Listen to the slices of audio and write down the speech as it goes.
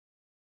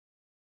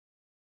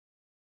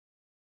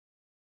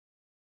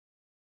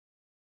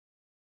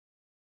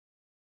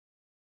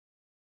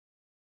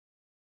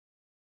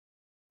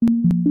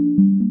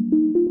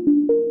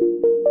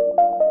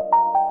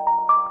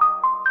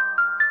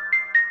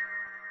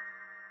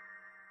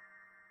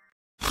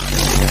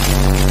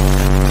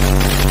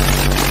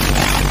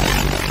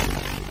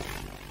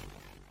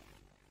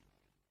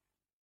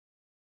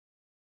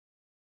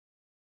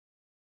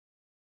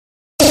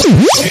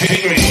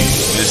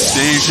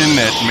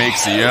that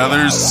makes the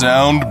others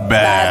sound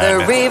bad. By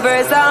the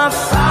rivers of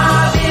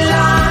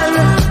Babylon,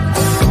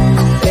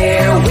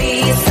 there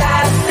we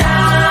sat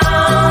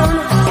down.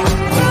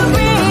 The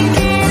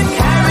wicked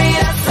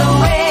carried us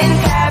away in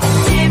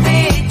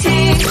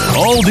captivity.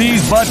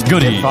 Oldies but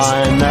goodies. If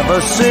I never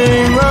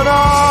sing another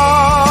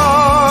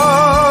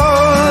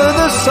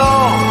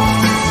song,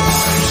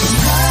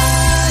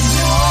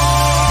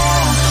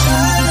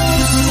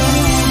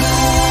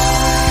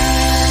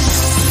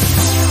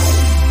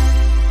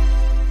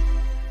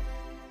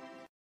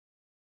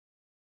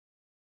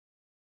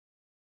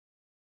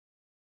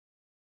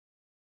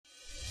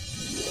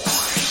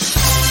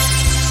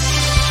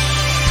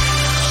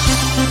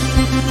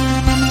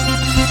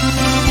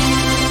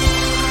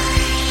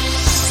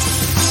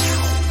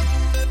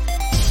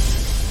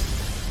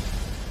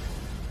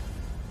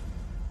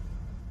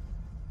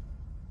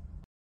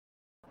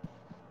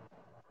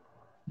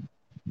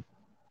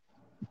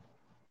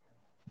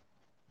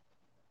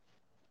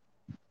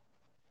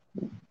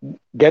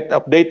 get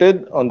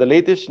updated on the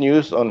latest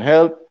news on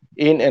health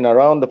in and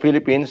around the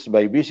Philippines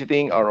by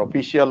visiting our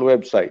official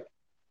website,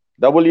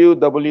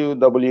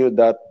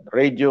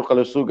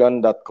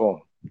 www.radiokalusugan.com.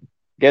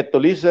 Get to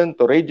listen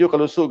to Radio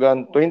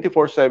Kalusugan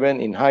 24/7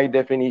 in high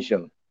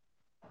definition.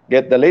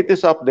 Get the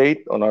latest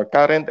update on our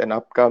current and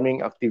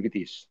upcoming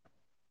activities.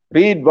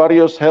 Read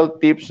various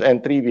health tips and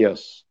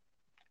trivias.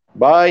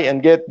 Buy and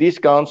get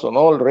discounts on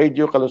all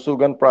Radio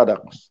Kalusugan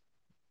products.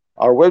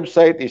 Our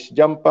website is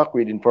jam-packed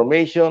with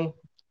information,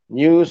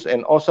 news,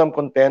 and awesome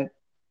content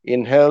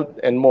in health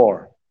and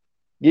more.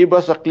 Give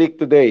us a click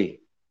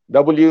today,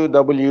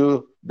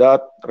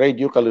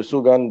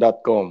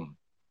 www.radiokalusugan.com.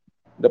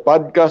 The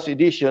podcast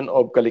edition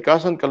of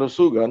Kalikasan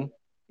Kalusugan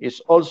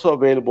is also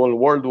available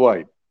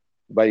worldwide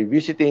by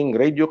visiting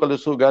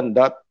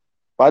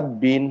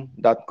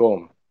radiokalusugan.podbean.com.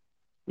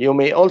 You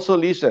may also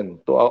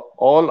listen to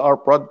all our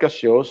podcast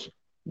shows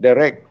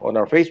direct on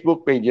our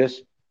Facebook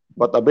pages,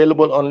 but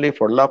available only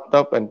for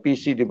laptop and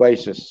PC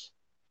devices.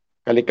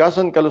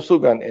 Kalikasan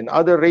Kalusugan and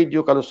other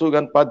Radio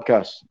Kalusugan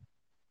podcast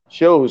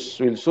shows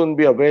will soon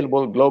be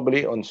available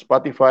globally on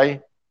Spotify,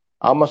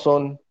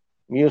 Amazon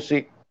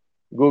Music,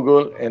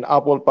 Google, and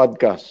Apple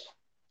Podcasts.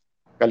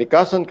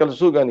 Kalikasan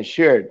Kalusugan is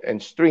shared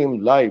and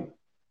streamed live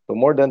to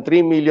more than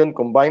 3 million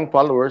combined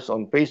followers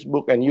on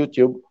Facebook and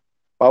YouTube,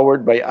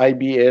 powered by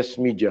IBS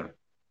Media.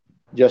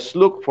 Just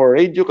look for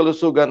Radio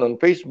Kalusugan on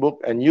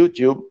Facebook and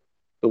YouTube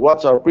to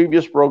watch our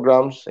previous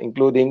programs,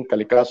 including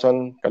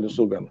Kalikasan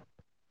Kalusugan.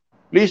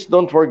 Please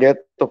don't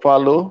forget to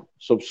follow,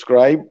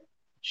 subscribe,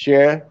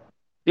 share,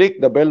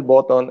 click the bell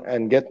button,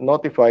 and get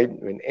notified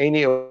when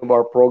any of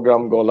our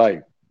program go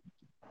live.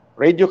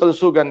 Radio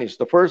Kalusugan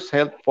is the first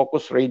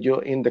health-focused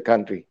radio in the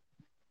country,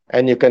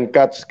 and you can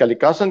catch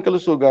Kalikasan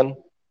Kalusugan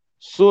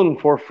soon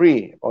for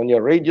free on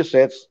your radio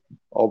sets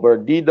over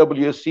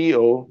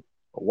DWCO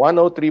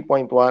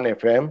 103.1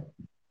 FM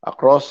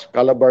across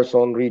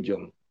Calabarzon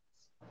region.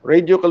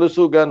 Radio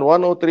Kalusugan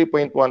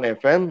 103.1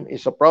 FM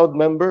is a proud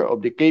member of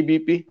the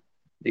KBP,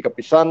 the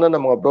kapisanan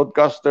ng mga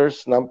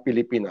broadcasters ng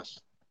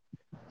Pilipinas.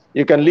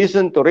 You can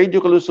listen to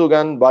Radio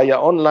Kalusugan via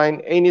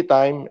online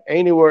anytime,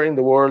 anywhere in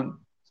the world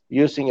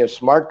using a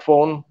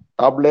smartphone,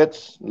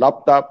 tablets,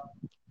 laptop,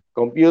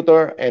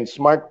 computer, and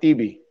smart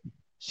TV,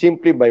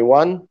 simply by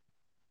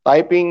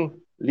typing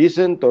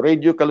 "Listen to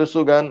Radio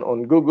Kalusugan"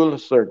 on Google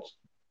search.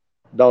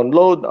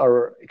 Download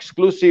our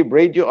exclusive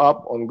radio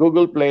app on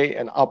Google Play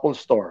and Apple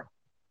Store.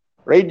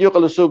 Radio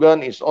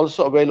Kalusugan is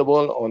also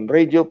available on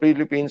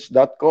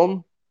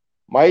radiophilippines.com,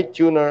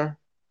 MyTuner,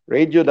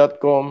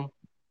 Radio.com,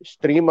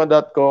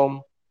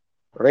 Streama.com,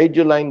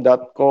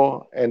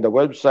 Radioline.co, and the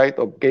website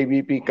of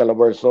KBP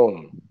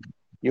Calabarzon.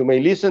 You may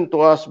listen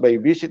to us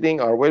by visiting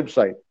our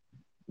website,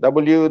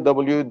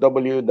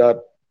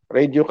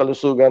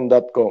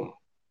 www.radiokalusugan.com.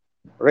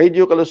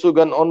 Radio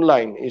Kalusugan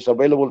Online is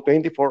available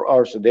 24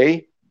 hours a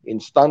day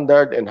in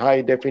standard and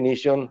high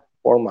definition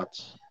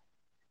formats.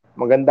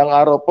 Magandang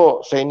araw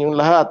po sa inyong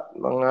lahat,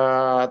 mga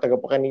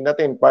tagapakinig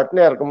natin.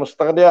 Partner,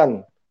 kumusta ka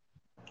diyan?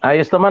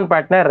 Ayos naman,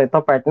 partner.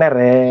 Ito, partner,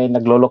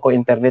 nagloloko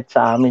internet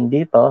sa amin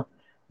dito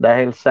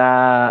dahil sa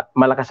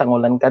malakas ang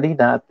ulan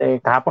kanina at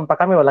kahapon pa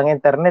kami walang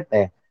internet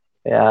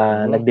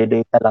Kaya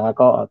nagde-data lang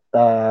ako. At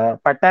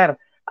partner,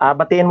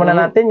 batiin muna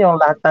natin yung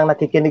lahat ng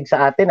nakikinig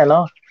sa atin,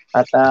 ano?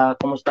 At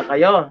kumusta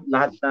kayo?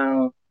 Lahat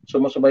ng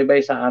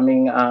sumusubaybay sa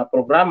aming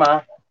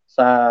programa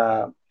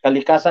sa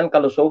Kalikasan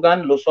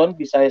Kalusugan, Luzon,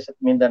 Visayas at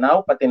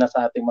Mindanao, pati na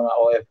sa ating mga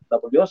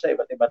OFW sa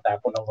iba't iba't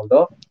dako ng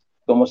mundo.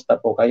 Kumusta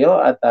po kayo?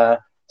 At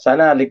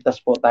sana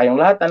ligtas po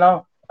tayong lahat,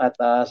 ano? At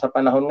sa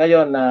panahon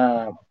ngayon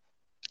na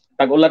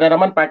tag-ulan na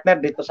naman, partner,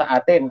 dito sa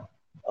atin.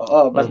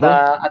 Oo,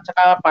 basta at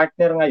saka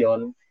partner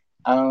ngayon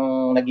ang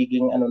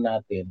nagiging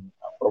natin,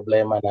 ang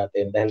problema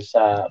natin dahil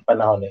sa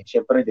panahon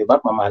Siyempre, 'di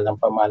ba, pamahal na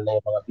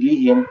yung mga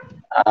bilihin.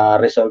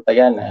 Resulta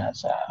yan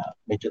sa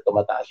medyo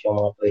tumataas yung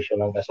mga presyo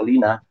ng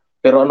gasolina.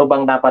 Pero ano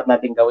bang dapat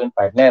natin gawin,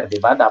 partner?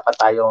 'Di ba? Dapat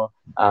tayong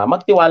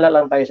magtiwala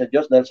lang tayo sa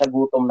Diyos dahil sa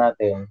gutom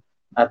natin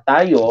at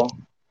tayo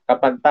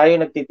Kapag tayo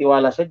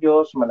nagtitiwala sa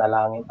Diyos,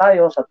 manalangin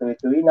tayo sa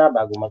tuwi-tuwi na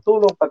bago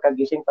matulog,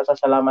 pagkagising,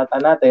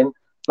 pasasalamatan natin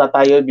na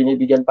tayo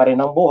binibigyan pa rin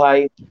ng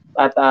buhay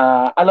at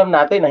alam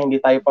natin na hindi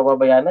tayo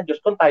pababayaan ng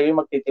Diyos kung tayo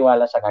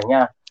magtitiwala sa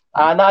Kanya.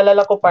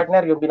 Naalala ko,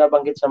 partner, yung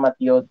binabanggit sa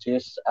Mateo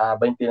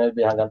 29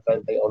 hanggang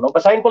 31.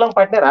 Basahin ko lang,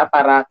 partner,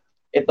 para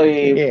ito'y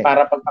Sige.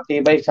 para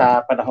pagpatibay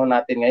sa panahon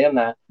natin ngayon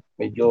na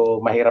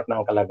medyo mahirap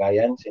ng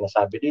kalagayan.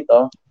 Sinasabi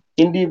dito,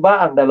 hindi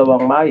ba ang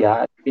dalawang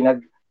maya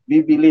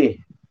pinagbibili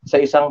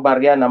sa isang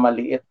barya na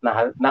maliit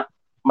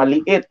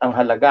ang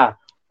halaga,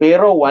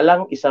 pero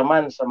walang isa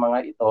man sa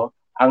mga ito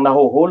ang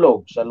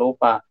nahuhulog sa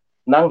lupa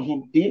nang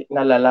hindi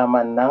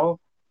nalalaman ng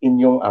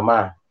inyong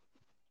Ama.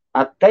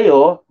 At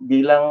kayo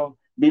bilang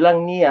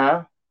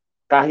niya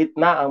kahit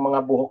na ang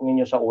mga buhok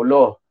ninyo sa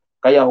ulo.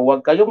 Kaya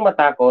huwag kayong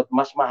matakot,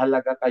 mas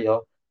mahalaga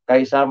kayo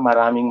kaysa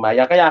maraming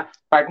maya. Kaya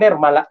partner,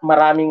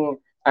 maraming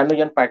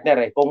yan,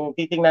 partner, kung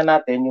titingnan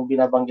natin yung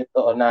binabanggit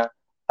doon na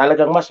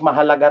talagang mas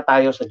mahalaga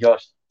tayo sa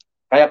Diyos.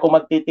 Kaya kung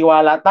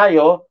magtitiwala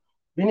tayo,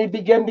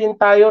 binibigyan din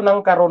tayo ng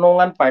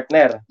karunungan,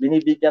 partner.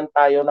 Binibigyan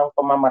tayo ng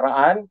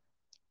pamamaraan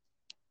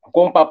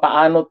kung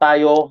paano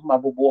tayo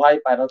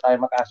mabubuhay, paano tayo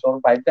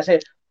makasurvive. Kasi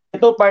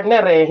ito,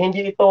 partner,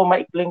 hindi ito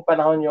maikling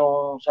panahon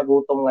yung sa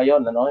gutom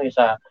ngayon, yung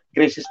sa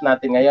crisis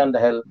natin ngayon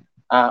dahil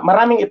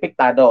maraming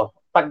epektado.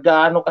 Pag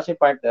kasi,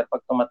 partner,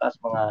 pag tumataas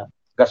mga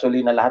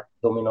gasolina lahat,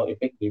 domino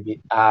effect,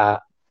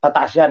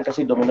 tataas yan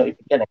kasi domino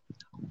effect yan.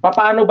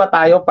 Paano ba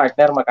tayo,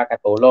 partner,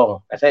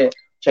 makakatulong? Kasi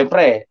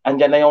siyempre,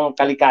 andyan na yung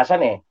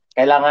kalikasan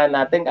Kailangan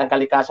natin, ang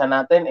kalikasan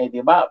natin, di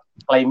ba,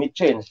 climate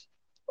change.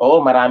 Oo,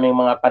 maraming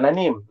mga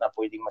pananim na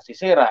pwedeng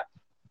masisira.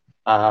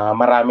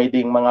 Marami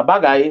ding mga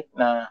bagay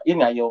na,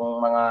 yun nga,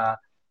 yung mga,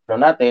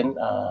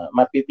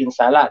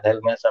 mapipinsala dahil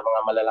nga sa mga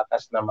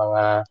malalakas na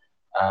mga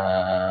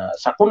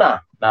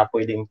sakuna na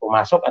pwedeng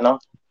pumasok,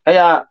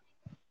 Kaya,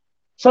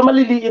 sa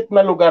maliliit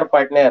na lugar,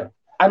 partner,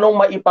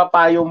 anong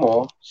maipapayo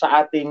mo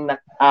sa ating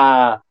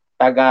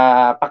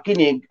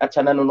taga-pakinig at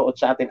sa nanonood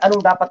sa atin?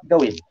 Anong dapat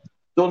gawin?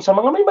 Doon sa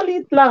mga may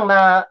maliit lang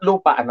na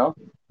lupa,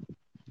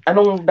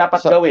 anong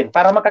dapat gawin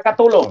para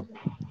makakatulong?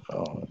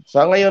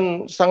 Sa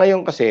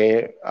ngayon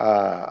kasi,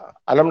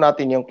 alam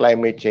natin yung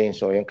climate change,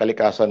 so yung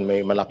kalikasan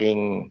may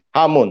malaking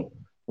hamon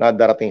na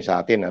darating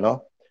sa atin,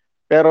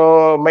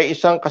 Pero may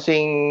isang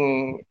kasing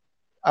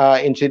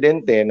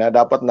insidente na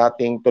dapat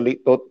nating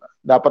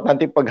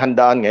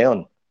paghandaan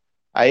ngayon.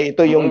 Ay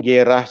ito yung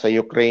giyera sa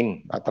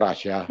Ukraine at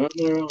Russia.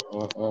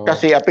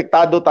 Kasi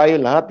apektado tayo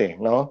lahat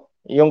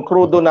Yung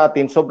crudo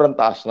natin sobrang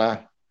taas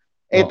na.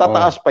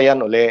 Tataas pa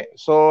yan uli.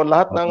 So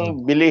lahat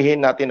ng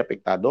bilihin natin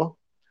apektado.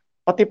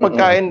 Pati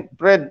pagkain,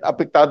 Fred,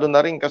 apektado na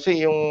rin kasi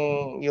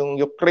yung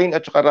Ukraine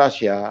at saka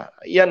Russia,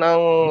 yan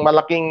ang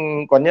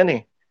malaking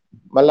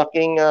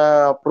malaking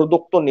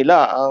produkto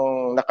nila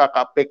ang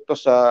nakakaapekto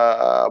sa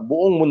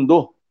buong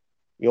mundo.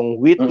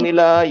 Yung wheat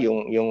nila,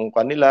 yung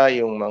kanila,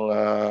 yung mga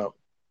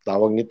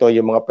tawag nito,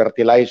 yung mga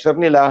fertilizer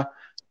nila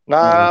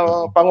na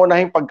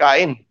pangunahing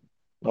pagkain,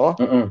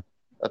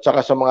 At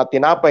saka sa mga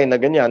tinapay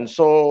na ganyan.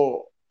 So,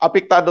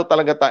 apektado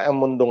talaga tayo ang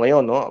mundo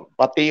ngayon,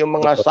 Pati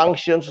yung mga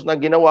sanctions na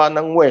ginawa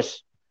ng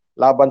West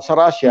laban sa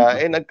Russia,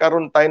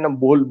 nagkaroon tayo ng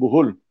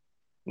buhol-buhol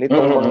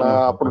nitong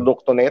mga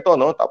produkto na ito,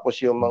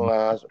 Tapos yung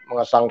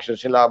mga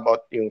sanctions sila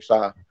about yung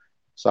sa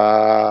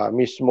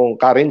mismong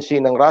currency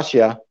ng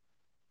Russia.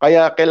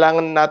 Kaya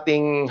kailangan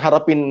nating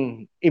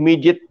harapin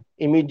immediate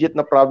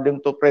na problem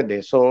to, Fred.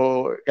 So,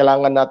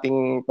 kailangan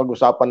nating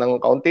pag-usapan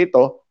ng kaunti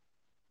ito,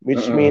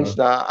 which means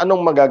na anong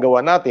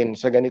magagawa natin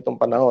sa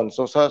ganitong panahon.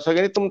 So, sa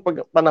ganitong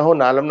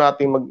panahon na alam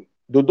natin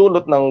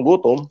magdudulot ng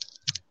gutom,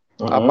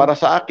 para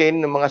sa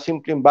akin, ng mga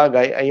simpleng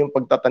bagay ay yung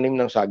pagtatanim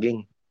ng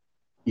saging.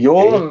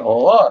 Yun,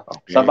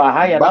 okay. Sa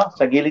bahay,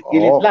 sa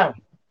gilid-gilid lang.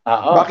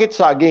 Bakit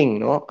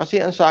saging, Kasi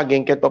ang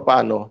saging, kahit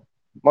paano,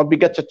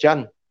 mabigat sa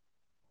tiyan.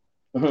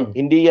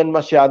 Hindi yan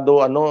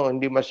masyado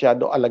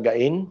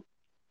alagain.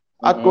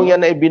 At kung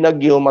yan ay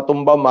binagyo,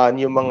 matumba man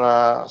yung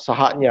mga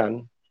saha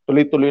niyan,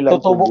 tuloy-tuloy lang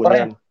tubo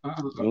yan.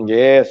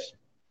 Yes.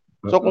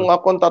 So kung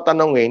ako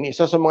tatanungin,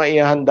 isa sa mga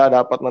ihanda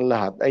dapat ng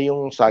lahat ay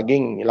yung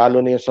saging,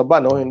 lalo na yung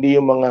saba, hindi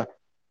yung mga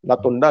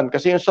natundan.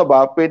 Kasi yung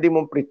saba, pwede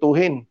mong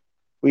prituhin.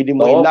 Pwede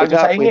mong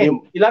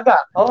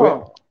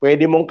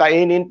pwede mong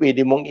kainin,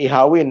 pwede mong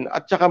ihawin,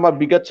 at saka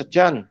mabigat sa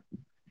tiyan.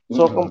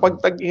 So kung pag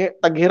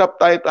taghirap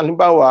tayo,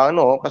 halimbawa,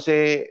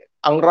 kasi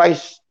ang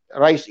rice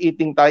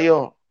eating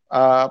tayo,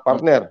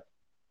 partner.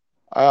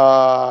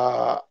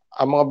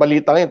 Ang mga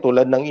balita ngayon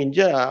tulad ng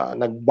India,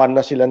 nag-ban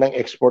na sila ng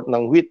export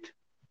ng wheat.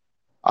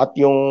 At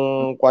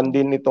yung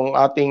din itong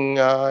ating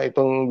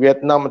itong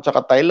Vietnam at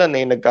saka Thailand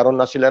nagkaroon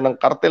na sila ng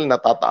kartel na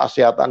tataas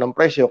yata ng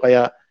presyo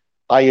kaya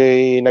tayo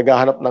ay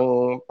naghahanap ng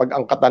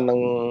pag-angkatan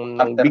ng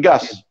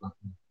bigas.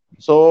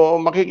 So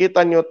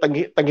makikita nyo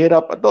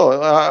taghirap ito,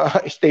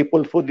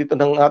 staple food dito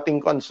ng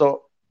ating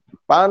So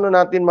paano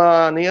natin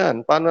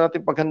paano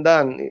natin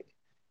paghandaan?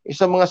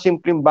 Isang mga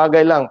simpleng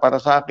bagay lang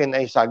para sa akin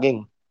ay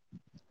saging.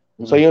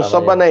 So yung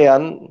saba na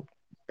yan,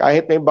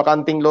 kahit may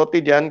bakanting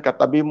lote dyan,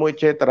 katabi mo,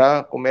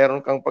 etc., kung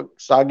meron kang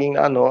pagsaging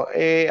na ano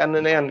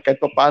na yan,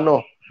 kahit pa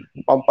paano,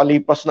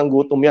 pampalipas ng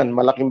gutom yan.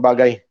 Malaking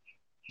bagay.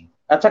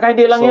 At saka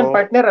hindi lang So, yan,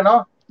 partner, ano?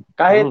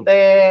 Kahit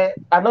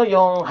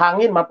yung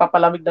hangin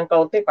mapapalamig ng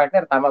kaunti,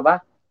 partner, tama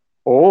ba?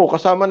 Oo,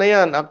 kasama na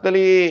yan.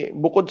 Actually,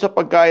 bukod sa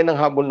pagkain ng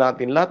habon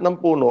natin, lahat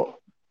ng puno,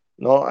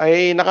 no,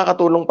 ay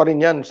nakakatulong pa rin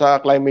yan sa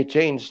climate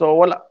change.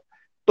 So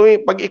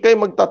pag ikay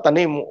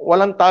magtatanim,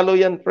 walang talo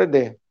yan, Fred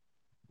eh.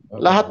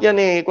 Lahat yan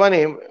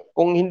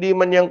kung hindi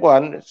man yan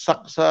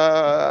sa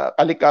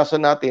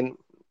kalikasan natin,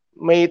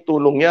 may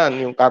tulong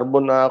yan, yung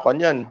carbon na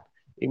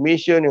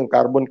emission, yung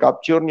carbon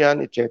capture niyan,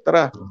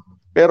 etc.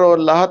 Pero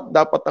lahat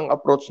dapat ang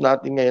approach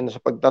natin ngayon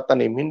sa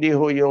pagtatanim, hindi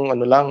ho yung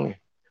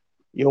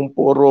yung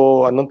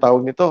puro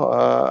tawag nito,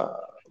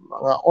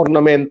 mga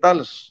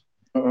ornamentals.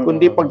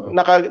 Kundi pag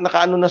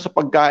nakaano na sa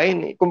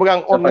pagkain. Kumbaga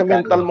ang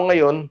ornamental mo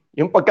ngayon,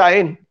 yung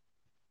pagkain.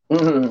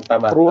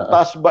 Tama.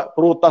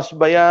 Prutas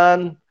ba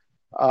yan?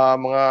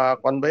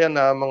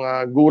 Mga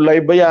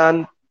gulay ba yan?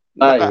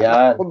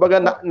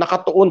 Kumbaga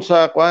nakatuon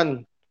sa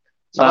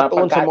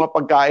nakatuon sa mga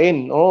pagkain.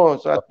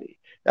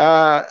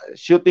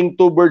 Shooting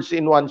two birds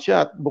in one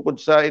shot. Bukod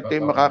sa ito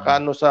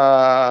makakaano sa...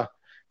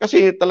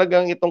 Kasi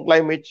talagang itong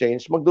climate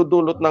change,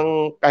 magdudulot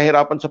ng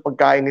kahirapan sa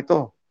pagkain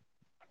ito.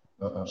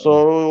 So,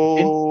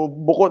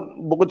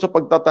 bukod sa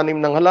pagtatanim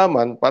ng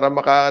halaman para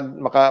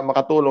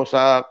makatulong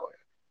sa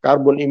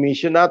carbon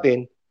emission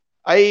natin,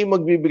 ay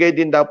magbibigay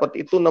din dapat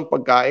ito ng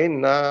pagkain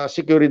na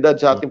seguridad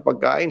sa ating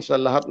pagkain sa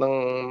lahat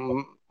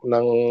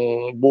ng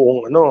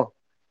buong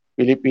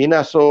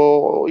Pilipinas. So,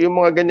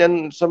 yung mga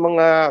ganyan sa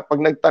pag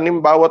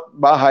nagtanim bawat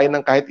bahay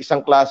ng kahit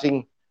isang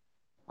klasing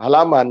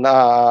halaman na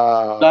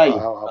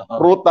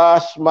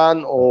prutas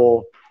man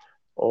o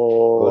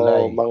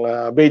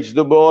mga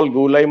vegetable,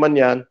 gulay man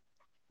yan,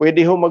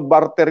 pwede ho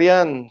mag-barter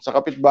yan sa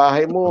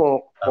kapitbahay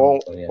mo.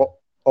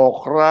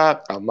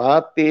 Okra,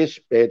 kamatis,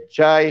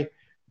 pechay,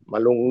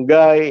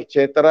 malunggay,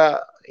 etc.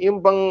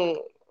 Yung bang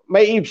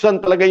may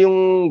ibsan talaga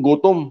yung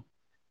gutom.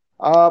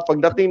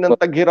 Pagdating ng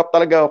taghirap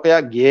talaga o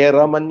kaya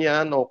giyera man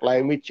yan o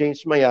climate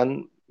change man yan,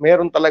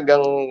 meron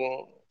talagang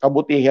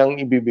kabutihang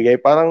ibibigay.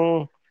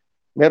 Parang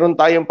meron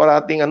tayong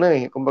parating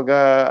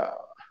kumbaga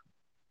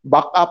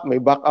may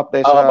backup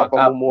tayo sa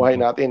pamumuhay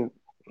natin.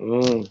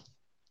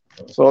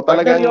 So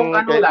talagang yung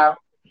lang,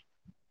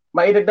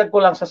 maidagdag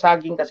ko lang sa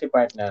saging kasi,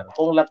 partner.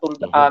 Kung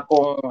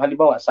kung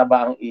halimbawa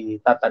saba ang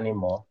itatanim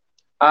mo,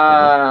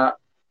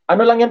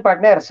 ano lang yan,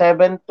 partner,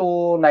 7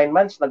 to 9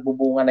 months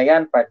nagbubunga na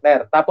yan,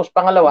 partner. Tapos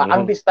pangalawa,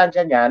 ang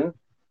distansya niyan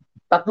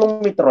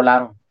 3 metro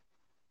lang.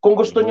 Kung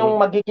gusto nyong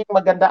magiging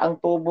maganda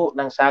ang tubo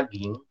ng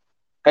saging,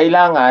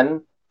 kailangan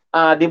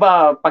di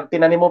ba, pag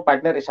tinanim mo,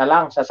 partner, isa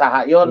lang sa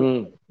saha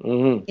yon.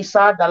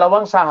 Isa, 2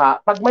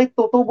 saha. Pag may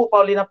tutubo pa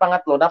uli ng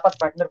pangatlo, dapat,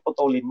 partner,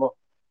 putulin mo.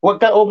 Huwag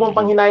mong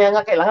panghinaya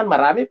nga, kailangan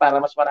marami para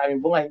mas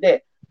maraming bunga.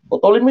 Hindi.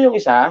 Putulin mo yung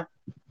isa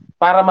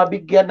para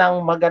mabigyan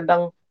ng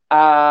magandang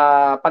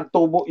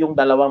pagtubo yung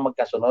 2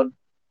 magkasunod.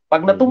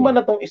 Pag natumba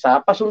na tong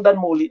isa, pasundan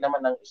mo uli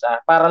naman ng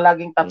isa para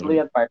laging 3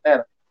 yan,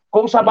 partner.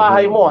 Kung sa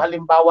bahay mo,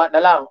 halimbawa na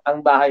lang,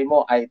 ang bahay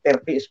mo ay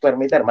 30 square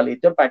meter,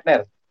 maliit yun,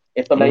 partner.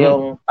 Ito na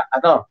yung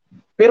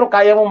pero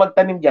kaya mong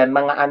magtanim diyan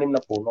mga 6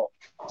 na puno.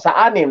 Sa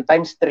 6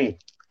 times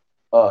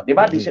 3. Di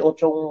ba? 18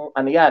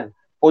 yan.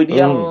 Pwede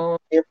yung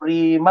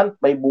every month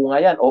may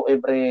bunga yan o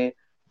every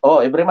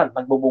month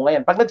magbubunga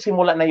yan. Pag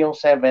nagsimula na yung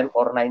 7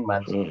 or 9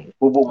 months,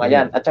 bubunga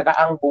yan. At saka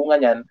ang bunga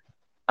niyan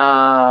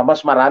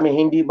mas marami,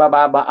 hindi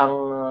bababa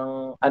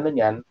ang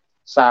niyan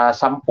sa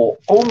 10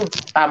 kung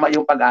tama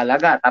yung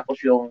pag-alaga.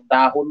 Tapos yung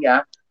dahon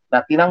niya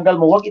na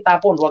tinanggal mo, huwag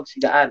itapon, huwag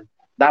sigaan.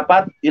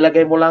 Dapat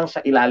ilagay mo lang sa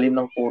ilalim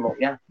ng puno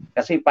niya.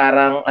 Kasi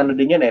parang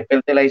din yun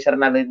fertilizer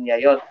na rin niya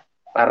yun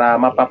para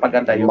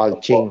mapapaganda yung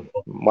mulching.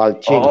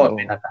 Oo,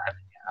 pinataan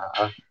niya.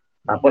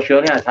 Tapos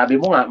yun yan, sabi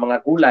mo nga,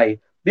 mga gulay.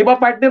 Di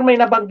ba, partner, may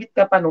nabanggit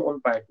ka pa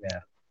noon,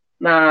 partner,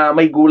 na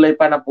may gulay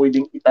pa na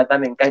pwedeng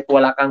itatanim kahit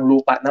wala kang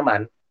lupa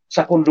naman,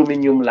 sa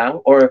condominium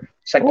lang or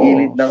sa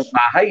gilid ng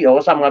bahay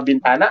o sa mga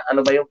bintana.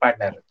 Ano ba yung,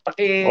 partner?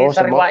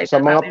 Sa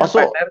mga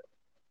paso.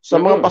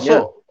 Sa mga paso.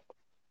 Yeah.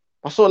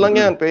 Paso lang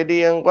yan.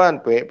 Pwede yung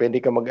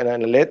pwede ka mag-ano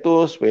ng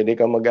lettuce, pwede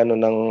ka mag-ano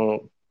ng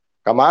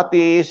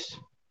kamatis,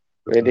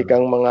 pwede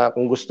kang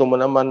kung gusto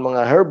mo naman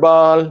mga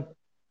herbal.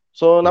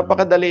 So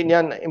napakadali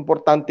niyan,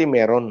 importante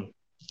meron.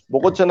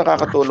 Bukod sa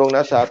nakakatulong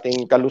na sa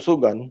ating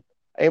kalusugan,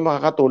 ay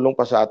makakatulong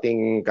pa sa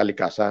ating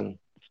kalikasan.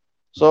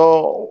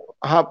 So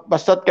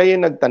basta't kayo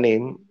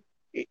nagtanim,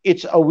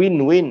 it's a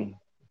win-win.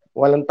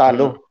 Walang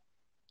talo.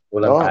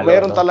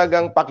 Meron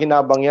talagang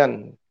pakinabang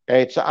yan.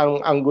 Kahit sa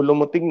ang anggulo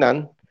mo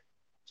tingnan,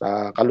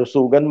 sa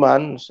kalusugan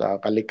man, sa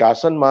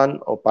kalikasan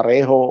man, o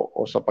pareho,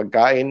 o sa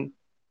pagkain,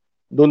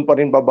 doon pa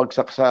rin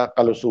babagsak sa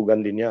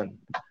kalusugan din yan.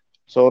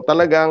 So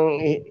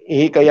talagang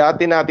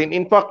ihikayatin natin.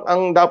 In fact,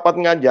 ang dapat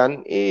nga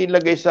dyan,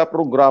 ilagay sa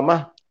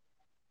programa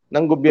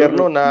ng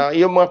gobyerno na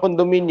yung mga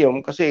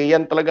condominium, kasi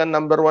yan talaga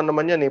number 1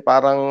 naman yan.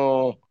 Parang,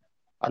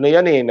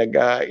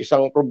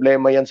 isang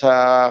problema yan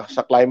sa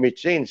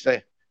climate change.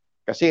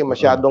 Kasi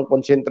masyadong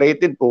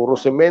concentrated, puro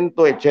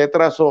semento,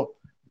 etc. So,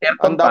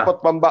 Aircon ang pa. dapat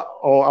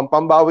ang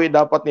pambawi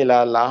dapat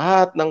nila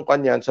lahat ng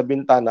kanyan sa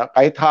bintana,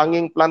 kahit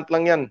hanging plant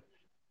lang yan.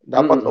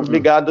 Dapat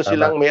obligado Tama.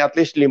 silang may at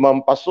least 5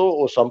 paso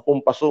o 10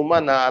 paso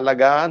man na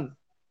alagaan.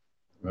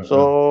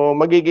 So,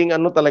 magiging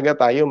ano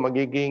talaga tayo,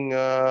 magiging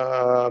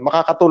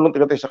makakatulong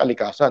talaga tayo sa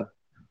kalikasan.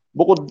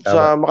 Bukod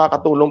sa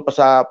makakatulong pa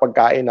sa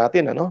pagkain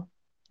natin, ano?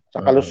 Sa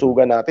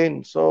kalusugan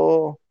natin.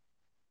 So,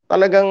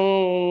 talagang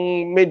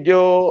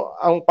medyo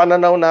ang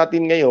pananaw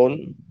natin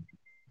ngayon,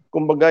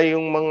 kumbaga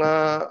yung mga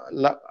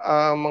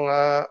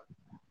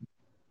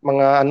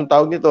anong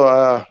tawag nito,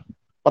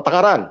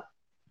 patakaran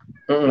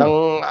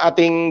ng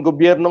ating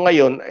gobyerno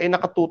ngayon ay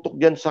nakatutok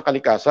diyan sa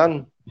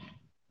kalikasan.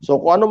 So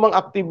kung ano mang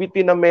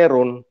activity na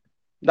meron,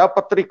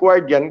 dapat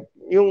required yan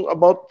yung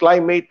about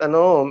climate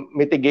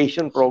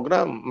mitigation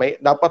program.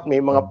 Dapat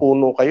may mga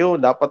puno kayo,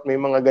 dapat may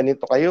mga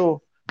ganito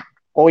kayo.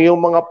 Kung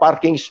yung mga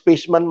parking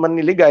space man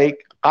niligay,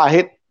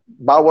 kahit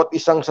bawat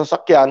isang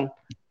sasakyan,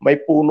 may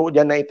puno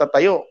diyan na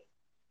itatayo.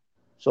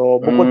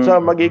 So bukod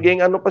sa magiging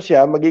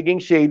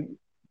magiging shade,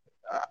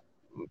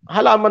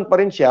 halaman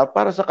pa rin siya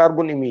para sa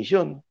carbon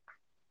emission.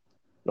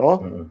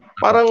 No?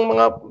 Parang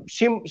mga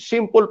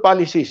simple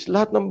policies.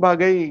 Lahat ng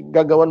bagay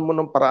gagawan mo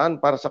ng paraan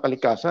para sa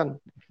kalikasan.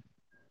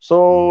 So,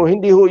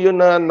 hindi ho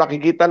yun na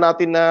nakikita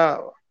natin na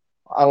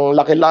ang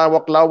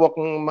laki-lawak-lawak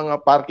ng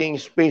mga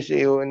parking space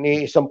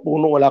ni isang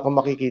puno wala kang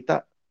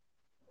makikita.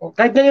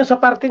 Kahit ngayon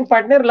sa parking,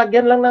 partner,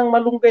 lagyan lang ng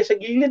malunggay sa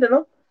gilid,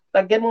 ano?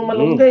 Lagyan mo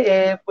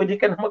malunggay, pwede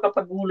ka na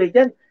makapag-gulay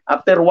dyan.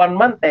 After 1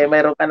 month,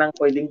 mayroon ka nang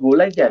pwedeng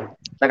gulay dyan.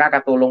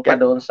 Nakakatulong pa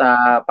doon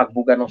sa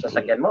pagbuga ng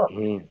sasakyan mo.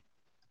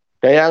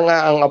 Kaya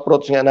nga ang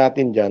approach nga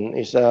natin diyan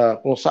is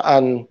kung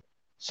saan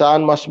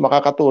mas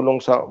makakatulong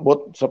sa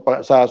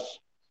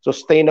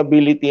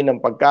sustainability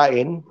ng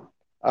pagkain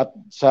at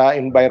sa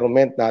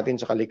environment natin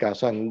sa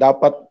kalikasan.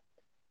 Dapat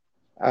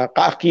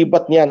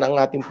kaakibat niyan ang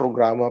ating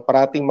programa.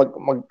 Parating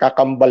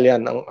magkakambal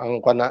yan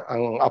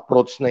ang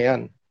approach na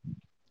yan.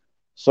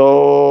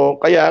 So,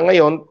 kaya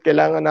ngayon,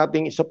 kailangan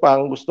nating isa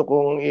pang gusto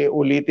kong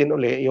iulitin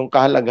uli yung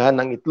kahalagahan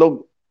ng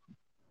itlog.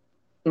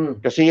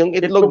 Kasi yung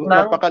itlog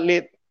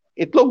napakaliit.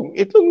 Itlog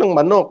ng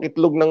manok,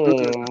 itlog ng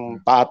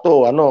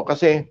pato,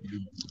 kasi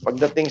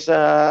pagdating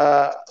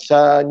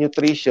sa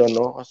nutrition,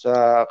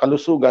 sa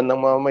kalusugan ng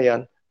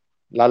mamamayan,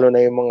 lalo na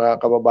yung mga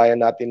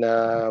kababayan natin na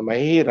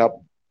mahihirap,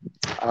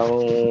 ang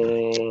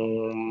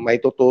may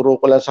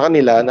tuturo ko lang sa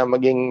kanila na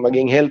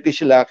maging healthy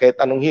sila kahit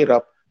anong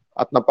hirap,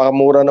 at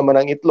napakamura naman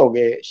ang itlog,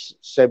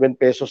 7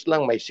 pesos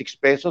lang, may 6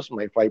 pesos,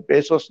 may 5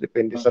 pesos,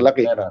 depende sa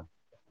laki.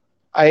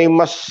 Ay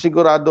mas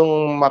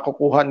siguradong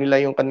makukuha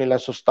nila yung kanilang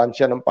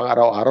sustansya ng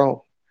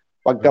pang-araw-araw.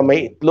 Pagka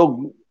may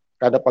itlog,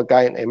 kada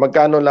pagkain,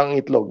 magkano lang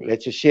itlog?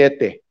 Let's say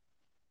 7.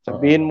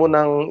 Sabihin mo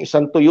ng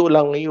isang tuyo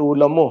lang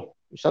iulam mo.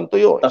 Isang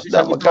tuyo,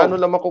 isda, magkano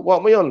lang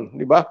makukuha mo yun?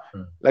 Di ba?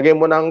 Lagay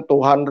mo ng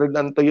 200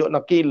 ang tuyo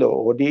na kilo,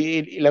 o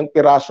di ilang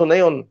piraso na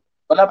yun.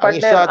 Wala,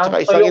 partner, ang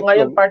tuyo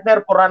ngayon,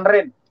 partner,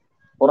 400.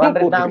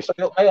 400 na ang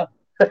tuyo ngayon.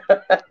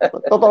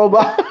 Totoo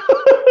ba?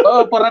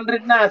 Oo,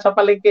 400 na sa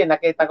palengke.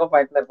 Nakita ko,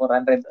 partner,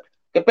 400.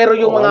 Pero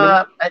yung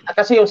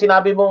kasi yung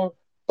sinabi mong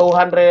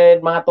 200,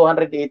 mga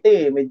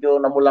 280, medyo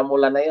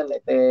namula-mula na yan.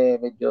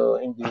 Medyo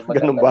hindi maganda.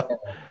 Ganun ba?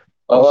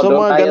 Oo, so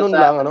mga ganun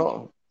lang,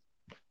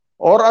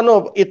 Or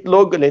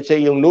itlog, let's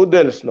say yung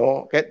noodles,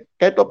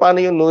 Kahit pa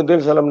paano yung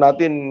noodles, alam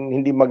natin,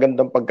 hindi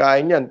magandang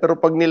pagkain yan. Pero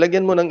pag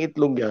nilagyan mo ng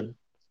itlog yan,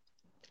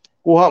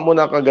 kuha mo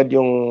na kagad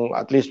yung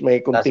at least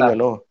may kunting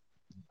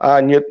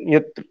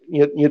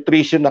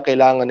nutrition na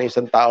kailangan ng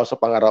isang tao sa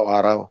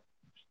pang-araw-araw.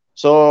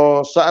 So,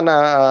 sana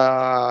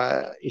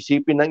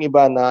isipin ng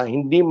iba na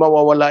hindi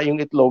mawawala yung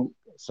itlog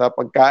sa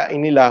pagkain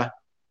nila,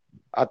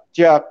 at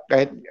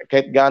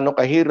kahit gaano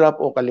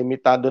kahirap o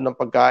kalimitado ng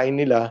pagkain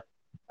nila,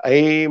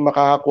 ay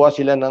makakakuha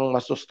sila ng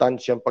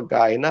masustansyang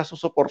pagkain na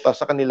susuporta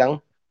sa kanilang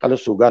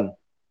kalusugan.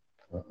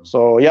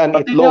 So, yan,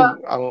 pati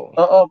itlog.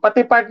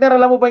 Pati partner,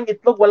 alam mo ba yung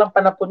itlog, walang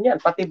panapon yan.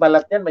 Pati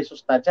balat yan, may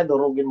sustansya,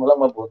 durugin mo lang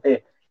mabuti.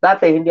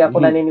 Dati, hindi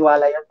ako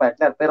naniniwala yan,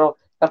 partner. Pero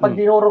kapag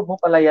dinurog mo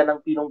pala yan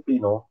ng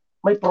pinong-pino,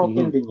 may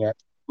protein din yan.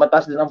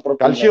 Mataas din ang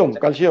protein. Calcium.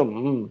 Calcium.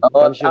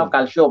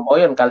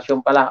 Yun,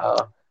 calcium pala.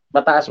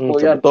 Mataas po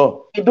yan.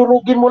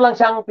 Idurugin mo lang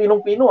siyang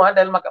pinong-pino,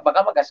 dahil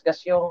baka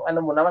magasgas yung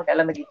mo naman,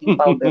 kailan nagiging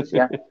powder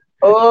siya.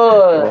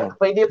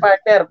 Pwede,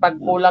 partner. Pag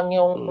kulang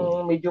yung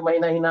medyo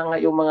mahina-hina nga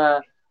yung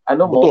mga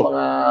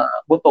mga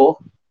buto,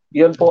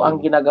 yun po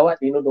ang ginagawa,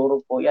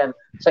 dinudurog po yan.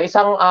 Sa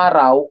isang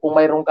araw, kung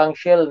mayroon kang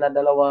shell na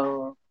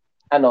dalawang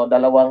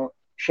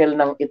shell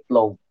ng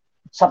itlog,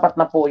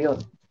 sapat na po yun.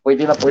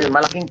 Pwede na po yun.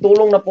 Malaking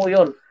tulong na po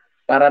yun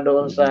para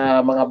doon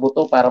sa mga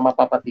buto para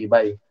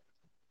mapapatibay.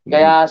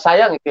 Kaya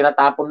sayang,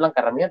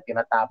 karamihan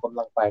tinatapon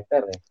lang,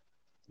 partner.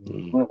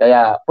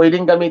 Kaya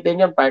pwedeng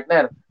gamitin yun,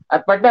 partner.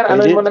 At partner,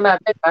 anuin muna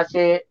natin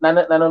kasi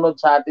nanonood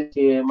sa atin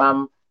si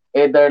Ma'am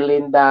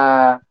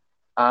Ederlinda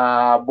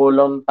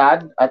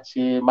Bolontad at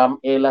si Ma'am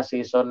Ella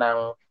Season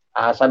ng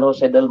San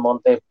Jose del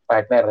Monte,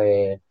 partner.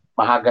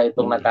 Mahaga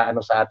itong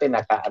nakaano sa atin,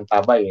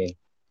 nakaantabay.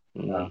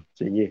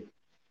 Sige.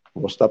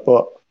 Kumusta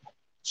po?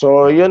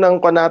 So, yun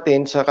ang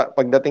natin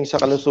pagdating sa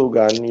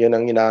kalusugan, yun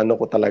ang inaano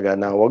ko talaga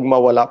na wag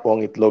mawala po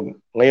ang itlog.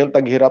 Ngayon,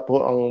 taghirap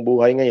po ang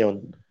buhay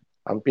ngayon.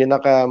 Ang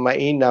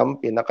pinaka-mainam,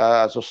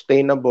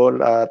 pinaka-sustainable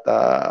at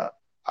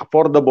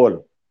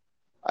affordable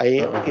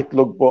ay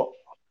itlog po.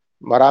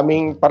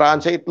 Maraming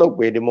paraan sa itlog.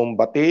 Pwede mong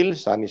batil,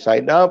 sunny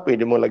side up,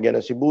 pwede mong lagyan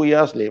ng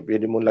sibuyas,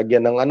 pwede mong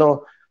lagyan ng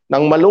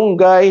ng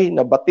malunggay,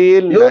 na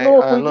batil,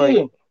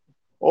 Pwede.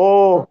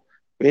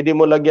 pwede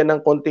mo lagyan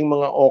ng konting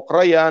mga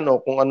okra yan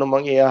o kung ano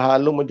mang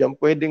ihahalo mo dyan,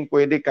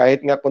 pwede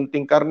kahit nga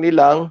konting karni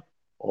lang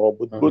o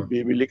budbud,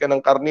 bibili ka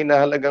ng karni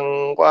na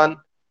halagang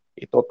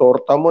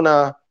itotorta mo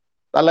na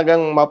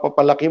talagang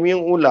mapapalaki mo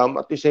yung ulam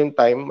at the same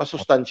time,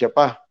 masustansya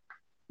pa.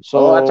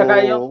 So, at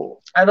saka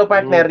yung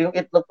partner, yung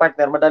itlog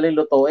partner, madali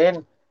lutuin.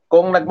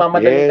 Kung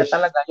nagmamadali ka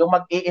talaga, yung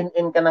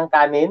mag-i-in ka ng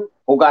kanin,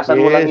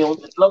 hugasan mo lang yung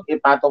itlog,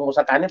 ipatong mo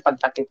sa kanin,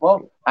 pagtakip mo,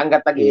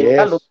 hanggat nag-i-in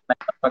ka, luto na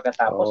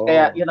pagkatapos.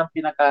 Kaya yun ang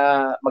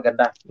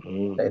pinaka-maganda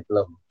sa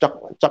itlog.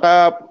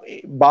 Tsaka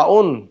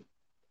baon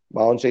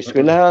sa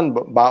eskwelahan,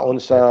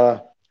 baon sa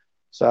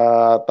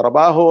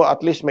trabaho, at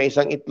least may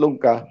isang itlog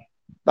ka.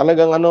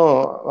 Talagang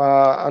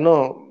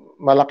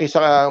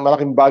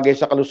malaking bagay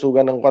sa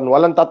kalusugan ng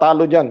walang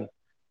tatalo diyan.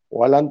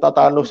 Walang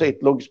tatalo sa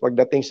itlog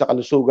pagdating sa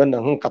kalusugan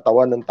ng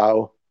katawan ng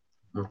tao.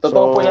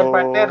 Totoo po yan,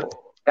 partner.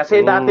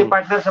 Kasi dati,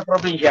 partner, sa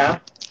probinsya,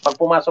 pag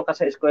pumasok ka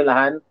sa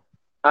eskwelahan,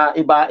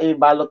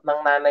 ibalot ng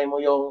nanay mo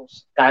yung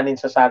kanin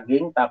sa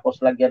saging, tapos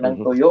lagyan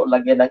ng tuyo,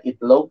 lagyan ng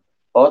itlog,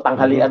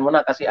 tanghalian mo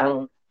na kasi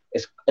ang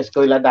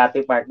eskwela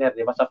dati, partner,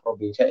 di ba, sa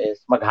probinsya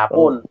is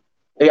maghapon.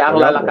 Ang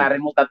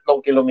lalakarin mo 3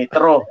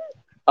 kilometro.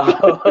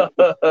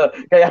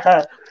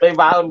 Kaya may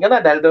baon ka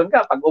na dahil doon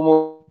ka pag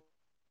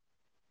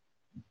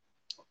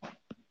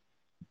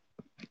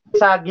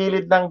sa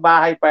gilid ng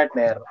bahay,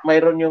 partner,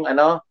 mayroon yung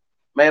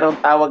mayroon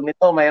tawag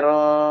nito,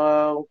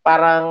 mayroon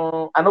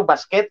parang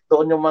basket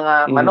doon yung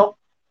mga manok.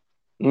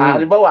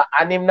 Halimbawa,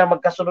 6 na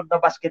magkasunod na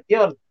basket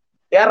 'yon.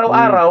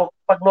 Araw-araw,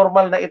 pag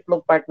normal na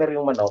itlog, partner,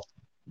 yung manok,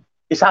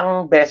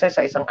 isang beses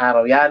sa isang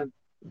araw 'yan.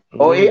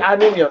 O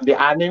 6 'yon, di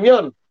 6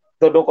 'yon.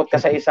 Dudukot ka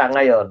sa isa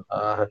ngayon.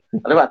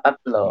 Halimbawa,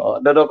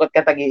 3. Dudukot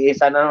ka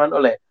tagi-isa na naman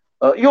uli.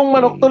 Yung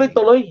manok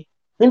tuloy-tuloy.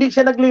 Hindi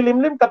siya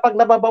naglilimlim kapag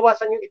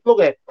nababawasan yung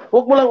itlog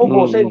Huwag mo lang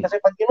ubusin kasi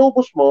pag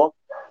inubos mo,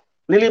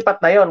 lilipat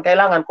na yon.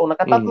 Kailangan kung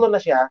nakatatlo na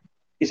siya,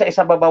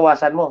 isa-isa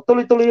babawasan mo.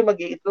 Tuloy-tuloy yung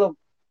mag-iitlog.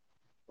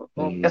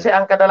 Kasi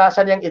ang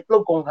kadalasan yung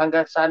itlog, kung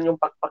hanggang saan yung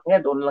pakpak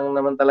niya, doon lang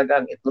naman talaga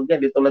ang itlog niya.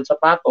 Di tulad sa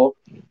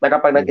pato, na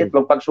kapag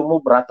nag-itlog, pag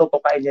sumubra,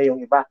 tutukain niya yung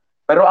iba.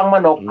 Pero ang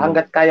manok,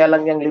 hanggat kaya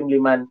lang yung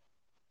limliman.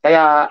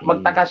 Kaya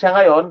magtaka siya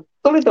ngayon,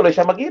 tuloy-tuloy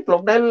siya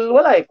mag-itlog dahil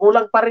wala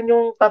kulang pa rin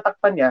yung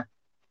tatakpan niya.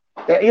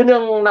 Kaya yun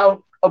yung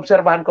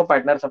obserbahan ko,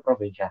 partner, sa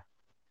probinsya.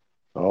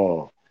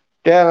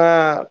 Kaya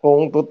nga,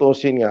 kung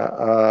tutusin nga,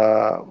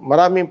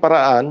 maraming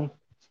paraan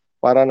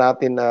para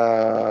natin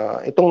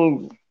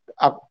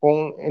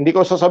kung hindi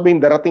ko sasabihin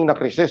darating na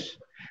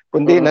krisis,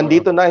 kundi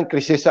nandito na yung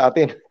krisis sa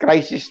atin.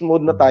 Crisis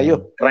mode na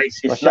tayo.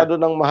 Masyado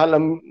ng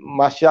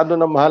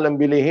mahal ang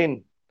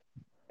bilihin.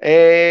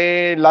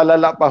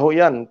 Lalala pa ho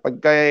yan.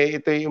 Pagka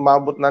ito'y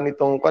umabot na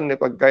nitong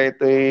pagka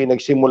ito'y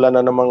nagsimula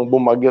na namang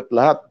bumagyot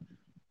lahat,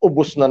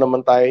 ubos na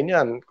naman tayo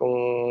niyan kung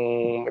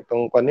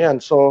itong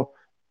yan. So,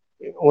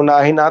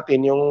 unahin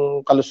natin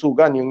yung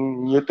kalusugan,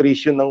 yung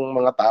nutrition ng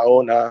mga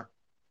tao na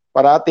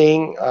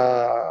parating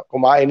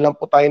kumain lang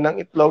po tayo ng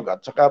itlog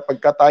at saka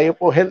pagka tayo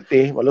po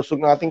healthy, malusog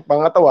ng ating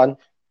pangatawan,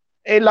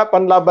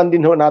 laban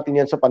din ho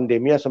natin yan sa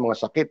pandemya, sa mga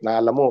sakit na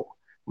alam mo,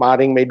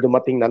 maring may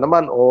dumating na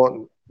naman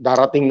o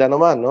darating na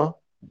naman, no?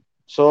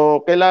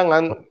 So,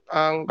 kailangan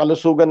ang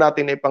kalusugan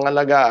natin ay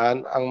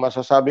pangalagaan. Ang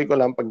masasabi ko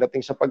lang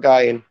pagdating sa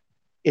pagkain,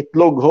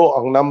 itlog ho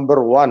ang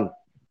number 1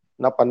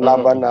 na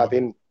panlaban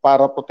natin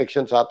para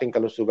protection sa ating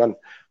kalusugan.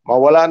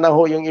 Mawala na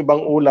ho yung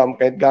ibang ulam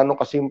kahit gaano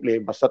kasimple,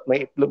 basta't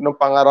may itlog ng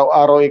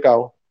pangaraw-araw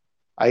ikaw,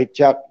 ay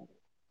tiyak,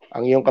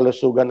 ang iyong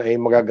kalusugan ay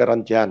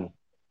magagarantiyan.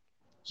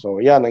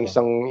 So yan ang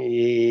isang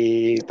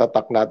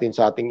itatak natin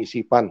sa ating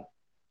isipan.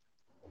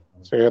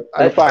 So,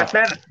 pa?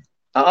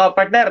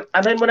 Partner,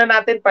 anuhin muna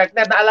natin,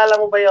 partner.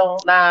 Naalala mo ba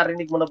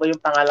narinig mo na ba yung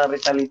pangalang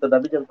Rizalito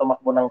David, yung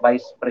tumakbo ng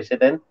Vice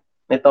President?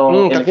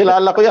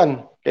 Kakilala ko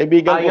yan.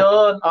 Kaibigan ko.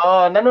 Ayun.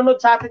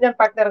 Nanonood sa atin yan,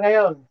 partner,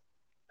 ngayon.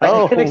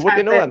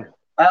 Buti naman.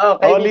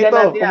 Kaibigan Lito,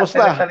 natin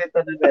kumusta?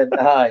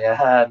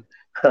 Yan.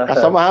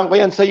 Kasamahan ko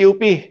yan sa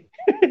UP.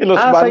 Los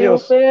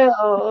Baños. Sa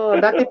UP.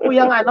 Dati po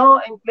yung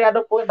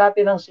empleyado po dati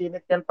ng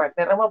Senate yan,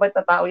 partner. Mabait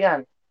na tao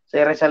yan. Si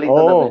Rizalito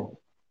David.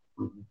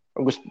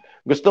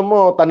 Gusto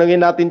mo,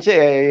 tanungin natin siya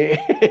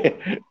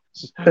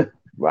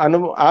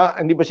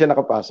hindi ba siya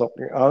nakapasok?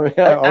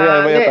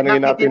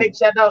 Nakikinig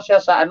siya daw siya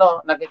sa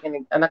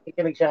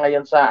nakikinig siya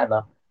ngayon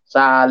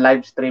sa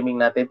live streaming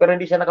natin. Pero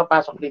hindi siya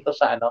nakapasok dito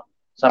sa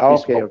sa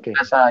Facebook,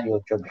 sa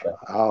YouTube siya.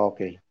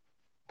 Okay.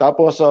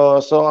 Tapos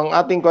so ang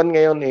ating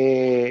ngayon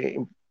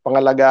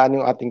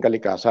pangalagaan yung ating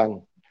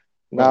kalikasan.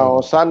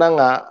 Now, sana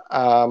nga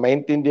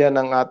maintindihan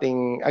ng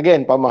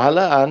ating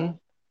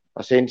pamahalaan.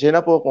 Pasensya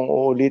na po kung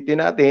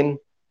uulitin natin.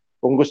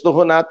 kung gusto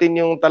ho natin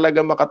yung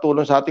talaga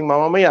makatulong sa ating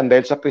mamamayan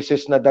dahil sa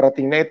krisis na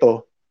darating na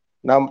ito,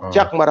 na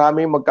tiyak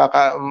marami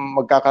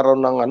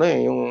magkakaroon ng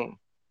yung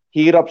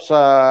hirap sa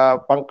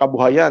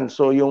pangkabuhayan.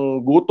 So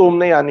yung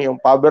gutom na yan, yung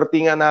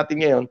poverty nga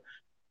natin ngayon,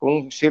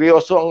 kung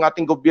seryoso ang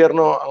ating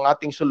gobyerno, ang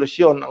ating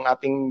solusyon, ang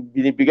ating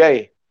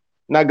binibigay,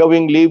 na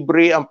gawing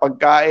libre ang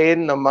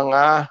pagkain ng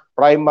mga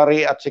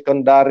primary at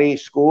secondary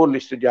school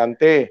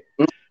estudyante.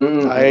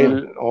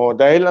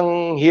 Dahil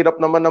ang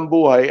hirap naman ng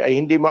buhay ay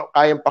hindi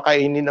kayang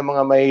pakainin ng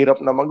mga mahirap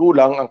na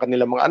magulang ang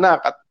kanilang mga anak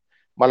at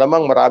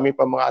malamang marami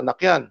pa mga anak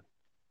yan.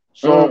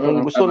 So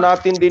kung gusto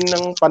natin din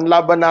ng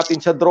panlaban natin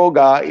sa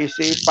droga is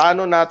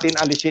paano natin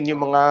alisin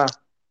yung mga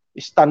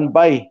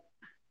standby.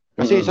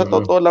 Kasi sa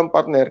totoo lang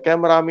partner, kaya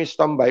marami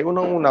standby.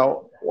 Unang-una,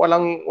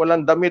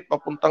 walang damit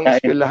papuntang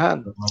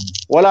eskwelahan.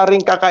 Wala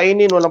ring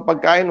kakainin, walang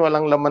pagkain,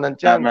 walang laman ng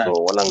tiyan.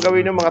 So walang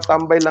gawin yung mga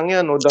tambay lang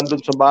yan o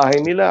dandun sa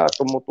bahay nila,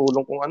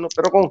 tumutulong kung ano.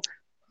 Pero kung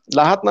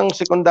lahat ng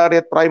secondary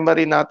at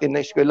primary natin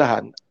na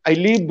eskwelahan ay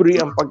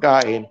libre ang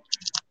pagkain,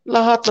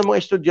 lahat ng mga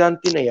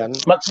estudyante na yan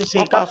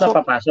magsisikap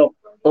na papasok.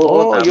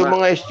 Yung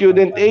mga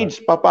student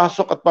aids,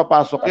 papasok at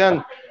papasok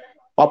yan.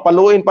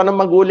 Papaluin pa ng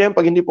magulang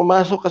pag hindi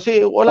pumasok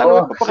kasi wala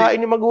naman papakain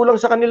yung magulang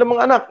sa kanilang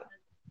mga anak.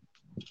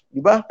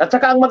 Diba? At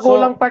saka ang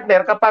magulang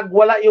partner, kapag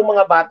wala yung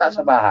mga bata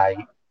sa bahay,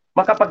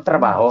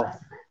 makapagtrabaho.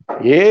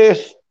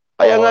 Yes.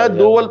 Kaya nga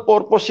dual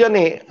purpose yan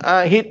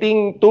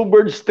hitting 2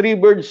 birds, 3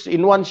 birds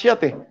in one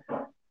shot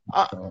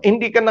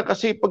Hindi ka na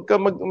kasi pagka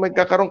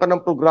magkakaroon ka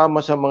ng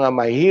programa sa mga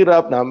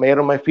mahihirap na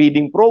mayroong may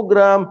feeding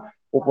program,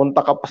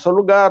 pupunta ka pa sa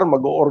lugar,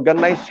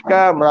 mag-organize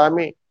ka,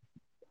 marami.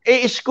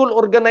 School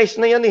organized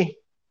na yan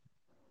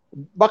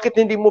Bakit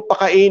hindi mo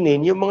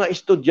pakainin yung mga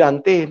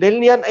estudyante?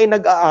 Dahil yan ay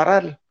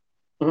nag-aaral.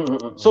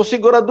 So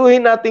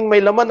siguraduhin nating may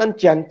laman ang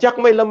tiyan,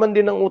 tiyak may laman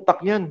din ang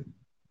utak niyan.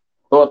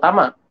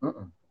 Tama.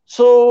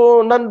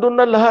 So nandun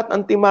na lahat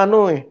ang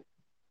timano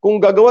Kung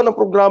gagawa ng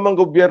programang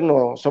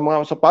gobyerno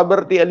sa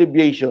poverty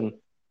alleviation,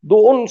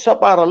 doon sa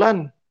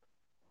paralan.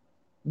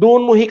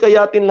 Doon mo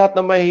hikayatin lahat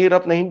na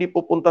mahihirap na hindi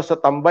pupunta sa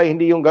tambay,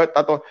 hindi yung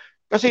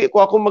kasi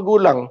kung ako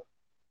magulang,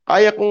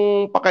 kaya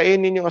kong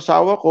pakainin yung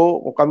asawa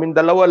ko, o kaming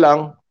dalawa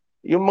lang,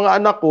 yung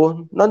mga anak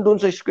ko, nandun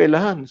sa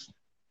eskwelahan.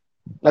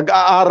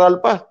 Nag-aaral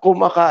pa,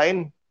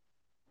 kumakain,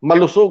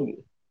 malusog.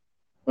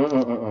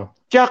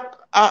 Tiyak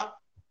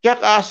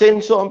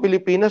asenso ang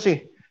Pilipinas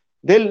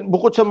Dahil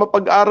bukod sa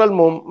mapag-aral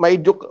mo,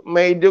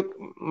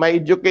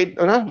 ma-educate,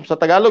 sa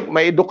Tagalog,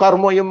 ma-edukar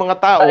mo yung mga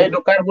tao.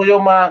 Ma-edukar mo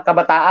yung mga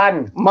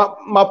kabataan.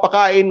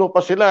 Mapakain mo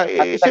pa sila.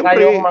 At saka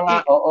yung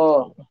mga,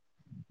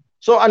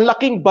 So, ang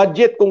laking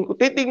budget. Kung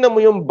titingnan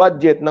mo yung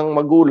budget ng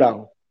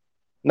magulang,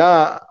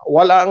 na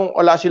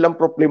wala silang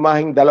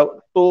problemahing 2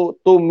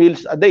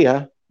 meals a day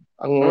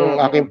ang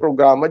aking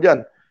programa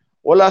diyan.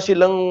 Wala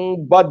silang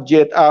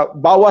budget,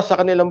 bawas sa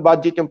kanilang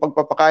budget yung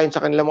pagpapakain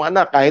sa kanilang mga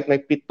anak kahit may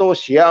 7,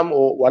 9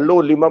 o 8,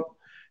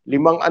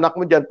 5 anak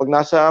mo diyan pag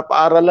nasa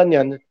paaralan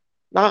yan,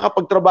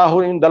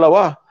 nakakapagtrabaho yung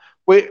dalawa.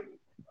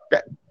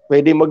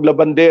 Pwede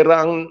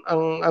maglabandera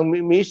ang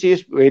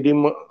misis, pwede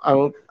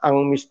ang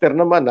mister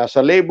naman nasa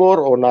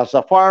labor o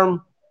nasa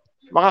farm,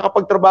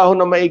 makakapagtrabaho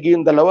na maigi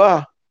yung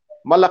dalawa.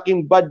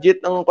 Malaking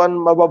budget ang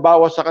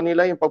mababawas sa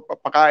kanila yung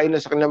pagpapakain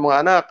na sa kanilang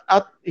mga anak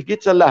at higit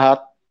sa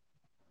lahat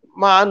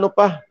maano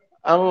pa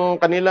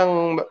ang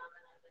kanilang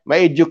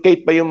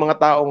ma-educate pa yung mga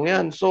taong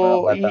yan.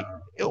 So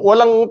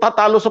walang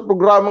tatalo sa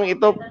programang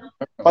ito,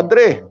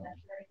 padre.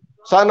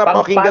 Sana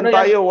pakinggan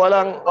tayo,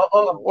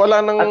 wala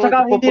nang at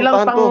saka hindi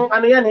lang pang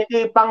hindi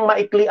pang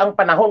maikli ang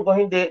panahon,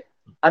 kung hindi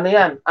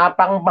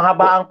pang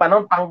mahaba ang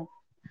panahon, pang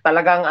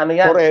talagang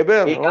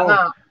forever.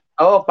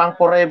 Pang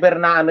forever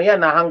na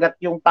na hanggat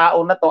yung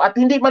tao na to, at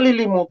hindi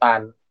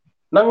malilimutan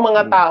ng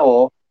mga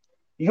tao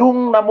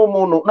yung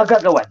namumuno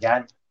nagagawa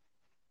diyan.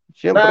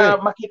 Siyempre. Na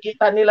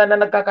makikita nila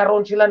na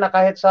nagkakaroon sila na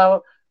kahit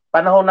sa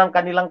panahon ng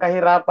kanilang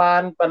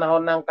kahirapan,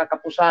 panahon ng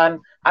kakapusan,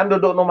 ando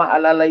doon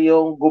maalala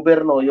yung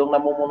gobyerno, yung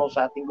namumuno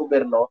sa ating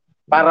gobyerno,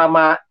 para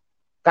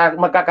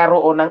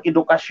magkakaroon ng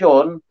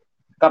edukasyon.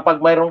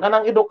 Kapag mayroon ka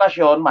ng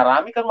edukasyon,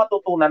 marami kang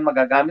matutunan,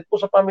 magagamit mo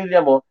sa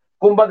pamilya mo.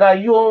 Kumbaga,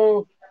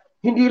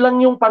 hindi lang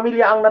yung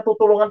pamilya ang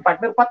natutulungan,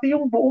 partner, pati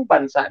yung buong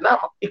bansa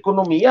na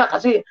ekonomiya.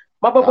 Kasi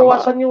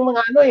mababawasan yung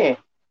mga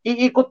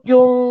iikot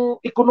yung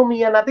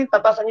ekonomiya natin,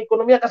 tataas ang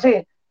ekonomiya.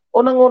 Kasi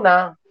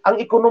unang-una, ang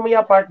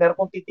ekonomiya, partner,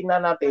 kung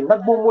titingnan natin,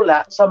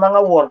 nagbumula sa mga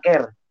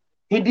worker.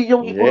 Hindi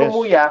yung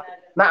ekonomiya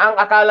na ang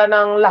akala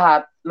ng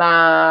lahat na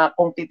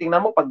kung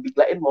titingnan mo,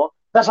 pagbiglain mo,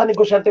 nasa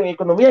negosyante yung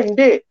ekonomiya.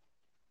 Hindi.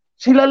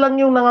 Sila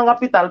lang yung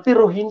nangangapital,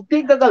 pero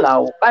hindi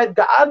gagalaw kahit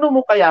gaano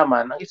mo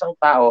kayaman ang isang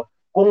tao.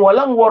 Kung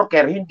walang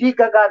worker, hindi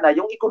gagana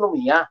yung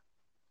ekonomiya.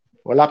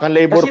 Wala kang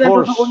labor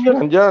force.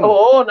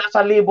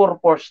 Nasa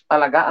labor force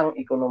talaga ang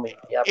ekonomiya.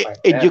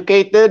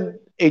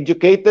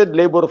 Educated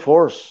labor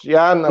force.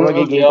 Yan ang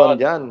magiging pan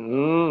dyan.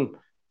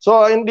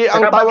 So, hindi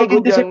ang tawag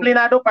magiging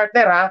disiplinado,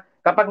 partner,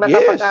 kapag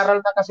nakapag-aral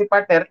na kasi,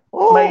 partner,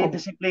 may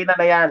disiplina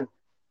na yan.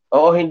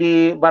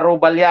 Hindi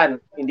barubal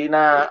yan. Hindi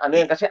na,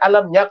 yan. Kasi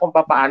alam niya kung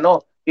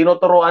paano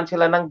tinuturuan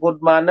sila ng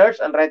good manners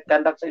and right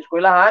conduct sa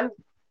eskwelahan,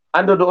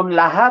 ando doon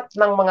lahat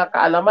ng mga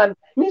kaalaman.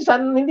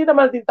 Minsan, hindi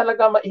naman din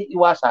talaga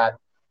maiiwasan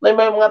na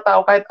may mga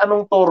tao kahit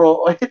anong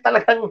turo, ay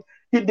talagang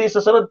hindi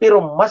susunod. Pero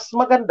mas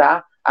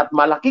maganda at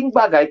malaking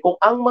bagay kung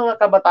ang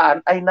mga kabataan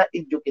ay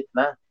na-educate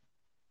na.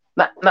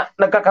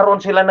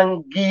 Nagkakaroon sila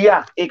ng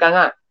giya, ika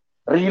nga.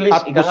 Release,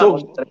 At busog.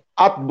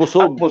 At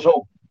busog. At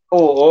busog.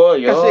 Oo,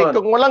 yun. Kasi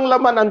kung walang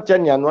laman ang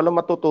tiyan yan, walang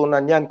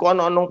matutunan yan, kung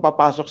ano-anong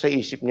papasok sa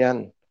isip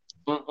niyan.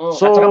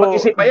 So, at saka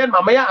mag-isip pa yan,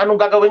 mamaya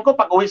anong gagawin ko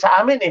pag uwi sa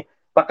amin eh.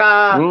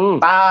 Baka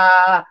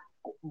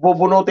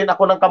bubunutin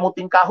ako ng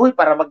kamuting kahoy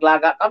para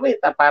maglaga kami,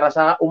 para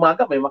sa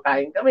umaga may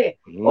makain kami.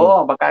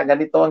 Baka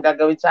ganito ang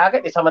gagawin sa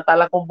akin.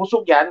 Samantala kung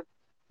busog yan,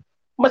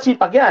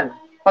 masipag yan.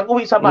 Pag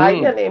uwi sa bahay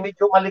yan,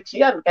 medyo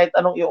maliksi yan. Kahit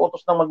anong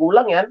iutos ng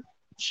magulang yan,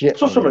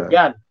 susunod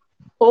yan.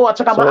 At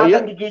saka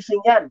maagang gigising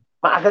yan.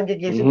 Maagang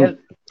gigising yan.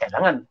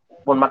 Kailangan,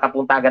 kung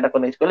makapunta agad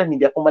ako ng eskwela,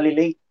 hindi ako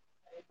malilate.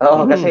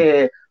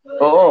 Kasi,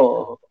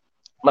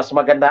 mas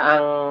maganda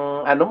ang,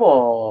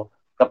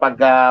 kapag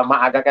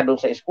maaga ka doon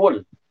sa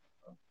school.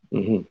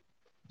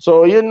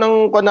 So, yun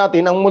ang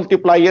natin, ang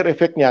multiplier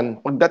effect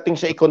niyan, pagdating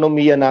sa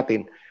ekonomiya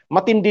natin,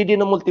 matindi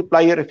din ang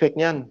multiplier effect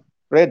niyan,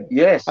 Fred.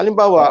 Yes.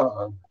 Halimbawa,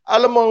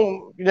 alam mong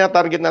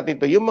pinatarget natin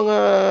ito, yung mga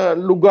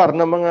lugar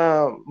na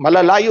mga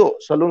malalayo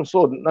sa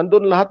lungsod,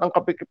 nandun lahat ang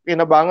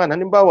kapikinabangan.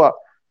 Halimbawa,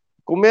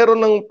 kung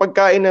meron ng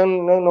pagkain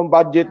ng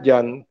budget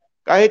dyan,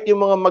 kahit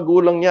yung mga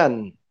magulang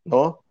yan,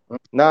 no,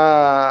 na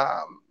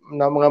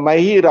mga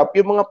mahihirap,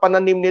 yung mga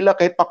pananim nila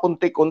kahit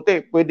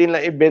pakunti-kunti, pwede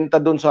na ibenta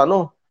doon sa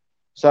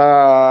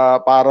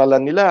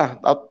paaralan nila.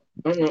 At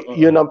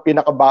yun ang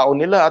pinakabaon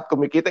nila at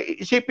kumikita.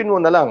 Isipin mo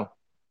na lang,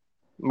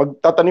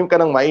 magtatanim ka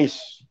ng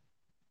mais.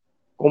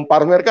 Kung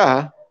farmer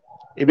ka,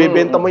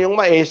 ibebenta mo yung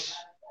mais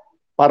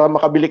para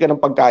makabili ka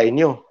ng pagkain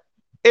nyo.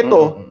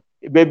 Ito,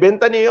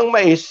 ibebenta niyo yung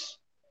mais,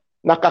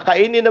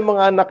 nakakainin ng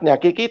mga anak niya,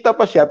 kikita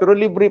pa siya, pero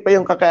libre pa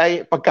yung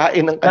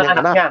pagkain ng kanyang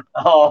anak.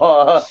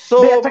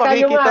 So,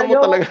 makikita mo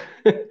talaga.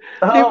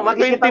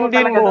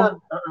 Maintindihin mo.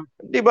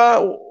 Diba,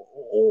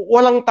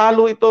 walang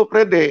talo ito,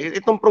 Fred.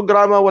 Itong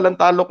programa, walang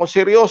talo. Kung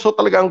seryoso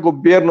talaga ang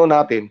gobyerno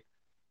natin,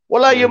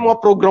 wala yung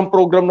mga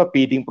program-program na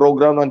feeding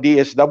program ng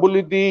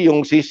DSWD,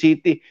 yung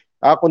CCT,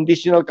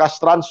 conditional cash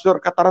transfer,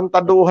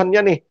 katarantaduhan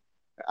yan eh.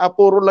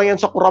 Puro lang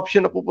yan sa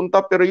corruption na pupunta,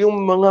 pero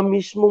yung mga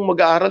mismong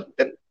mag-aaral,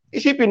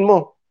 isipin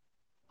mo,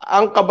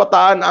 ang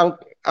kabataan,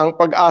 ang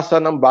pag-asa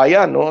ng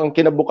bayan, no, ang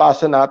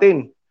kinabukasan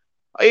natin,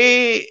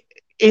 ay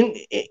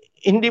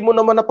hindi mo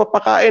naman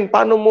napapakain.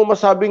 Paano mo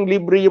masabing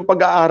libre yung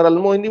pag-aaral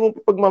mo? Hindi mo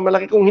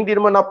pagmamalaki kung hindi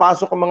naman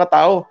napasok ang mga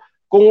tao.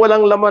 Kung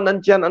walang laman ang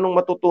tiyan,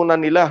 anong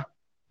matutunan nila?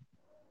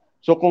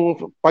 So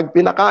kung pag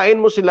pinakain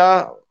mo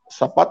sila,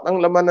 sapat ang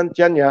laman ng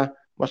tiyan niya,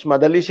 mas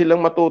madali silang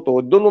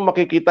matuto, doon mo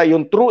makikita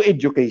yung true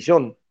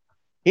education.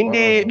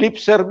 Hindi lip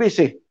service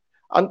eh.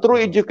 Ang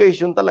true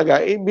education talaga,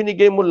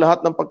 binigay mo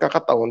lahat ng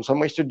pagkakataon sa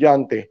mga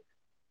estudyante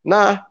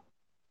na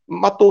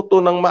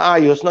matuto ng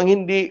maayos nang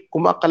hindi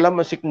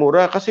kumakalam ang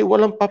sikmura kasi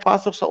walang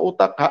papasok sa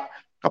utak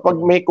kapag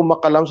may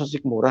kumakalam sa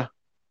sikmura.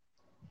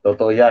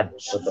 Totoo yan.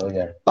 Totoo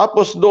yan.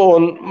 Tapos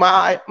doon,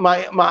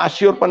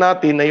 ma-assure pa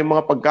natin na yung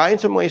mga pagkain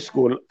sa mga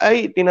school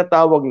ay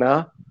tinatawag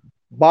na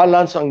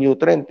balance ang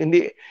nutrient.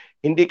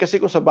 Hindi kasi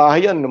kung sa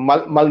bahay yan,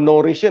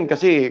 malnourished yan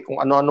kasi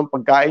kung ano-anong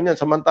pagkain yan.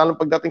 Samantalang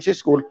pagdating sa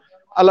school,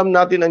 alam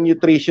natin ang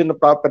nutrition na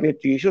proper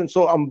nutrition.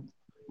 So,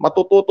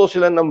 matututo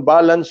sila ng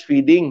balance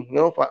feeding,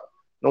 no?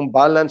 Ng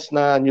balance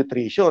na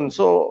nutrition.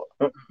 So,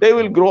 they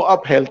will grow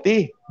up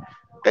healthy.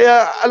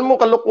 Kaya, alam mo,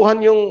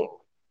 kalukuhan yung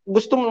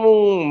gusto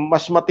mong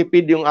mas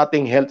matipid yung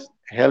ating health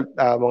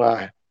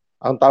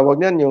ang tawag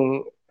niyan, yung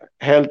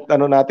health,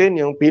 natin,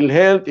 yung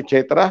PhilHealth,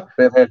 etc.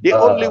 The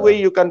only way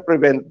you can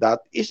prevent that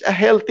is a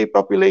healthy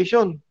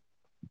population.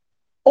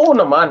 Oo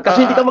naman,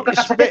 kasi hindi ka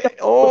magkakasakit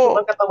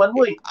ng katawan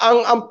mo eh.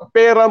 Ang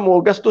pera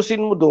mo,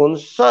 gastusin mo doon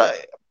sa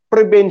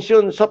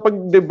prevention, sa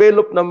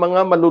pag-develop ng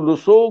mga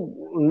malulusog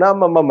na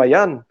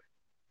mamamayan.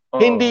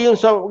 Hindi yung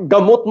sa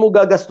gamot mo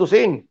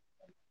gagastusin.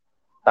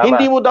 Tama.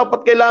 Hindi mo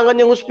dapat kailangan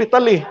yung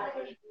hospital eh.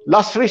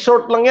 Last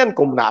resort lang yan.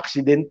 Kung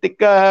na-aksidente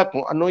ka,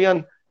 kung ano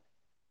yan.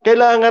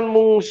 Kailangan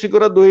mong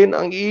siguraduhin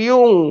ang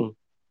iyong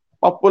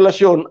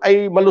populasyon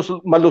ay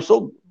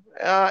malusog.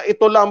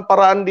 Ito lang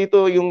paraan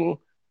dito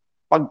yung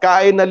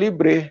pagkain na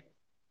libre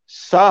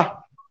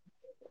sa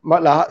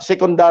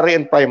secondary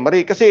and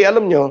primary. Kasi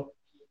alam nyo,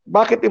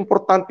 bakit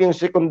importante yung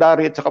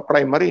secondary at saka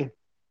primary?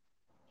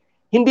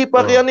 Hindi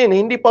pa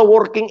hindi pa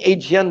working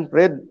age yan,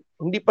 Fred.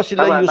 Hindi pa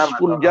sila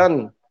useful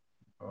dyan.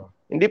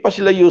 Hindi pa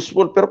sila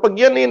useful. Pero pag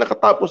yan ay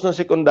nakatapos ng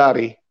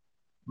secondary,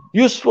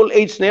 useful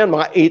age na yan,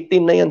 mga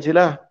 18 na yan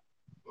sila.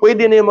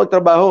 Pwede na yung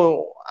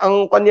magtrabaho.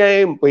 Ang kanya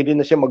ay pwede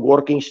na siya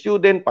mag-working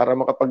student para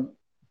makapag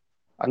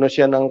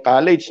siya ng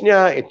college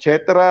niya, etc.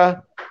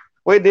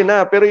 Pwede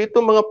na. Pero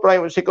itong mga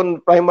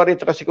primary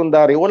at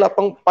secondary, wala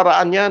pang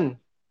paraan yan.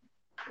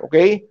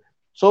 Okay?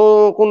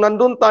 So, kung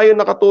nandun tayo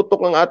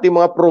nakatutok ng ating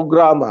mga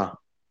programa,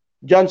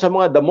 dyan sa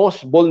mga the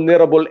most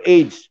vulnerable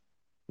age,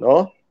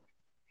 no?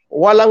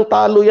 Walang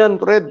talo yan,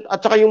 Fred.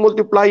 At saka yung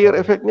multiplier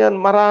effect niyan,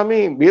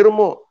 marami. Biro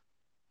mo,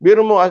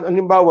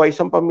 halimbawa,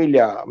 isang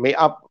pamilya, may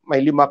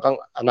 5 kang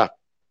anak.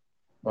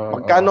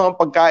 Magkano ang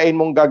pagkain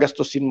mong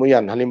gagastusin mo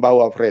yan?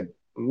 Halimbawa, Fred,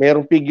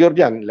 merong figure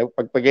dyan.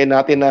 Pagpagay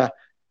natin na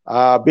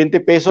 20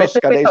 pesos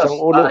 20 kada pesos. isang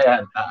ulo.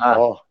 Ayan.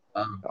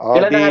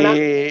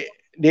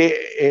 Di,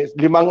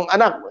 Ilan ang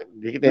anak?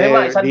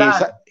 5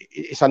 anak.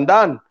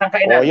 100. Ang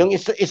kainan? Yung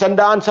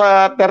 100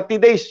 sa 30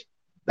 days.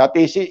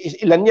 Dati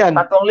ilan yan?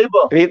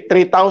 3,000.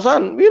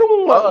 3,000. Biro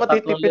mo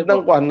matitipid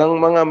 3,000. ng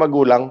mga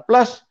magulang.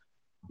 Plus,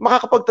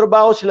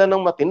 makakapagtrabaho sila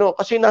ng matino.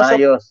 Kasi nasa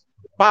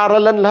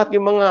paaralan lahat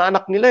yung mga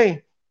anak nila eh.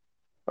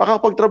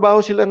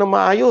 Makakapagtrabaho sila ng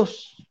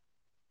maayos.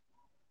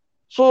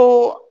 So,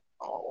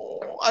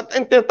 at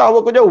ang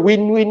tinatawag ko dyan,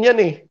 win-win yan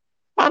eh.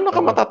 Paano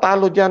ka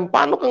matatalo dyan?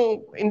 Paano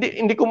kang,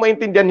 hindi ko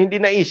maintindihan, hindi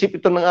naisip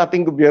ito ng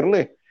ating gobyerno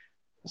eh.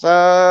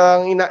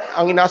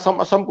 Ang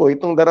inasam-asam ko,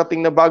 itong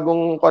darating na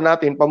bagong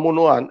natin,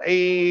 pamunuan, ay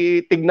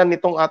tignan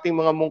nitong ating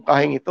mga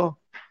mungkahing ito.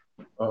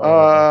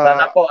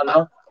 Sana po,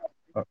 ano?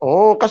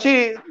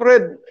 Kasi,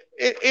 Fred,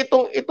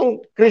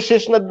 itong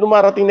krisis na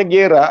dumarating na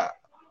giyera,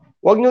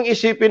 huwag niyong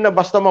isipin na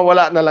basta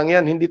mawala na lang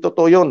yan. Hindi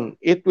totoo yun.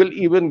 It will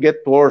even get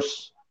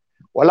worse.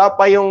 Wala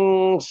pa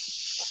yung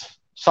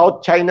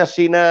South China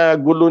Sea na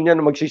gulo niya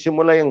na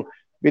magsisimula yung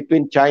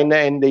between China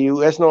and the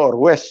US, no, or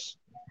West.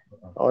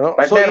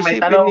 Partner, may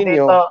tanong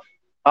ninyo, dito.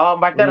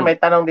 Partner, may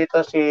tanong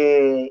dito si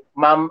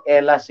Ma'am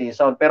Ella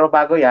Season. Pero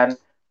bago yan,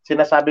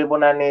 sinasabi mo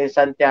na ni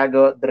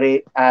Santiago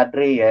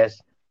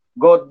Reyes,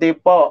 good day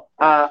po.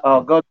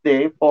 Good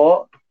day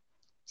po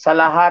sa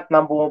lahat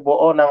ng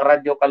bumubuo ng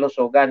Radyo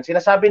Kalusugan.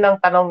 Sinasabi ng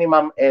tanong ni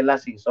Ma'am Ella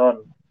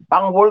Season,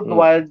 pang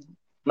worldwide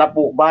na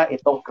po ba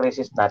itong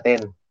krisis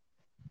natin?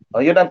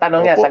 Yun ang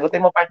tanong niya.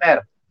 Sagutin mo,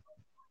 partner.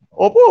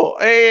 Opo.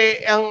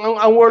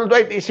 Ang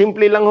worldwide,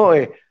 simple lang ho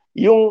eh.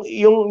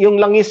 Yung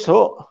langis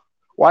ho,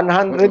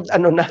 100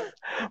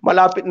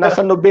 malapit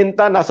nasa 90,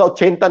 nasa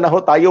 80 na ho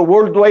tayo.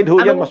 Worldwide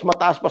ho yan, mas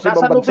mataas pa sa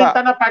ibang bansa. Nasa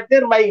 90 na,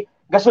 partner, may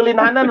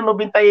gasolinahan na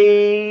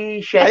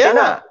 97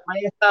 na.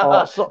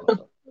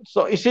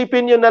 So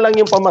isipin nyo na lang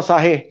yung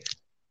pamasahe.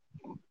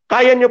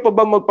 Kaya nyo pa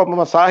ba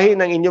magpamasahe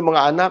ng inyong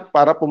mga anak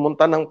para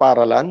pumunta ng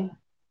paaralan?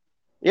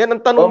 Yan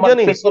ang tanong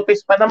dyan eh.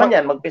 Mag-pis-to-pis pa naman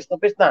yan,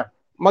 mag-pis-to-pis na.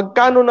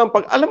 Magkano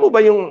alam mo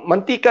ba yung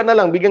mantika na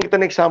lang, bigyan kita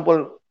ng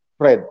example,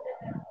 Fred.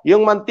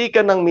 Yung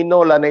mantika ng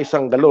Minola na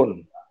 1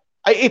 galon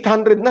ay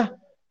 800 na.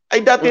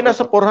 Ay dati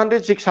nasa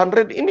 400,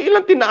 600.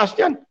 Ilang tinaas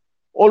yan?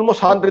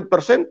 Almost 100%,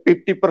 50%,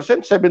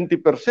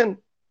 70%.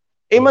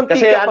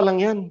 Mantika pa lang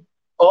yan.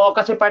 Oo,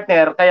 kasi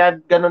partner, kaya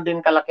ganun din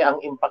kalaki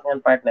ang impact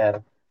niyan, partner.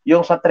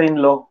 Yung sa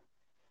Trinlo,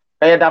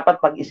 kaya dapat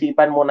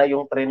pag-isipan muna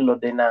yung Trinlo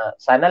din na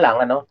sana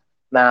lang,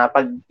 na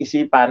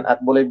pag-isipan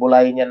at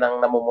bulay-bulay niya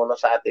ng namumuno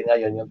sa atin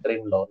ngayon, yung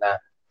Trinlo, na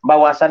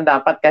bawasan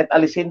dapat kahit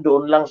alisin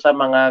doon lang sa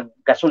mga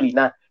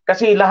gasolina.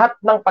 Kasi lahat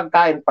ng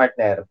pagkain,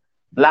 partner,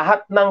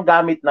 lahat ng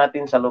gamit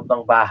natin sa loob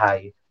ng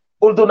bahay,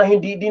 although na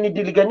hindi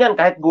dinidiligan yan,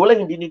 kahit gulay,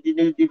 hindi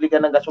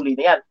dinidiligan ng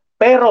gasolina yan.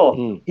 Pero,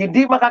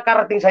 hindi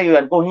makakarating sa iyo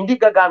yan kung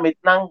hindi gagamit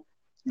ng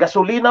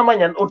gasolina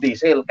man yan o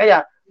diesel.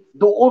 Kaya,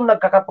 doon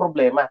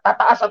nagkakaproblema.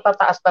 Tataas at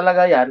tataas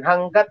talaga yan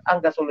hanggat ang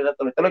gasolina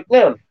tuloy-tuloy.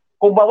 Ngayon,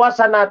 kung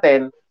bawasan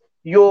natin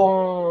yung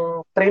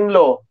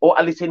Trinlo o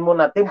alisin mo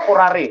na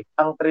temporary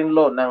ang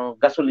Trinlo ng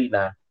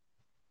gasolina,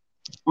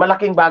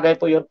 malaking bagay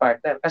po yun,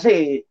 partner.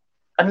 Kasi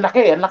ang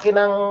laki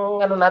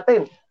ng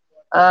natin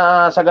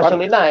sa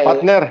gasolina.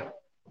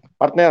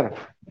 Partner,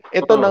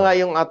 ito na nga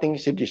yung ating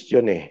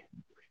suggestion eh.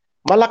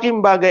 Malaking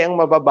bagay ang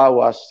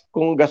mababawas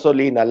kung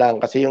gasolina lang.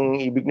 Kasi yung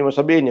ibig niyo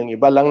sabihin, yung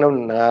iba lang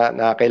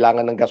na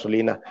kailangan ng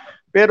gasolina.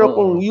 Pero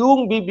kung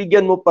yung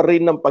bibigyan mo pa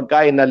rin ng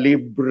pagkain na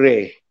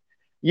libre,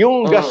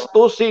 yung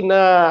gastusin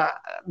na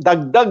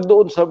dagdag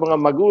doon sa mga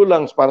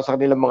magulang para sa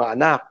kanilang mga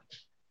anak,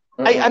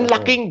 ay ang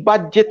laking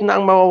budget na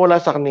ang mawawala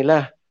sa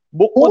kanila.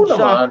 Bukod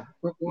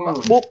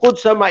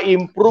sa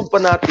ma-improve pa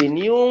natin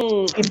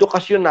yung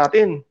edukasyon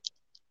natin.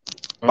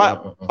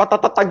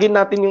 Patatatagin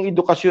natin yung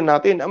edukasyon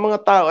natin, ang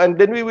mga tao, and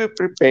then we will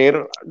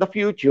prepare the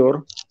future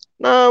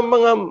na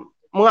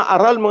mga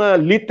aral,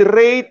 mga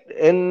literate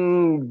and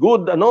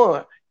good,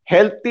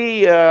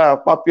 healthy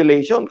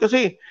population.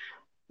 Kasi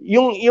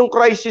yung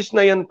crisis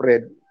na yan,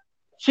 Fred,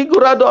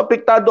 sigurado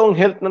apektado ang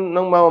health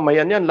ng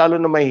mamamayan yan,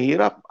 lalo na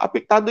mahihirap.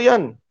 Apektado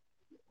yan.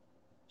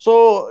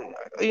 So,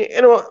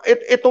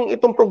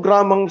 itong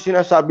programang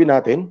sinasabi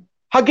natin,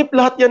 hagip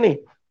lahat yan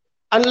eh.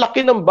 Ang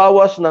laki ng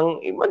bawas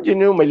ng,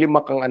 imagine nyo, may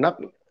 5 kang anak,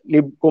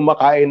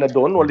 kumakain na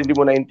doon, wala, hindi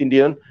mo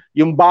naintindihan.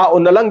 Yung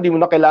baon na lang, hindi mo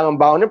na kailangan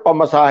baon yun,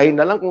 pamasahin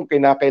na lang kung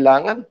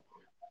kinakailangan.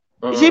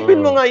 Isipin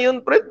mo nga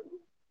yun, Fred.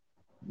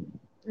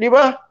 Di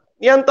ba?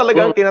 Yan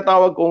talaga ang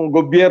tinatawag kong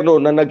gobyerno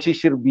na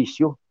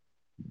nagsisirbisyo.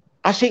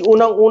 Kasi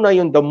unang-una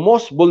yung the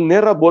most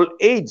vulnerable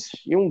age,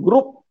 yung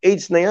group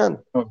age na yan.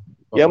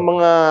 Yung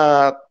mga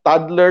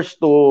toddlers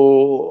to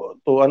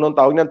anong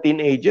tawag ng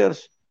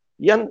teenagers.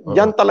 Yan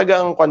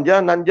talaga ang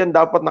kanya. Nandyan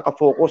dapat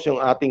nakafocus yung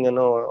ating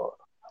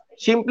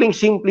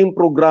simpleng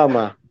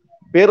programa.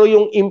 Pero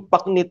yung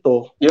impact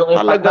nito, yung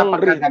talagang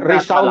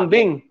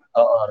resounding.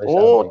 Oo, Oo,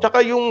 resounding. tsaka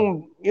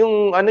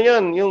yung ano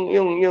yan,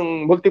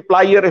 yung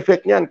multiplier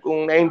effect niyan,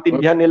 kung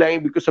naintindihan nila ang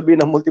ibig ko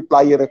sabihin ng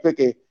multiplier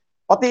effect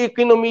pati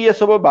ekonomiya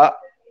sa baba,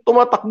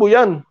 tumatakbo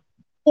yan.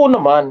 Oo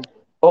naman.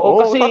 Oo, Oo,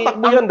 kasi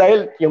tatakbo yan dahil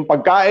yung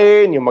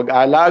pagkain, yung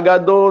mag-aalaga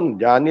doon,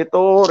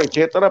 janitor,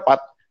 etc.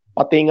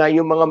 Pati nga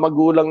yung mga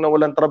magulang na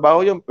walang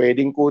trabaho yun,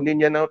 pwedeng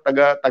kunin yan ng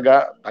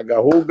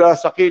taga-huga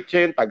sa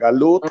kitchen,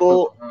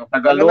 taga-luto.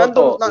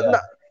 tagaluto.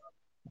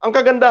 Ang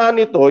kagandahan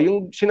nito,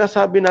 yung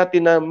sinasabi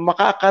natin na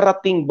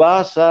makakarating ba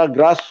sa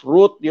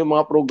grassroots yung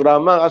mga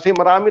programa. Kasi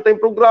marami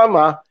tayong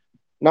programa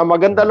na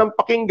maganda lang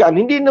pakinggan,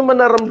 hindi naman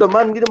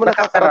naramdaman, hindi naman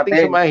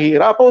nakakarating sa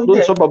mahirap,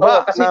 doon sa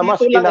baba kasi na mas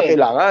dito lang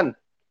kinakailangan.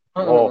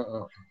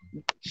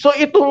 So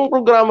itong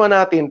programa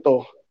natin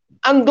to,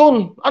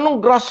 andun, anong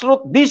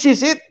grassroots? This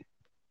is it.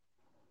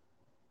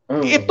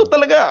 Ito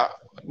talaga.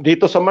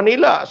 Dito sa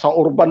Manila, sa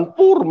urban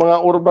poor,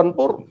 mga urban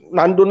poor,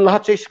 nandun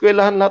lahat sa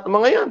eskwelahan, lahat ng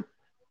mga yan.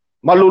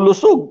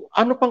 Malulusog.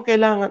 Ano pang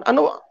kailangan?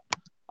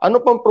 Ano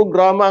pang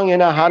programa ang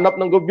hinahanap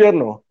ng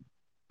gobyerno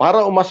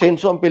para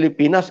umasenso ang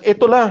Pilipinas?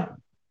 Ito lang.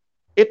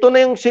 Ito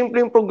na yung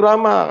simpleng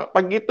programa.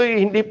 Pag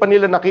ito'y hindi pa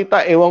nila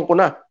nakita, ewan ko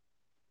na.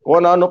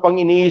 Kung ano pang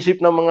iniisip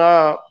ng mga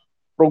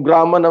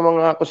programa ng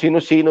mga kung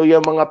sino-sino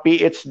yung mga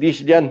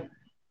PhDs dyan.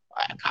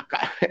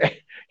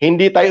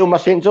 Hindi tayo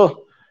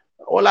umasenso.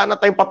 Wala na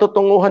tayong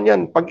patutunguhan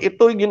yan. Pag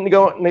ito'y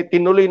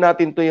tinuloy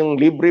natin to yung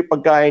libre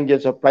pagkain dyan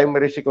sa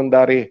primary,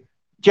 secondary,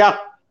 tiyak,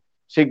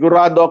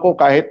 sigurado ako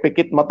kahit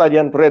pikit mata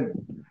yan, Fred,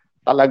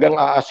 talagang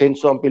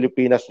aasenso ang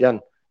Pilipinas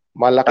yan.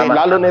 Malaki.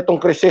 Lalo na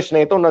itong krisis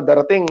na ito na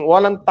darating,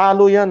 walang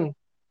talo yan.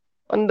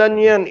 Andan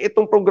yan.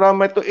 Itong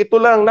programa ito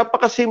lang.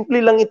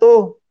 Napakasimple lang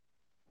ito.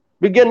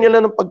 Bigyan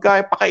nila ng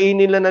pagkain,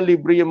 pakainin nila ng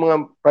libre yung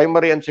mga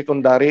primary and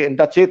secondary, and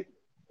that's it.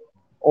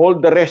 All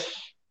the rest.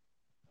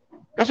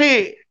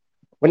 Kasi,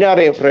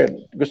 kunyari,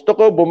 Fred, gusto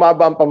ko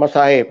bumaba ang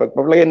pamasahe.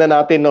 Pagpaplayin na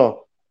natin,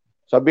 no?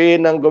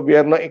 Sabihin ng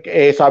gobyerno,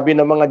 sabi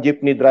ng mga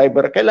jeepney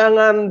driver,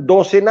 kailangan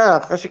 12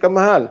 na kasi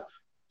kamahal.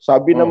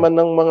 Sabi naman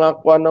ng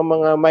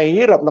mga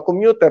mahihirap na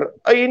commuter,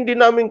 ay hindi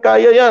namin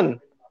kaya yan.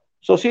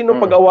 So sino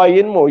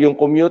pag-awayin mo? Yung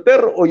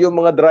commuter o yung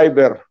mga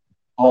driver?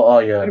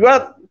 Oo, yan.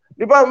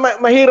 Di ba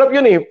mahirap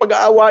yun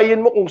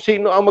Pag-aawayin mo kung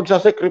sino ang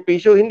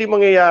magsasakripisyo, hindi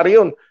mangyayari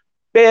yun.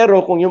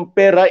 Pero kung yung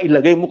pera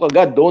ilagay mo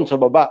kagad doon sa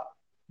baba,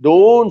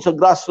 doon sa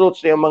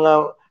grassroots ng mga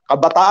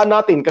kabataan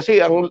natin, kasi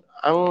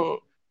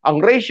ang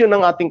ratio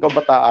ng ating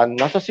kabataan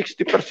nasa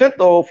 60%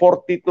 o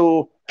 40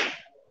 to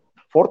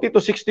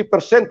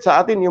 60%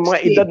 sa atin yung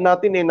mga 60. edad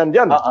natin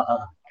nandyan.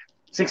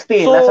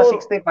 60, So, nasa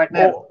 60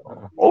 partner.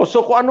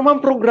 So kung ano man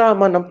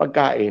programa ng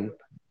pagkain,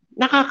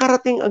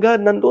 nakakarating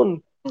agad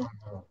nandun.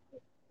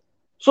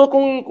 So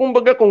kung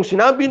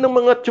sinabi ng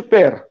mga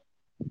tsuper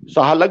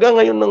sa halaga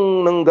ngayon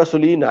ng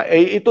gasolina,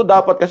 ito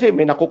dapat kasi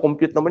may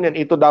nakukompute naman yan,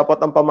 ito dapat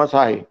ang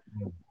pamasahe.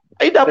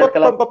 Ay dapat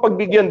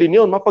mapagbigyan din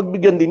yun.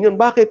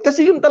 Bakit?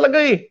 Kasi yun talaga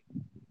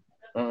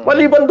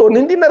Maliban doon,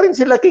 hindi na rin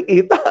sila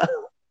kikita.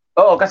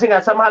 Oo, kasi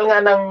nga, sa mahal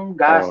nga ng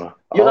gas.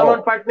 Yun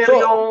naman, partner, so,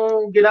 yung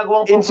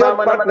ginagawang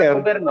programa naman ng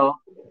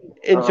gobyerno.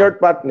 In short,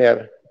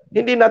 partner,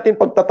 hindi natin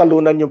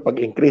pagtatalunan yung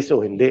pag-increase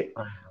o hindi.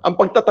 Ang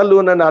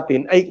pagtatalunan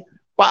natin ay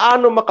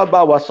paano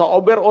makabawas sa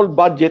overall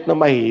budget na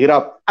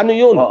mahihirap. Ano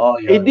yun?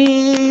 Di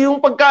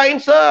yung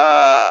pagkain sa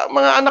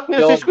mga anak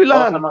niya sa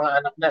eskwelahan. Sa mga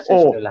anak niya sa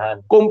eskwelahan.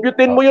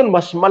 Computein mo yun,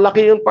 mas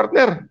malaki yung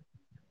partner.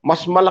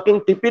 Mas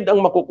malaking tipid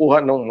ang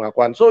makukuha ng mga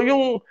kwan. So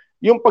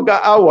yung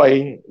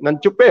pag-aaway ng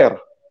tsuper,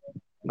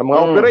 ng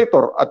mga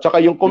operator, at saka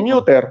yung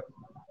commuter,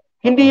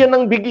 hindi yan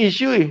ang big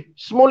issue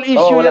Small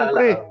issue yan,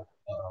 pre.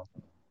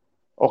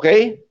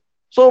 Okay?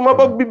 So,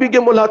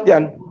 mapagbibigyan mo lahat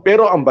yan,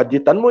 pero ang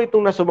budgetan mo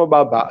itong nasa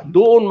mababa,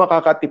 doon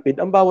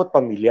makakatipid ang bawat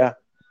pamilya.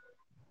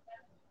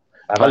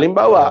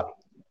 Halimbawa,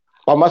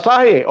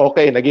 pamasahe,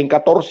 okay, naging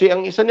 14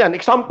 ang isa niyan.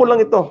 Example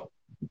lang ito.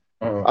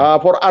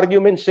 For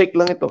argument's sake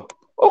lang ito.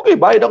 Okay,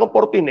 bayad ako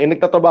 14.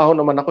 Nagtatrabaho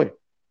naman ako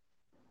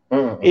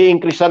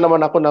I-increase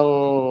naman ako ng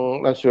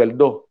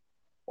sweldo.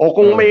 O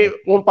kung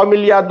kung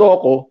pamilyado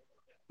ako,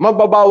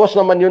 mababawas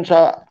naman yun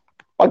sa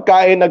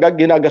pagkain na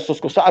ginagastos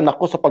ko sa anak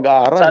ko sa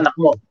pag-aaral. Sa anak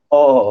mo?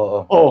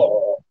 Oo.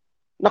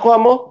 Nakuha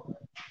mo?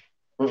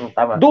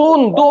 Tama.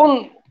 Doon,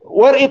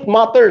 where it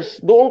matters.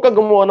 Doon ka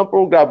gumawa ng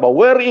programa.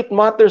 Where it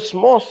matters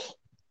most.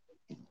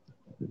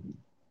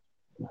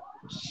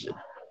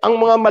 Ang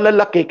mga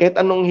malalaki,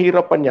 kahit anong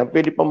hirapan yan,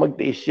 pwede pa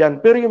magtiis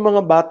yan. Pero yung mga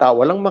bata,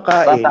 walang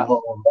makain.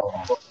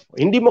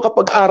 Hindi mo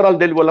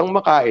kapag-aral dahil walang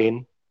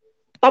makain.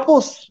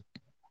 Tapos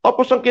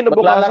ang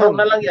kinabukasan. Maglalaro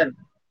na lang yan.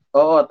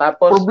 Oo,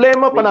 tapos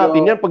problema pa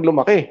natin yan pag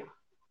lumaki.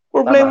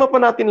 Problema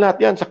pa natin lahat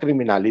yan sa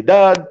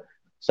kriminalidad,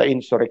 sa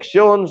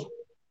insurrection.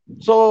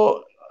 So,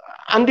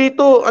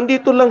 andito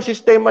lang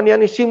sistema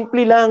niyan.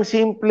 Simple lang.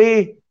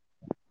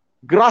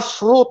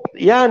 Grassroots.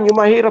 Yan, yung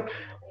mahirap.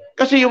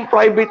 Kasi yung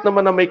private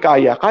naman na may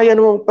kaya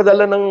naman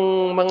padala ng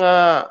mga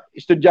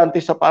estudyante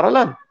sa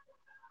paaralan.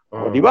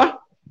 Di ba?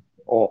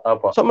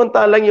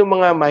 Samantalang yung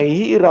mga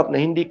mahihirap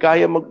na hindi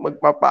kaya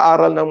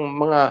magpapaaral ng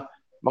mga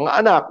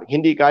anak,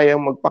 hindi kaya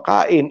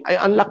magpakain, ay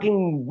ang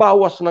laking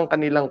bawas ng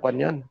kanilang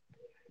kanyan.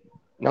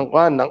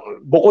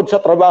 bukod sa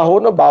trabaho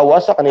na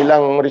bawas sa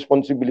kanilang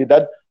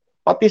responsibilidad,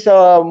 pati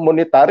sa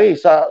monetary,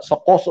 sa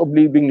cost of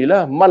living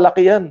nila,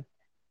 malaki yan.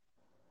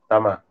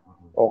 Tama.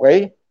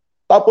 Okay?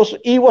 Tapos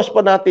iwas pa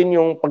natin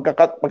yung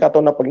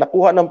pagkataon na pag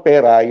nakuha ng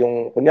pera,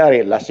 yung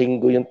kunyari,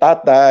 lasinggo yung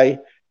tatay,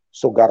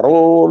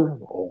 sugarol,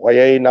 o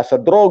kaya nasa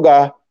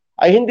droga,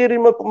 ay hindi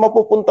rin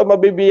mapupunta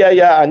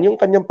mabibiyayaan yung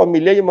kanyang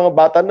pamilya, yung mga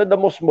bata na the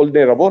most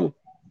vulnerable.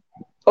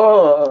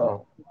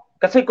 Oo.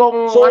 Kasi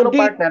kung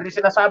partner,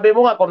 sinasabi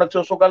mo nga, kung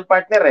nagsusugal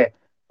partner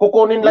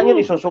kukunin lang yun,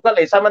 isusugal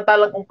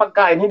Samantalang kung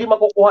pagkain, hindi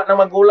makukuha ng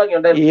magulang yun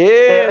dahil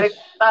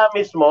direkta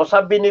mismo sa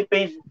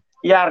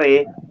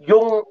beneficiary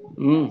yung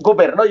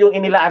gobyerno, yung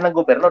inilaan ng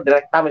gobyerno,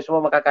 direkta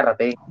mismo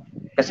makakarating.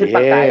 Kasi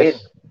pagkain.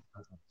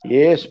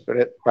 Yes,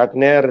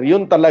 partner,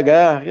 yun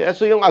talaga.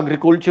 So yung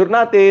agriculture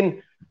natin,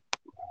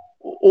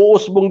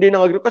 uusbong din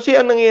ng agriculture. Kasi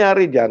ang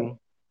nangyayari dyan,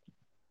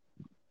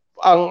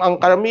 ang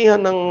karamihan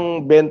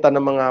ng benta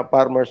ng mga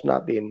farmers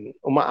natin,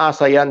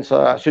 umaasa yan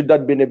sa syudad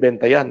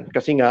binibenta yan.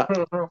 Kasi nga,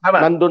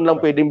 nandun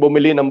lang pwedeng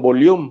bumili ng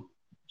volume.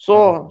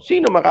 So,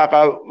 sino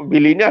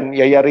makakabili niyan?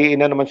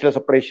 Yayariin na naman sila sa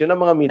presyo ng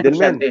mga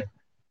middlemen.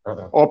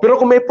 Pero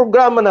kung may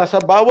programa na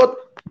sa bawat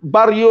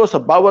baryo,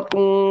 sa bawat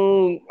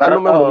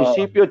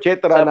munisipyo,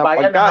 etc., na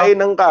pagkain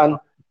ng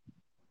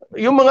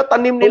yung mga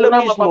tanim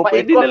nila mismo,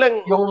 pwede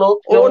nilang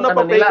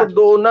napapaikot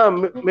doon na.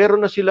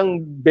 Meron na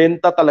silang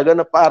benta talaga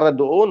na para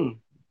doon,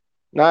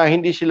 na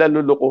hindi sila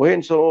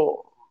lulukuhin. So,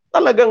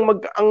 talagang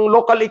ang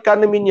local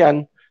economy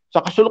niyan, sa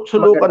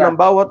kasulok-sulukan ng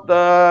bawat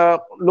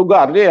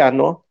lugar niya,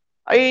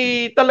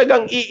 ay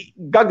talagang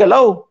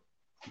gagalaw.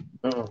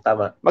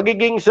 Tama.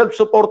 Magiging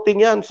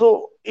self-supporting yan.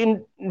 So,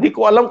 hindi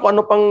ko alam kung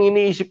ano pang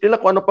iniisip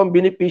nila, kung ano pang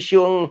benepisyo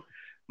ang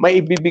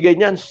may ibibigay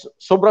niyan.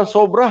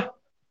 Sobrang-sobra.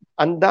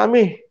 Ang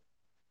dami.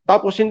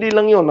 Tapos hindi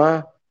lang yun,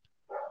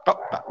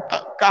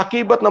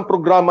 kaakibat ng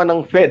programa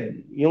ng Fed,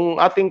 yung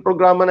ating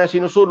programa na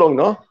sinusulong,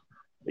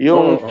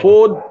 yung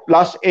food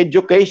plus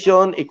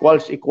education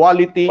equals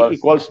equality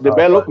equals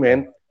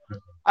development,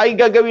 ay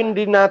gagawin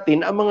din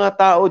natin ang mga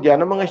tao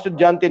diyan, ang mga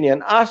estudyante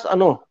niyan as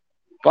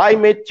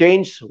climate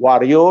change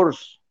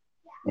warriors.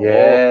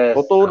 Yes.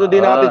 Tuturo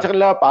din natin sa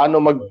kanila paano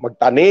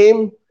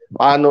magtanim,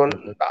 paano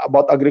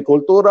about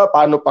agrikultura,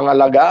 paano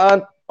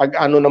pangalagaan,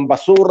 pag-ano ng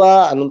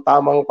basura, anong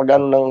tamang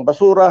pag-ano ng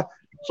basura.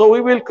 So we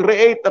will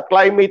create a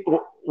climate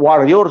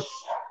warriors,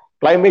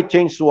 climate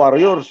change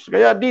warriors.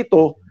 Kaya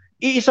dito,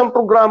 iisang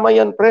programa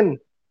yan, friend.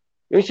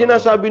 Yung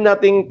sinasabi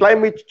nating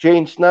climate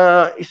change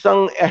na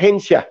isang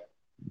ahensya,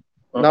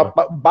 na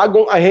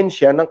bagong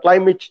ahensya ng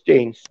climate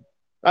change,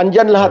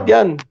 andyan lahat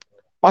yan.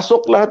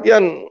 Pasok lahat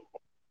yan.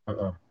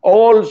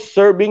 All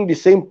serving the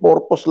same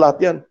purpose lahat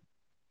yan.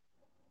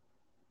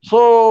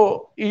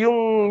 So,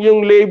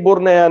 yung labor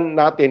na yan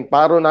natin,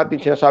 para natin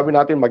sinasabi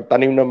natin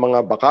magtanim ng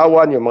mga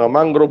bakawan, yung mga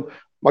mangrove,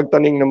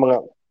 magtanim ng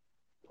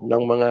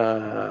mga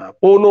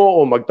puno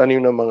o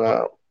magtanim ng mga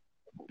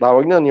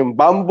tawag na yung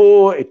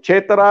bamboo,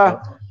 etc.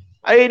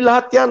 Ay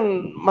lahat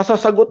yan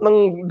masasagot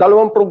ng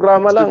dalawang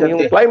programa lang,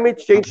 yung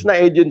climate change na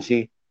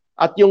agency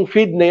at yung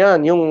feed na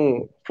yan,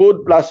 yung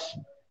food plus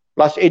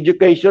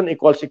education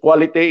equals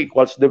equality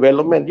equals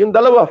development. Yung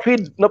dalawa,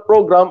 feed na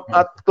program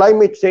at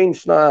climate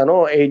change na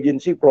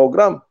agency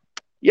program.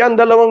 Yan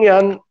dalawang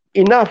yan,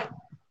 enough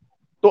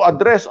to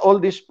address all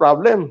this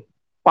problem.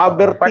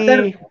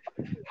 Poverty,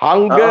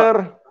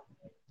 hunger.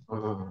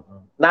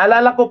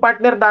 Naalala ko,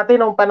 partner, dati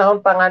nung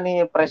panahon pa nga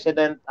ni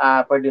President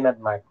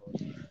Ferdinand Marcos,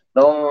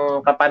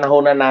 nung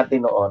kapanahonan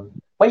natin noon,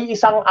 may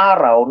isang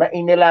araw na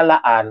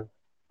inilalaan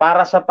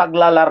para sa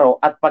paglalaro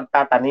at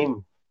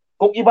pagtatanim.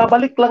 Kung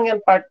ibabalik lang yan,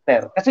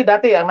 partner, kasi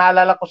dati ang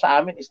naalala ko sa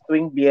amin is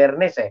tuwing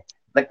Biyernes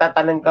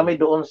nagtatanim kami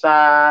doon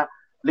sa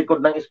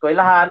likod ng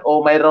eskwelahan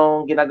o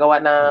mayroong ginagawa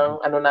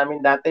ng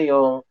namin dati,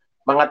 yung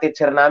mga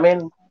teacher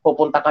namin,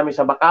 pupunta kami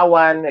sa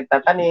bakawan,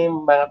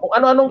 nagtatanim, kung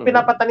ano-anong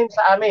pinapatanim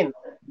sa amin.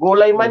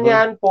 Gulay man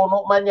yan,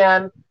 puno man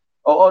yan,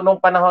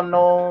 nung panahon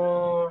nung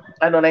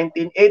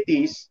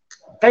 1980s.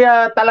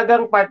 Kaya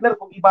talagang, partner,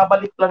 kung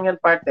ibabalik lang yan,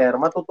 partner,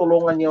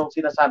 matutulungan yung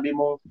sinasabi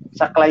mo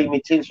sa climate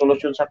change,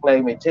 solusyon sa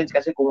climate change.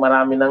 Kasi kung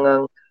marami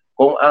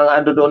kung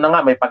ang doon na nga,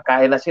 may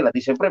pagkain na sila,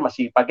 di siyempre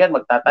masipag yan,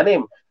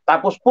 magtatanim.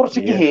 Tapos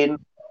pursigihin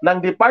ng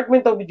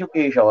Department of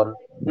Education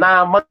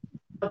na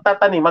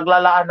magtatanim,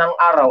 maglalaan ng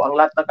araw ang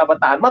lahat ng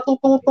kabataan,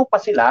 matututo pa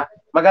sila,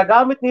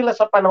 magagamit nila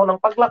sa panahon ng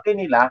paglaki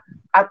nila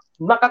at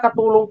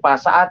nakakatulong pa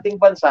sa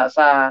ating bansa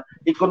sa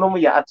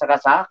ekonomiya at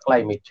saka sa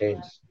climate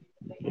change.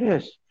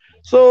 Yes.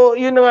 So,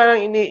 yun na nga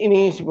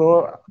iniisip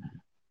mo,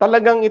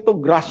 talagang ito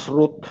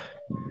grassroots.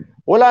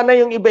 Wala na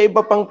yung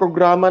iba-iba pang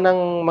programa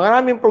ng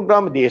maraming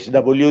programa,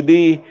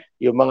 DSWD,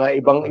 yung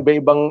mga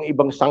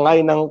ibang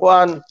sangay ng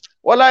kuan.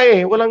 Wala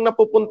walang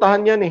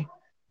napupuntahan yan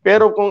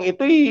Pero kung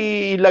ito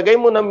ilagay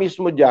mo na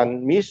mismo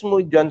dyan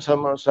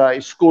sa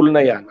school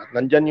na yan, at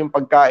nandyan yung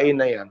pagkain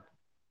na yan,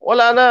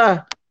 wala na.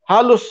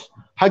 Halos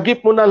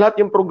hagip mo na lahat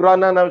yung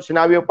programa na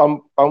sinabi yung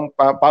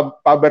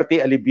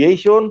poverty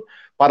alleviation,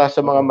 para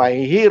sa mga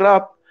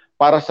mahihirap,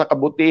 para sa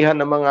kabutihan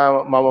ng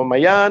mga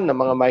mamamayan, ng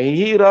mga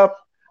mahihirap,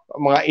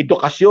 mga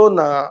edukasyon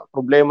na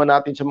problema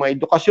natin sa mga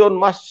edukasyon,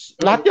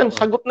 lahat yan,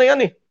 sagot na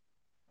yan eh.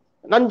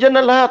 Nandyan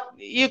na lahat.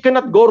 You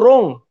cannot go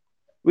wrong.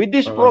 With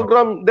this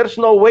program, there's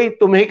no way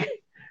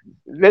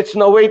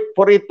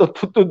for it to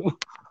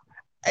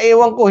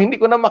ewan ko,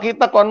 hindi ko na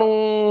makita kung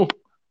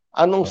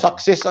anong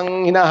success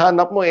ang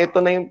hinahanap mo.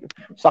 Ito na yung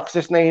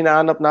success na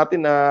hinahanap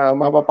natin na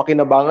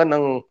mapapakinabangan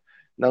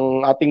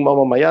ng ating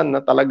mamamayan na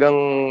talagang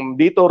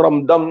dito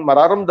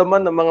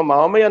mararamdaman ng mga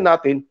mamamayan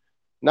natin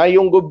na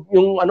yung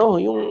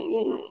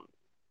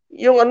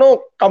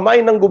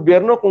kamay ng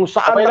gobyerno kung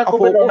saan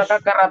nakafocus.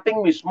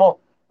 Nakakarating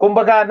mismo.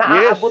 Kumbaga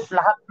naaabot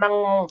lahat ng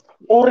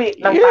uri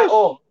ng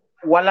tao.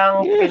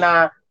 Walang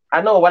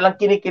walang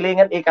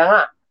kinikilingan ika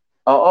nga.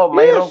 Oo,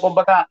 mayroong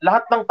kumbaga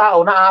lahat ng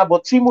tao naaabot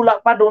simula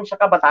pa doon sa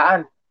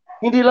kabataan.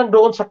 Hindi lang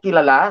doon sa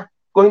kilala,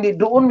 kung hindi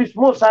doon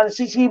mismo sa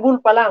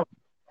sisibol pa lang.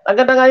 Ang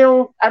ganda nga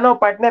yung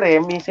partner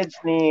message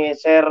ni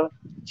Sir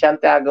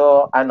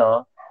Santiago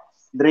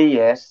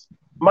Reyes.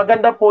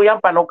 Maganda po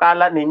yung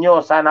panukala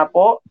ninyo. Sana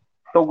po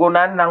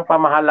tugunan ng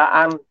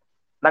pamahalaan.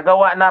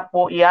 Nagawa na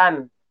po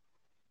yan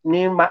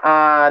ni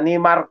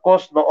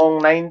Marcos noong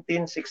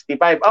 1965.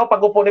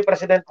 Pag-upo ni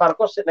President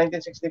Marcos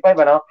 1965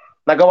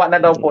 nagawa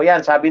na daw po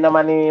yan. Sabi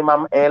naman ni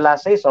Ma'am Ella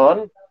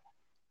Season,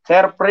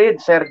 Sir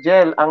Fred, Sir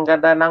Jel, ang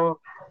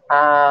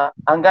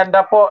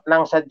ganda po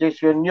ng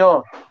suggestion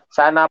nyo.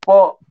 Sana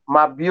po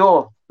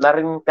ma-view na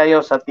rin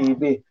kayo sa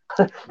TV.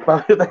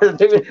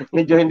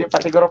 Medyo hindi pa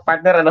siguro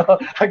partner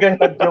hanggang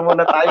nag-view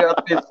muna tayo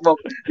at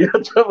Facebook,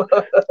 YouTube.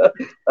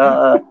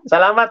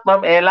 Salamat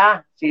Ma'am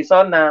Ella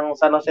Season ng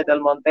San Jose del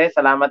Monte.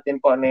 Salamat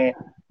din po ni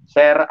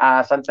Sir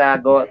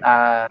Santiago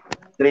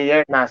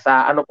Dreyer na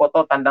sa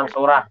Tandang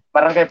Sura.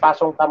 Barangay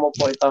Pasong Tamo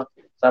po ito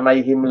sa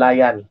May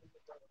Himlayan.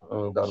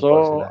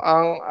 So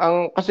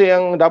kasi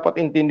ang dapat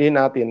intindihin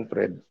natin,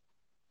 Fred,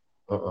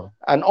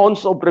 an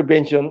ounce of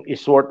prevention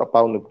is worth a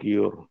pound of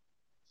cure.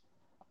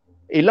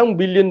 Ilang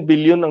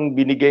bilyon-bilyon ang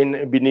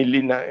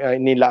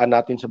nilaan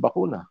natin sa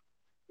bakuna.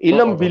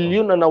 Ilang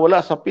bilyon na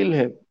nawala sa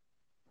PhilHealth.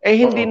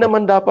 Hindi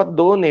naman dapat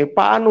doon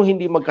paano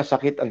hindi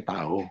magkasakit ang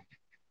tao?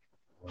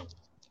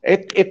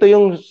 Ito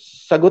yung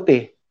sagot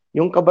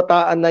Yung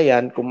kabataan na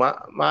yan, kung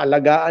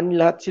maalagaan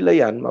lahat sila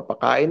yan,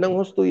 mapakain ng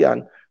husto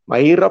yan,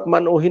 mahirap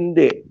man o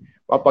hindi,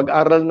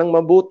 mapag-aral ng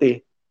mabuti,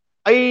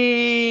 ay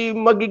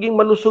magiging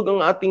malusog ang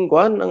ating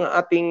ang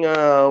ating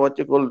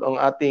ang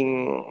ating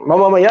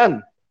mamamayan.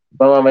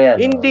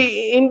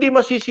 Hindi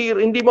masisir,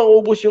 hindi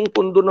maubos yung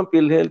pundo ng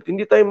PhilHealth.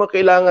 Hindi tayo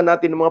makailangan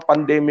natin ng mga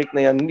pandemic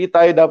na yan. Hindi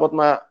tayo dapat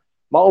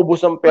maubos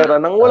ang pera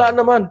nang wala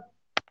naman.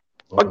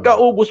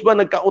 Pagkaubos ba,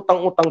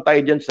 nagkautang-utang tayo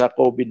dyan sa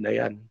COVID na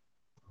yan?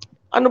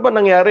 Ano ba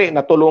nangyari?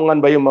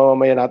 Natulungan ba yung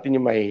mamamayan natin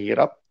yung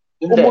mahihirap?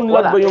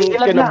 Umunlad ba yung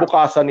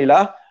kinabukasan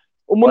nila?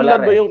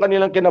 Umunlad ba yung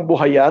kanilang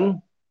kinabuhayan?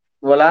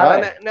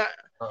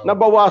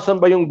 Nabawasan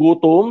ba yung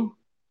gutom?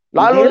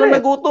 Lalo na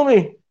nagutom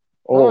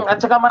At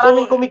saka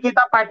maraming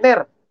kumikita,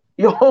 partner.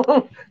 Yung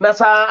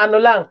nasa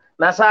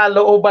nasa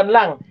looban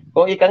lang.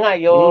 Kung ika nga,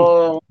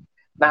 yung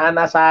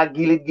nasa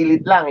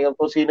gilid-gilid lang, yung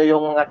kung sino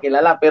yung mga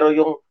kilala. Pero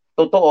yung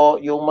totoo,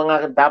 yung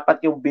mga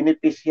dapat yung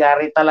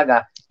beneficiary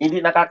talaga,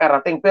 hindi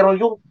nakakarating. Pero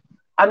yung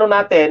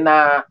natin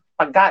na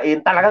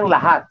pagkain, talagang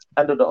lahat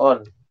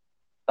doon.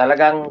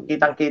 Talagang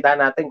kitang-kita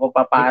natin kung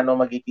paano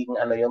magiging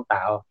yung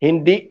tao.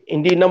 Hindi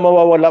na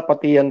mawawala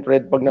pati yan,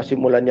 Fred. Pag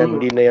nasimulan yan,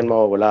 hindi na yan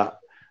mawawala.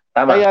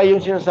 Tama. Kaya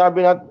yung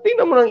sinasabi natin,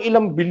 tingnan mo ng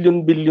ilang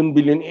bilyon,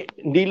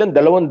 hindi lang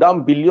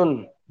 200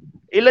 bilyon.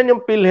 Ilan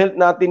yung PhilHealth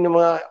natin, yung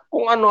mga,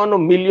 kung ano-ano,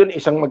 milyon,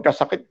 isang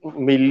magkasakit,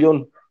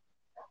 milyon.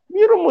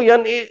 Biro mo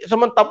yan,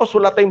 samantapos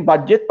wala tayong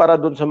budget para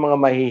doon sa mga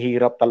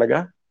mahihirap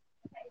talaga.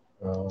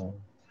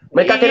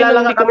 May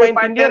kakilala nga kami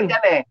partner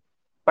dyan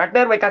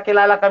Partner, may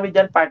kakilala kami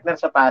dyan, partner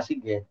sa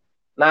Pasig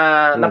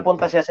na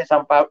napunta siya sa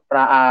isang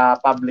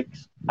public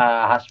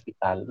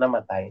hospital,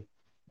 namatay.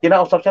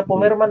 Kinausap siya,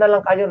 pumirma na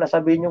lang kayo,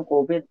 nasabihin yung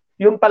COVID.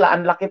 Yun pala,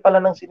 ang laki pala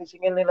ng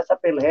sinisingil nila sa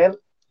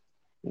PhilHealth.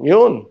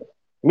 Yun,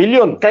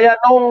 milyon. Kaya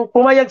nung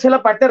pumayag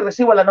sila, partner,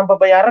 kasi wala nang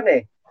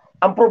babayaran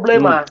Ang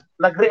problema,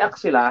 nag-react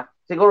sila,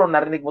 siguro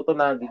narinig mo to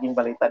na nagiging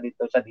balita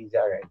dito sa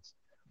DZRH,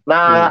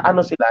 na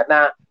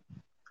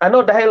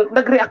dahil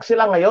nag-react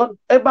sila ngayon,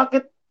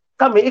 bakit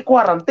kami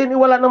i-quarantine?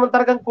 Wala naman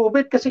talagang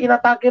COVID kasi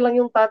inatake lang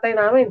yung tatay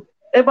namin.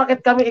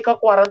 Bakit kami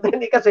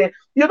ika-quarantine? Kasi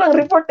yun ang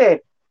report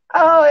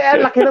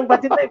laki ng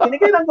budget na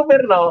binigay ng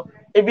gobyerno,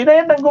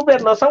 ibinayad ng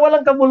gobyerno sa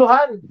walang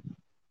kabuluhan.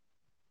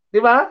 Di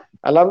ba?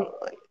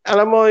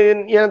 Alam mo,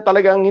 yan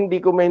talagang hindi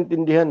ko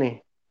maintindihan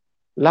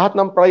Lahat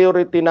ng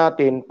priority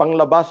natin,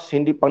 panglabas,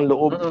 hindi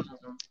pangloob.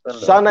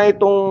 Sana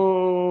itong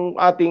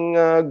ating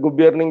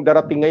gobyernong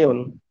darating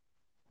ngayon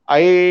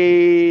ay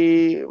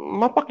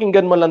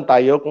mapakinggan mo lang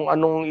tayo kung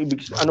ano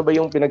ba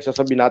yung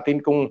pinagsasabi natin,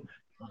 kung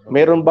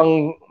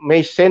may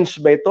sense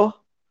ba ito?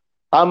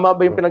 Tama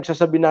ba yung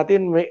pinagsasabi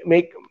natin?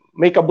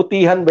 May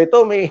kabutihan ba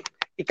ito? May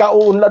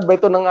ikauunlad ba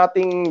ito ng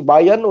ating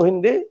bayan o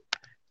hindi?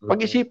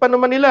 Pag-isipan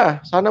naman nila.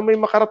 Sana may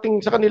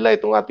makarating sa kanila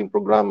itong ating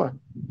programa.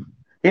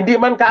 Hindi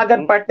man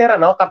kaagad, partner,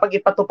 kapag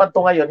ipatupad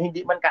to ngayon,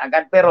 hindi man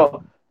kaagad.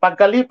 Pero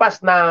pagkalipas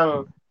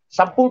ng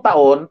 10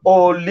 taon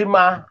o 5, 6,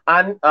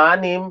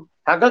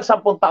 hanggang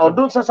 10 taon,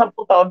 doon sa 10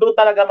 taon, doon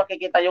talaga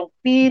makikita yung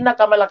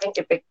pinakamalaking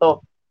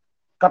epekto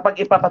kapag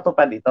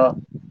ipapatupad ito.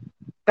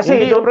 Kasi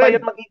Hindi, doon pa Fred.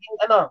 yun magiging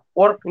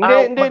work Hindi,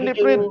 out, hindi,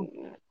 magiging Fred.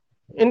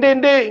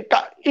 Hindi.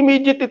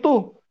 Immediate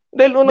ito.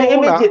 Dahil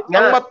unang-una, immediate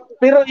nga.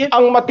 Pero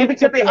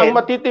ibig sabihin, ang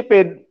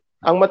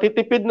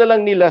matitipid na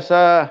lang nila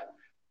sa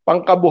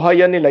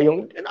pangkabuhayan nila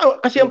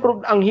kasi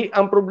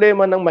ang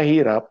problema ng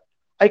mahirap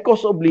ay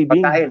cost of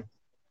living. pagkain.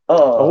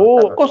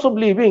 Oo. Oh, cost of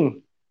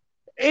living.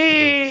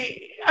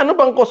 Ano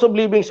bang cost of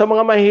living sa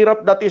mga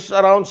mahirap? That is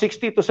around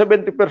 60 to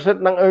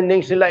 70% ng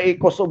earnings nila ay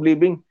cost of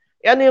living.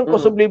 Ano yung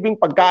cost of living?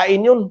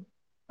 Pagkain yun.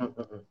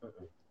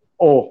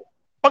 Oh,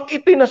 pag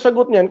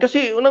itinasagot niyan,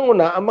 kasi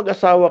unang-una, ang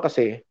mag-asawa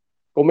kasi,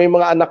 kung may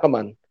mga anak ka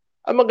man,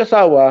 ang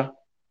mag-asawa,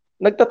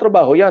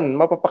 nagtatrabaho yan,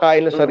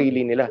 mapapakain na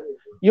sarili nila.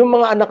 Yung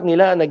mga anak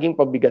nila, naging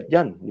pabigat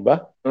yan, di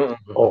ba?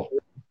 Oh.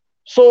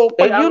 So,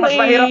 pag ang yun mas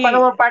mahirap pa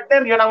naman,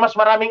 partner, yun ang mas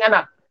maraming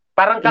anak.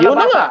 Parang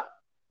kalabasa.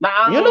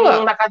 Na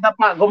ang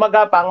nakadapa,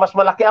 gumagapang, mas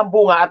malaki ang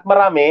bunga at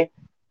marami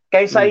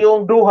kaysa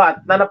yung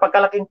duhat na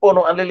napagkalaking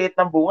puno, ang liliit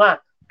ng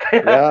bunga.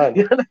 Kaya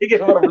yun ang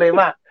naging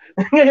problema.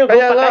 Ngayon,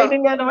 kung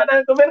pakainin nga naman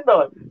ang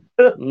gobyerno.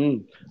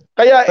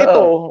 Kaya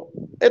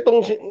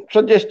itong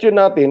suggestion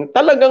natin,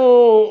 talagang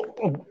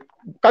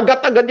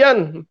kagat-agad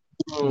yan.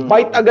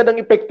 Bite agad ang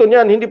epekto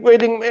niyan. Hindi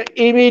pwedeng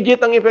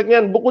immediate ang effect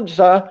niyan. Bukod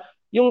sa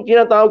yung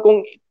tinatawag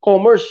kong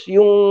commerce,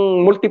 yung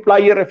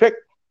multiplier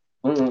effect.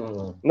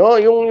 No,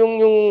 yung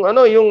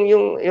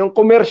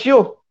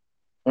komersyo.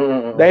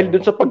 Dahil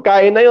dun sa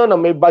pagkain na yon,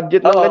 may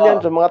budget lang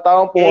ganyan sa mga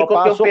taong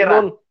pumapasok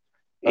doon.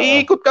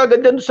 Iikot ka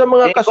agad dyan sa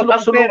mga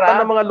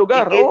kasulok-sulukan ng mga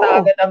lugar. Ikita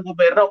agad ang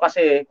gobyerno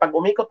kasi pag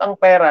umikot ang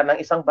pera ng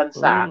isang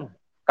bansa,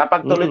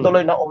 kapag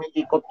tuloy-tuloy na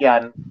umiikot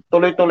yan,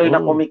 tuloy-tuloy na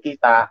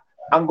kumikita,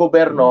 ang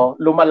gobyerno,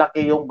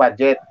 lumalaki yung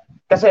budget.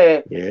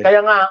 Kasi,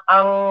 kaya nga,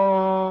 ang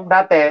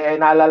dati,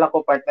 naalala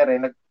ko,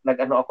 partner,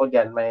 nag-ano ako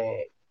dyan,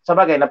 sa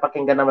bagay,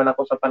 napakinggan naman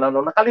ako sa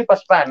panahon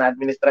nakalipas pa na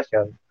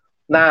administrasyon,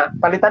 na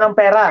palitan ng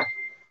pera.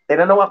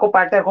 Tinanong ako,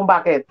 partner, kung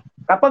bakit.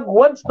 Kapag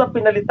once na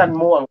pinalitan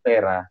mo ang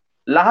pera,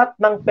 lahat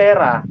ng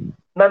pera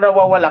na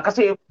nawawala,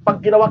 kasi pag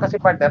ginawa kasi,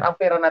 partner, ang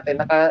pera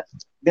natin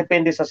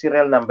nakadepende sa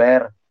serial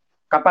number.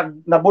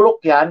 Kapag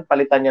nabulok yan,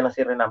 palitan niya ng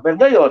serial number.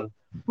 Ngayon,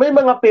 may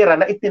mga pera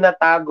na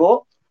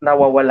itinatago,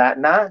 nawawala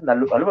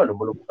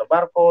lumulubog na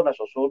barko,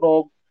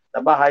 nasusunog, na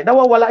bahay,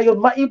 nawawala yun,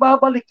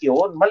 maibabalik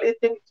yun, maliit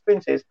yung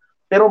expenses,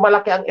 pero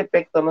malaki ang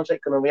epekto nun sa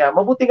ekonomiya.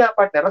 Mabuti nga,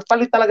 partner,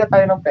 nagpalit talaga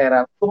tayo ng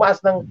pera,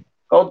 tumaas ng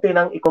kaunti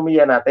ng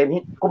ekonomiya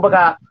natin.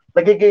 Kumbaga,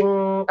 nagiging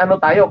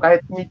tayo,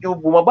 kahit medyo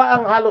bumaba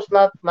ang halos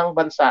lahat ng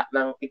bansa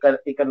ng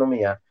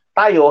ekonomiya,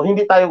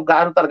 hindi tayo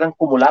gaano talagang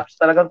kumulaps,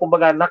 talagang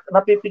kumbaga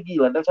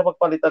napipigilan dahil sa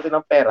pagpalit natin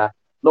ng pera,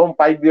 noong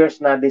 5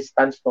 years na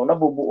distance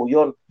nabubuo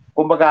yun.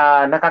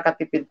 Kumbaga,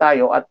 nakakatipid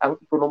tayo at ang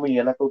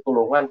ekonomiya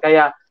natutulungan.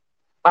 Kaya,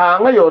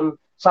 ngayon,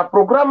 sa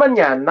programa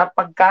niyan na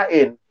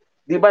pagkain,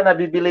 di ba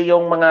nabibili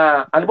yung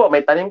mga,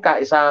 may tanim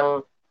ka,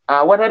 isang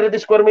 100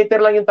 square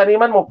meter lang yung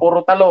taniman mo,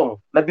 puro talong,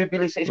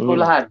 nabibili sa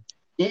eskwelahan.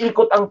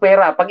 Iikot ang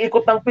pera. Pag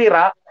ikot ng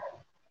pera,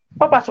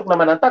 papasok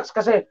naman ang tax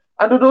kasi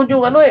doon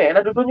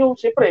yung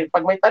siyempre,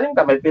 pag may tanim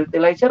ka, may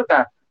fertilizer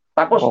ka,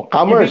 tapos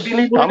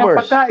ibibili mo ng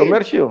pagkain.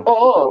 Komersyo.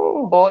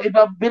 O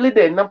ibabili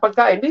din ng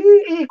pagkain,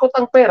 iikot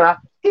ang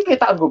pera,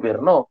 kikita ang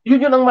gobyerno.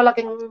 Yun ang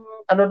malaking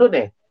doon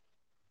eh.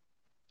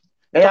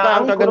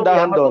 Kaya ang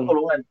kagandahan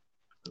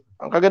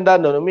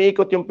doon,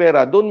 umiikot yung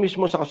pera doon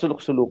mismo sa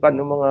kasulok-sulukan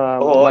ng mga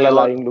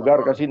malalayong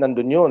lugar kasi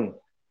nandun yun.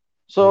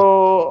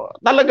 So,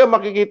 talaga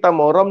makikita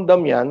mo,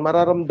 ramdam yan,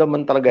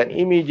 mararamdaman talaga yan,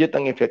 immediate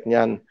ang effect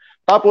niyan.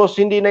 Tapos,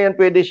 hindi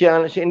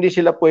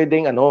sila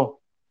pwedeng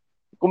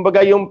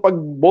kumbaga yung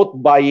pag-boat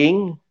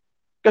buying,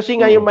 kasi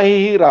nga yung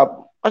mahihirap,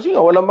 kasi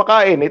nga walang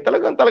makain,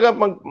 talagang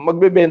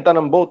magbebenta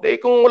ng boat.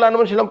 Kung wala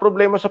naman silang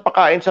problema sa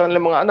pakain sa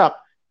kanilang mga anak,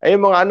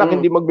 yung mga anak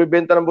hindi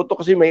magbebenta ng boat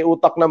kasi may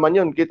utak naman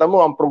yun. Kita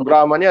mo, ang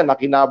programa niya,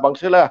 nakinabang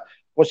sila.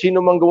 Kung sino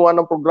mang gumawa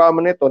ng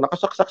programa nito,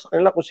 nakasaksak sa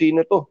kanila kung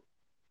sino ito.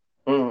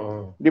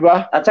 Di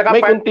ba? At saka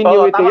may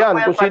continuity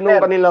yan kung sino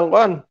kanilang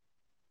kuan.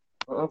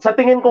 Sa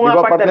tingin ko nga,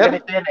 partner,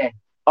 ganito yan eh.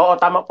 Oo,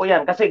 tama po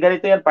yan. Kasi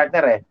ganito yan,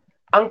 partner eh.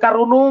 Ang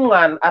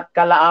karunungan at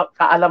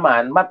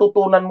kaalaman,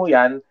 matutunan mo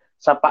yan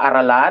sa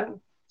paaralan,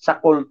 sa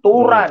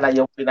kultura na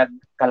yung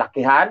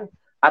pinagkalakihan,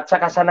 at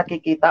saka sa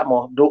nakikita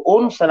mo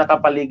doon sa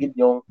nakapaligid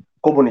yung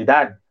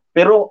komunidad.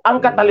 Pero ang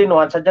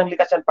katalinuhan, sadyang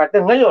likas yan,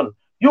 partner, ngayon,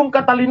 yung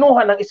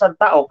katalinuhan ng isang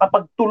tao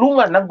kapag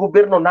tulungan ng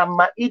gobyerno na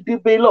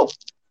ma-develop,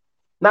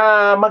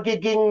 na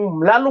magiging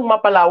lalong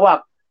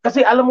mapalawak.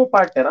 Kasi alam mo,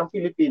 partner, ang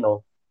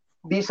Pilipino,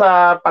 di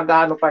sa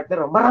pag-ano,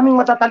 partner, maraming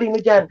matatalino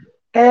dyan.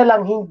 Kaya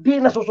lang,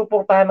 hindi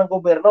nasusuportahan ng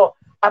gobyerno.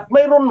 At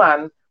mayroon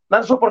man,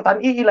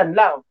 nasusuportahan, iilan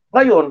lang.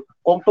 Ngayon,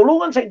 kung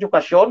tulungan sa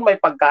edukasyon, may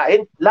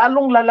pagkain,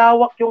 lalong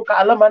lalawak yung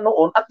kaalaman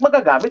noon at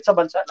magagamit sa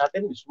bansa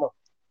natin mismo.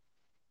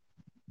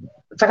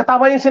 At saka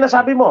tama yung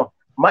sinasabi mo,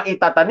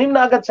 maitatanim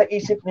na agad sa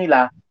isip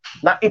nila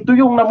na ito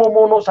yung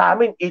namumuno sa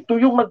amin, ito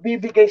yung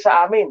nagbibigay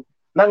sa amin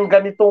ng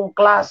ganitong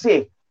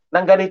klase,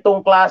 ng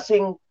ganitong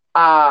klaseng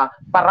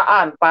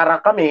paraan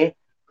para kami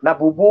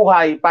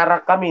nabubuhay,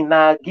 para kami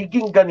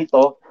nagiging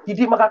ganito,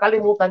 hindi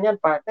makakalimutan yan,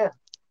 partner.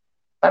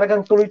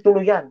 Talagang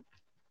tuloy-tuloy yan.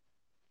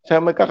 Sa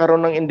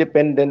magkakaroon ng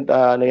independent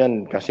ano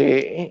yan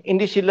kasi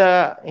hindi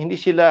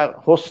sila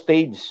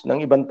hostage ng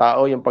ibang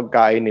tao yung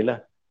pagkain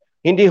nila.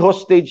 Hindi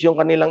hostage yung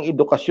kanilang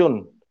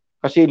edukasyon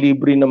kasi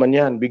libre naman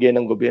yan, bigay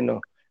ng gobyerno.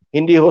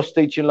 Hindi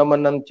hostage yung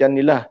laman ng tiyan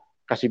nila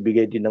kasi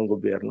bigay din ng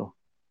gobyerno.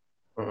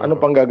 Ano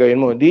pang gagawin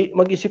mo? Di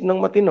mag-isip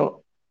ng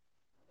matino.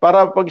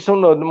 Para pag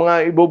sunod,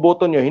 mga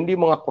iboboto nyo, hindi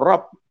mga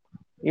corrupt.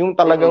 Yung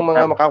talagang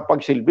mga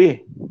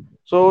makapagsilbi.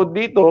 So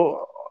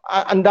dito,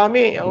 ang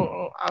dami,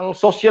 ang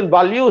social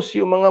values,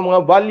 yung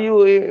mga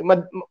value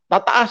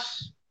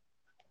tataas.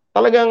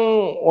 Talagang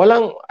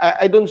walang,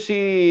 I don't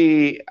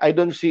see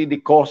the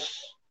cost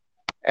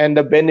and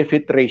the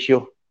benefit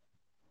ratio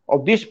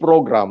of this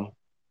program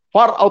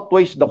far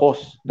outweighs the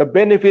cost. The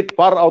benefit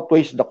far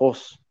outweighs the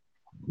cost.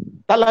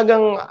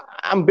 Talagang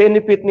ang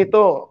benefit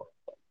nito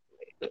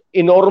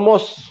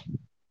enormous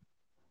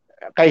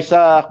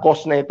kaysa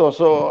cost na ito.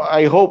 So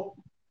I hope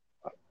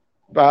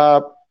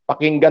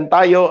pakinggan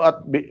tayo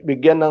at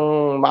bigyan ng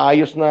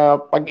maayos na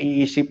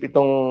pag-iisip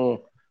itong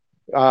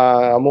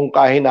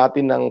mungkahin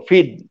natin ng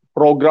feed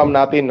program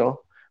natin,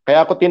 no?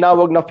 Kaya ako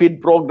tinawag na feed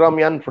program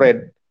yan,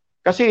 Fred.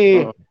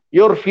 Kasi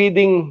you're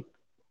feeding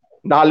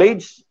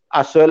knowledge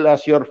as well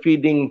as you're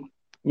feeding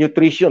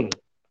nutrition.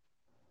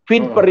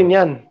 Feed pa rin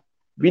yan.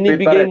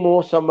 Binibigay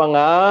mo sa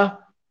mga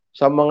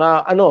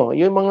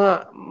yung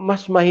mga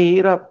mas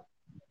mahihirap.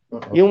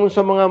 Yung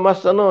sa mga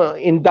mas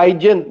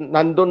indigent,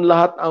 nandun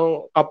lahat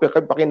ang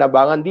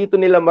kapakinabangan. Dito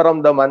nila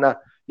maramdaman na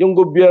yung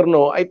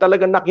gobyerno ay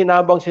talagang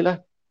nakinabang sila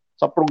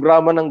sa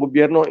programa ng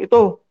gobyerno.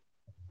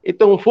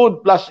 Itong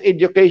food plus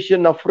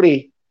education na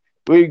free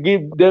will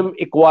give them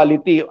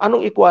equality.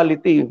 Anong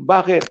equality?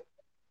 Bakit?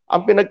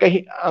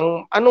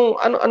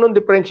 Anong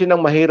diferensya ng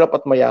mahirap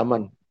at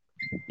mayaman?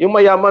 Yung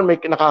mayaman may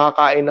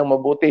nakakakain ng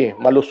mabuti,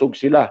 malusog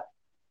sila.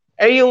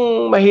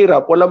 Yung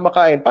mahirap, walang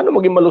makain, paano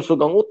maging malusog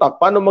ang utak?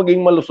 Paano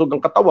maging malusog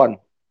ang katawan?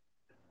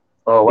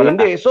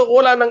 Hindi. So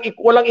walang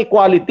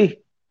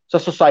equality sa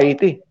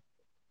society.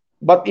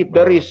 But if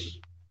there is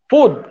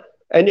food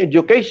and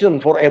education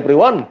for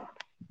everyone,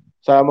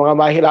 sa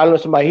mga lalo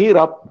sa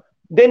mahirap,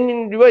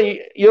 then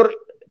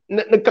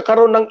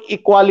nagkakaroon ng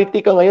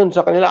equality ka ngayon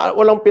sa kanila.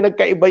 Walang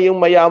pinagkaiba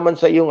yung mayaman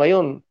sa iyo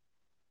ngayon.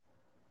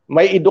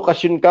 May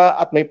edukasyon ka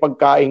at may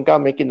pagkain ka,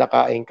 may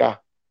kinakain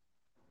ka.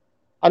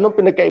 Anong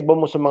pinagkaiba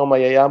mo sa mga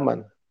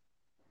mayayaman?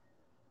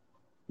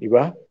 Di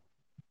ba?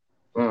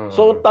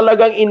 So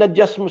talagang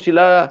inadjust mo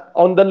sila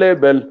on the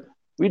level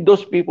with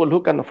those people who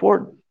can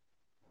afford.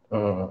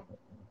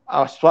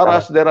 As far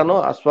as their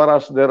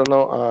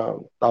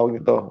tawag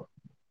nito,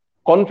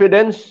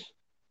 confidence,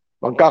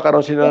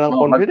 magkakaroon sila ng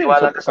confidence.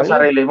 Magtiwala ka sa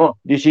sarili mo.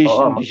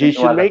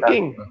 Decision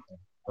making.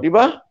 Di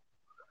ba?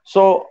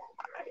 So,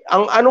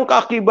 anong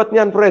kaakibat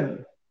niyan,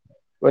 Fred?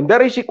 When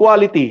there is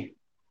equality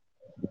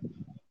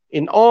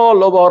in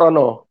all of our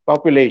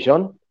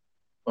population,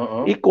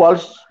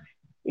 equals,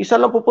 isa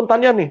lang pupunta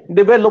niyan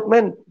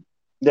development.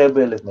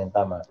 Development,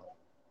 tama.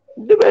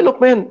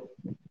 Development.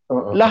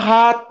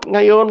 Lahat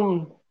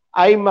ngayon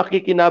ay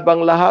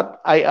makikinabang,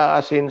 lahat ay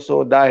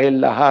aasenso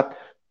dahil lahat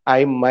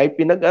ay may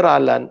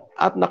pinag-aralan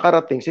at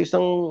nakarating sa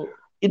isang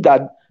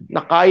edad na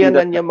kaya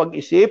na niya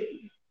mag-isip,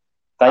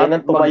 kaya na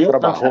tumayo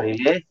ng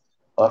sarili,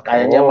 o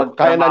kaya niya magtrabaho,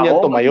 kaya na niya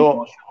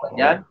tumayo.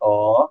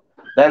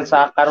 Dahil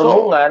sa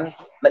karunungan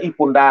na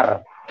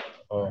ipundar.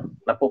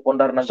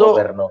 Napupundar ng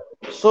gobyerno.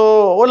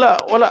 So wala.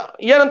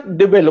 Yan ang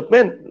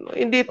development.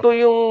 Hindi to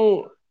yung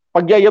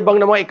pagyayabang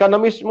ng mga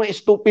economists, mga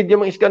stupid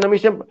yung mga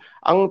economists.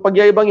 Ang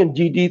pagyayabang yung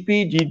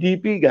GDP,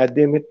 god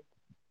damn it.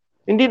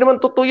 Hindi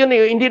naman totoo yan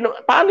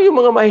paano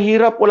yung mga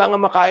mahihirap, wala nga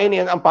makain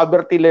yan, ang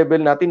poverty level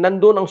natin,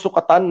 nandun ang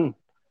sukatan.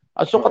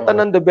 Ang sukatan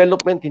ng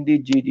development,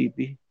 hindi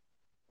GDP.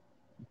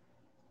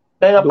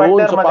 Kaya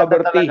doon sa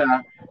poverty.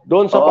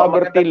 Doon sa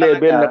poverty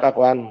level na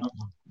kakuan.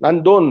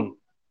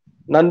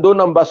 Nandun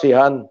ang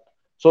basihan.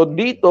 So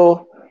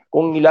dito,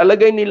 kung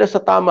ilalagay nila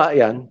sa tama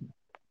yan,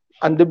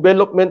 ang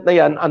development na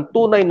yan, ang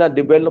tunay na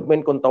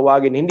development kung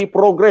tawagin, hindi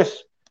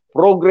progress.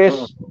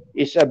 Progress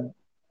is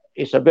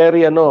a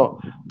very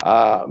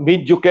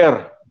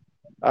mediocre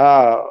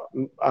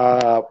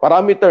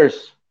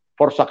parameters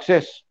for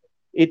success.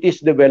 It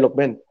is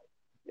development.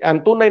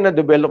 Ang tunay na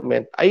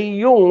development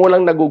ay yung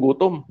walang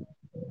nagugutom.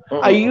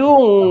 Ay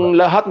yung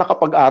lahat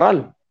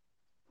nakapag-aral.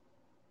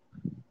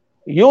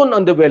 Yun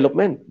ang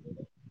development.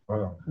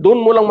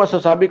 Doon mo lang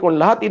masasabi kung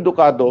lahat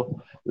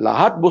edukado,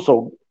 lahat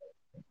busog,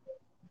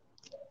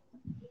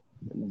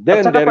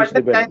 then there is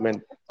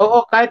development.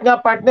 Kahit nga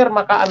partner,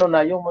 makaano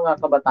na yung mga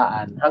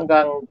kabataan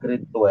hanggang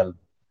grade 12.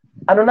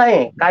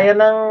 Kaya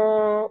nang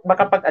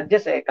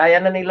makapag-adjust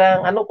kaya na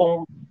nilang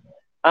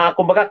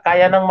kumbaga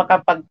kaya nang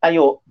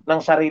makapagtayo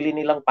ng sarili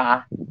nilang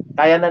paa.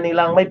 Kaya na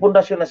nilang may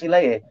pundasyon na sila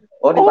di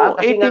ba?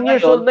 Kasi 18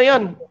 years old na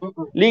yan.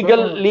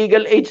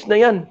 Legal age na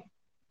yan.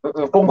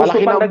 Kung gusto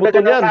pang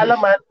dagdagan ng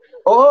kaalaman,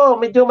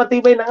 medyo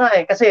matibay na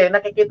nga kasi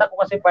nakikita ko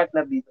kasi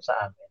partner dito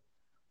sa amin.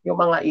 yung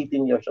mga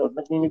 18 years old,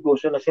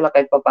 nagninegosyo na sila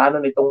kahit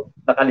papaano nitong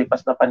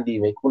nakalipas na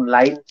pandemic.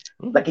 Online,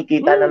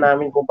 nakikita na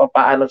namin kung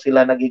papaano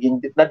sila nagiging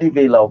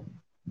na-develop.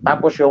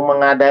 Tapos yung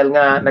mga, dahil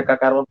nga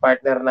nagkakaroon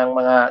partner ng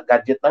mga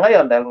gadget na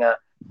ngayon, dahil nga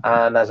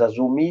nasa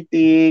Zoom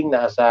meeting,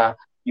 nasa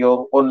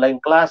yung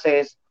online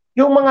classes,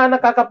 yung mga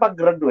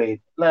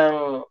nakakapag-graduate ng,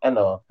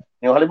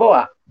 yung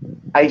halimbawa,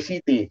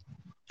 ICT,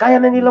 kaya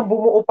na nilang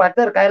bumuo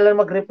partner, kaya na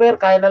mag-repair,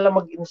 kaya na lang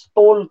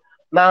mag-install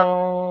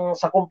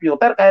sa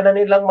computer, kaya na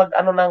nilang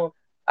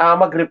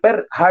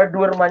mag-repair,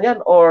 hardware man yan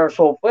or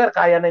software,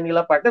 kaya na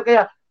nila partner.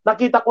 Kaya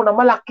nakita ko na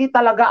malaki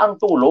talaga ang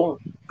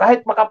tulong.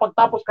 Kahit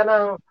makapagtapos ka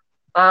ng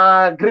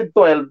grade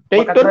 12,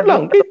 Dayton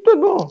lang, Dayton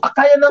mo.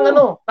 Kaya na.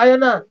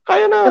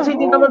 Kaya na. Kasi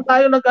hindi naman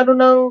tayo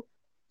ng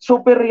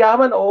super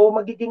yaman o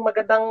magiging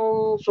magandang,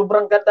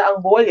 sobrang ganda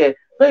ang buhay eh.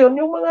 Ngayon,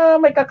 yung mga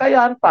may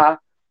kakayahan pa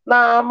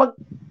na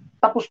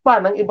tapos pa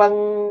ng ibang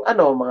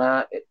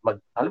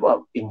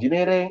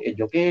engineering,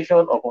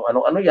 education o kung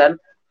ano-ano yan,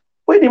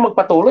 pwede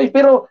magpatuloy.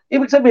 Pero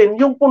ibig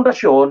sabihin, yung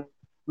pundasyon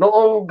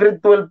noong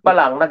grade 12 pa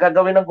lang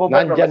nagagawin ng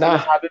gobyerno, Nandyan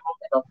na. Sabi mo,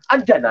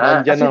 andyan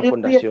na. Nandyan Kasi ang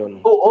pundasyon.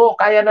 Oo,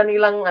 kaya na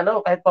nilang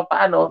kahit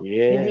papaano,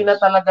 Yes. hindi na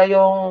talaga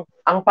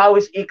ang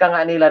pawis ika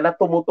nga nila na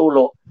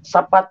tumutulo,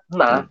 sapat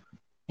na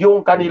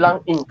yung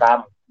kanilang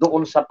income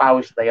doon sa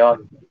pawis na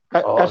yon.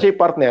 Kasi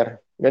partner,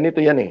 ganito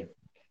yan eh.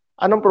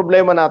 Anong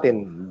problema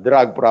natin?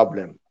 Drug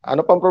problem.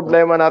 Ano pang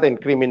problema natin?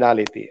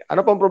 Criminality. Ano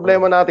pang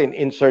problema natin?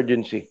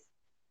 Insurgency.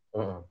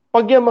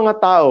 Pag yung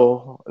mga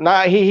tao,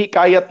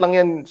 nahihikayat lang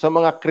yan sa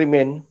mga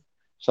krimen,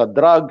 sa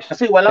drugs,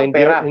 kasi walang sa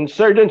pera.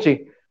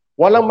 Insurgency,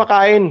 walang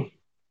makain.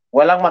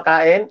 Walang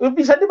makain?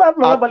 Bisa, di ba,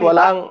 mga At balita?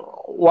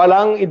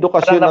 walang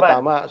edukasyon na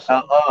tama.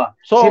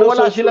 So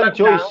wala silang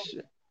choice.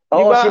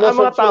 Di ba, ang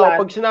mga tao,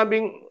 pag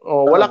sinabing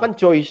wala kang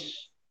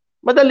choice,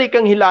 madali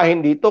kang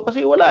hilahin dito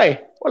kasi wala eh.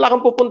 Wala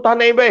kang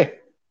pupuntahan na iba eh.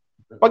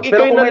 Pag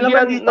ikaw may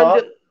laman dito,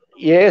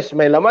 yes,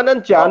 may laman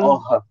ng tiyan.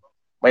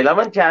 May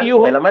laman tiyan,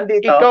 may laman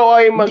dito. Ikaw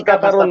ay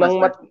magkakaroon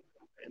ng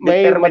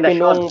may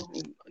matinong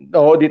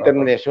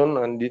determination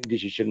ang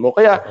decision mo.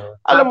 Kaya,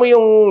 alam mo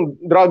yung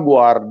drug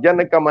war,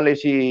 diyan nagkamali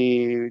si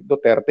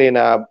Duterte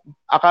na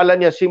akala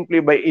niya simply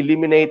by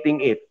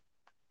eliminating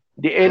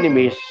the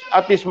enemies,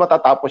 at least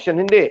matatapos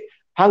yan. Hindi.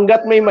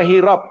 Hanggat may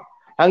mahirap,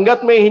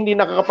 hanggat may hindi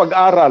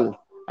nakakapag-aral,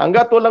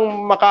 hanggat walang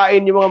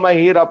makain yung mga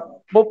mahirap,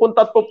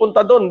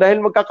 pupunta doon dahil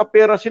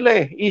magkakapera sila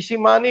eh. Easy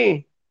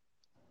money.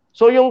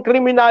 So yung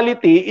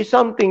criminality is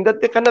something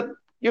that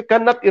you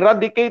cannot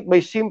eradicate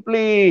by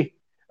simply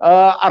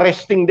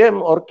arresting them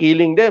or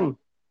killing them.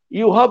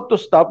 You have to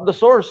stop the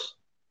source.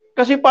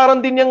 Kasi parang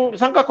din yung,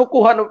 saan ka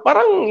kukuha,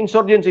 parang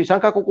insurgency, saan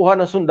ka kukuha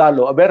ng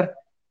sundalo? Aber,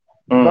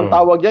 ang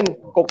tawag yan,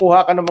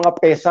 kukuha ka ng mga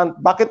peasant.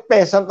 Bakit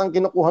peasant ang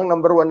kinukuhang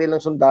number 1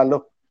 nilang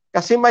sundalo?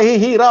 Kasi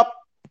mahihirap.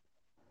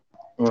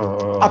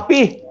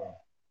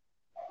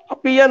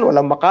 Api yan,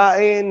 walang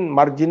makain,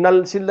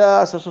 marginal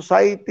sila sa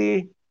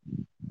society.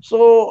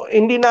 So,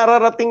 hindi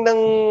nararating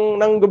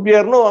ng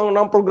gobyerno,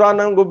 ng programa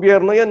ng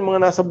gobyerno yan,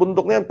 mga nasa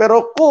bundok na yan.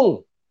 Pero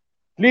kung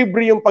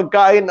libre yung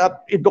pagkain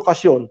at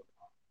edukasyon,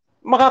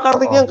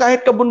 makakarating yan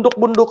kahit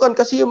kabundok-bundukan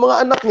kasi yung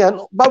mga anak niyan,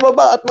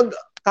 bababa at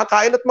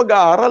kakain at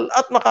mag-aaral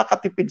at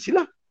makakatipid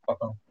sila.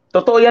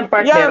 Totoo yan,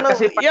 partner.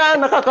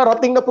 Yan,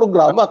 nakakarating na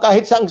programa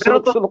kahit sa ang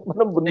sulok-sulok mo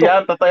ng bundok.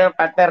 Yan, totoo yan,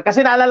 partner.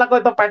 Kasi naalala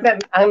ko ito, partner.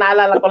 Ang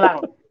naalala ko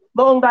lang,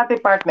 noong dati,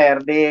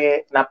 partner,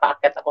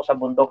 napaakyat ako sa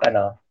bundok,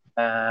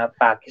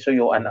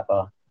 pakisuyuan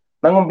ako.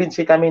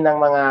 Nangumbinsi kami ng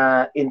mga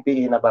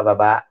NPE na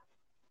bababa.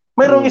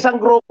 Mayroong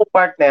isang grupo,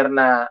 partner,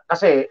 na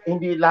kasi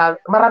hindi lahat,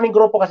 maraming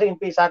grupo kasi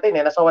NPE sa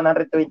atin, nasa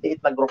 128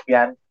 na group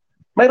yan.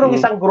 Mayroong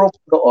isang grupo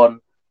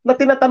doon na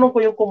tinatanong ko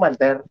yung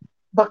commander,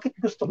 bakit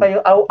gusto kayo,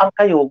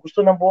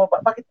 gusto ng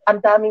bumaba, bakit ang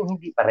daming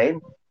hindi pa rin?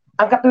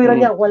 Ang katwiran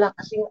niya, wala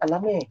kasing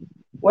alam eh.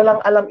 Walang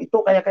alam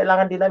ito, kaya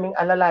kailangan din naming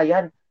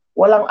alalayan.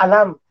 Walang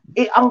alam.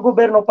 Ang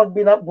gobyerno, pag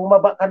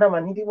bumaba ka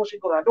naman, hindi mo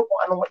sigurado kung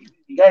anong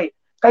maibibigay.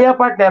 Kaya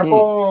partner,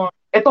 kung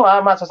ito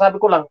masasabi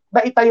ko lang,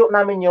 naitayo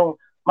namin yung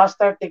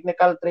Master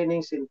Technical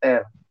Training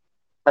Center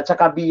at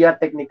saka BIA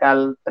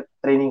Technical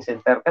Training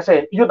Center.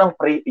 Kasi yun ang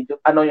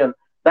yun.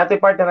 Dati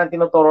partner ang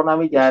tinuturo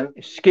namin dyan,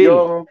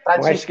 yung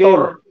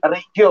transistor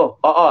radio.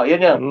 Oo,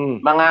 yun yun.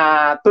 Mga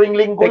tuwing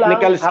linggo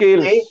technical lang,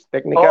 skills.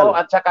 Technical.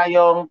 At saka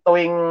yung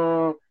tuwing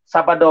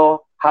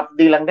Sabado, half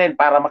day lang din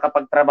para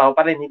makapagtrabaho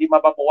pa rin. Hindi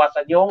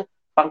mapapawasan yung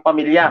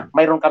pangpamilya.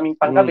 Mayroon kaming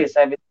panggabi,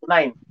 7 to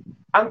 9.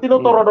 Ang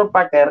tinuturo doon,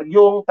 partner,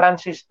 yung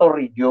transistor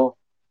radio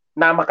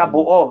na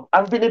makabuo.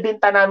 Ang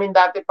binibenta namin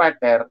dati,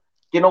 partner,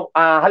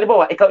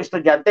 halimbawa, ikaw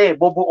estudyante,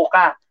 bubuo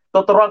ka.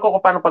 Tuturuan ko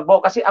kung paano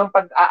pagbuo. Kasi ang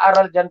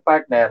pag-aaral dyan,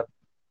 partner,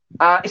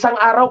 isang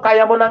araw,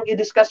 kaya mo nang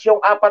i-discuss yung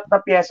 4 na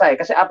pyesa eh.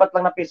 Kasi 4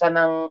 lang na pyesa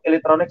ng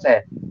electronics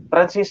eh.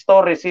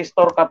 Transistor,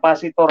 resistor,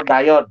 capacitor,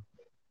 diode.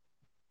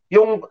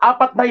 Yung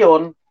 4 na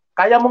yon,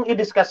 kaya mong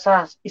i-discuss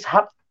sa 2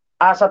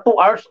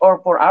 hours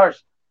or 4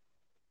 hours.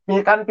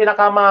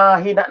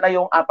 Pinakamahina na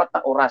yung 4 na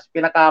oras.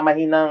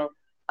 Pinakamahinang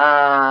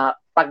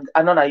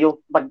yung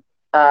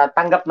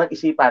tanggap ng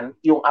isipan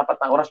yung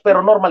 4 na oras.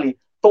 Pero normally,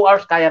 2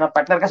 hours kaya ng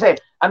partner. Kasi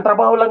ang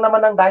trabaho lang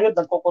naman ng diode,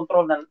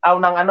 nagko-control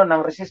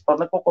ng resistor,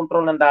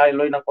 nagko-control ng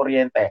daloy ng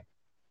kuryente.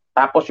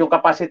 Tapos yung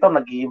capacitor,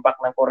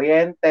 nag-i-impact ng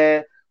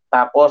kuryente.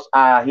 Tapos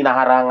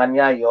hinaharangan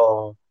niya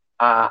yung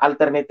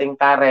alternating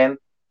current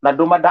na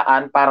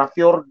dumadaan para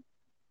pure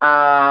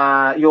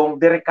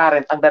yung direct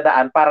current ang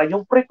dadaan para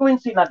yung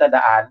frequency na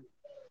dadaan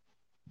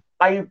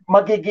ay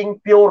magiging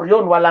pure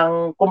yun.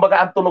 Walang, kumbaga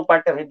ang tunog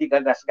partner, hindi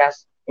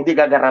gagasgas, hindi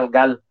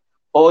gagaralgal.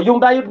 O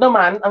yung diode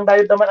naman, ang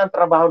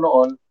trabaho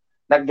noon,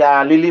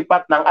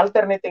 naglilipat ng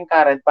alternating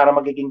current para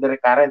magiging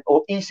direct current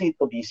o AC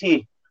to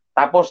DC.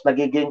 Tapos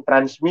nagiging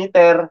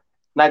transmitter,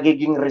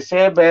 nagiging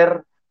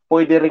receiver,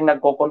 pwede ring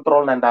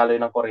nagko-control ng daloy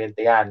ng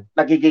kuryente yan.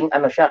 Nagiging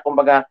siya,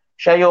 kumbaga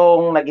siya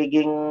yung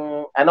nagiging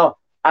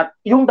at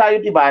yung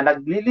diode iba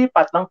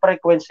naglilipat ng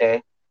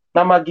frequency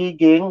na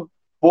magiging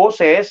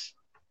boses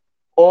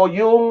o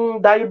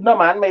yung diode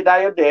naman may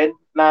diode din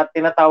na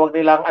tinatawag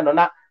nilang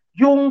na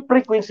yung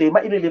frequency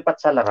maililipat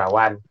sa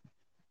larawan.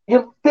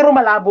 Yun, pero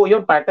malabo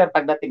yun partner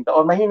pagdating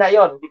doon, mahina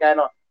yun, hindi ka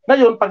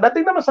Ngayon,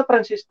 pagdating naman sa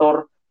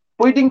transistor,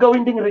 pwedeng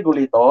gawin ding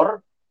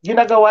regulator,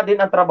 ginagawa din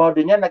ang trabaho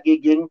din niya,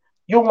 nagiging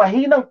yung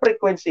mahinang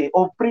frequency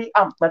o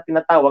preamp na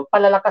tinatawag,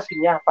 palalakasin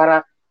niya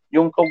para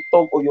yung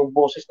tugtog o yung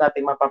boses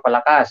natin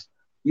mapapalakas.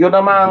 Yun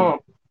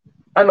namang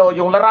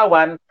yung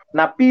larawan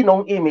na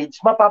pinong image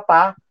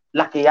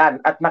mapapalaki yan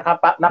at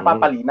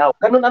napapalinaw.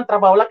 Ganun ang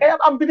trabaho lang. Kaya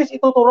ang bilis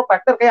ituturo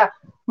partner. Kaya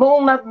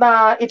noong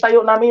na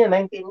itayo namin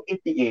yan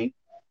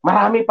 1988,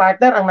 marami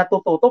partner ang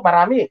natututo,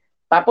 marami.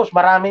 Tapos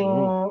maraming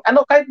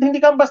kahit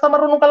hindi ka basta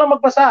marunong ka lang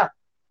magbasa.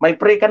 May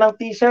pre ka ng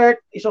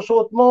t-shirt,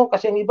 isusuot mo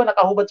kasi ang iba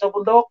nakahubad sa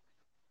bundok.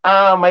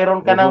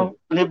 Mayroon ka ng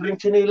libreng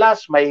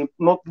sinilas, may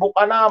notebook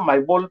ka na, may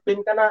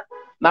ballpen ka na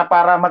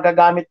para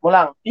magagamit mo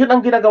lang. Yun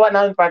ang ginagawa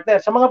namin partner.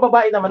 Sa mga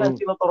babae naman ang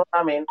tinuturo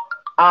namin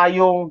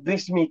yung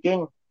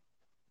dressmaking.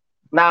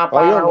 Na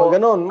para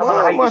ganun.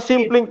 Mga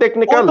simpleng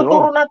technical.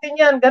 Tuturo natin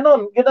yan,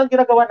 ganun. Yun ang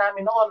ginagawa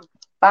namin noon.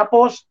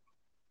 Tapos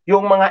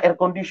yung mga air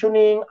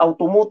conditioning,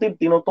 automotive,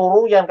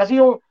 tinuturo yan. Kasi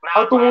yung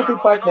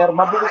automotive partner,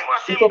 mabilis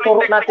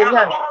ituturo natin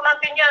yan.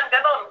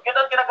 Ganun. Yun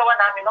ang ginagawa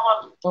namin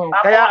noon.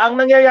 Kaya ang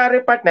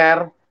nangyayari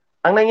partner,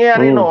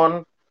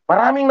 noon,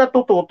 maraming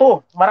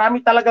natututo.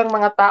 Marami talagang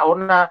mga tao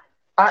na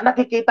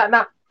nakikita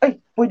na,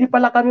 pwede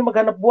pala kami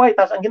maghanap buhay.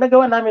 Tapos ang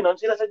ginagawa namin noon,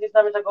 sinasuggest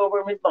namin sa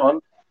government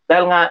noon,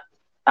 dahil nga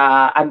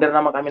under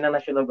naman kami ng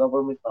national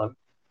government noon,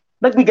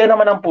 nagbigay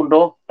naman ng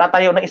pundo,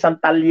 tatayo ng isang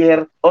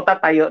talyer o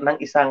tatayo ng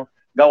isang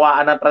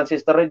gawaan ng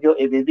transistor radio,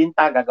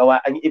 ibibinta, gagawa.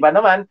 Ang iba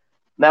naman,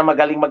 na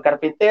magaling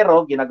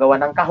magkarpintero, ginagawa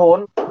ng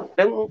kahon.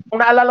 Kung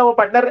naalala mo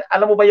partner,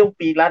 alam mo ba yung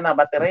pila na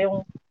battery,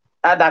 yung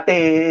dati,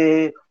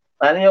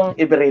 yung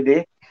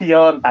everyday?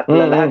 Yun,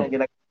 tatlo lang ang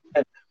ginagawa.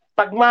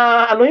 Pag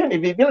yun,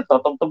 ibibil,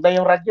 totog-tog na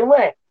yung radyo mo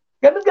eh.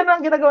 Ganun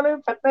ang ginagawa na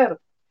yung partner.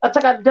 At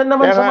saka dyan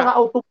naman sa mga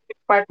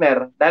automotive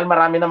partner, dahil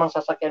marami namang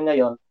sasakyan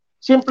ngayon,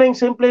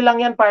 simpleng-simple lang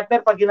yan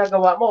partner pag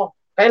ginagawa mo.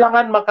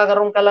 Kailangan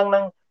makakaroon ka lang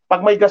ng,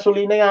 pag may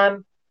gasolina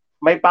yan,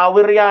 may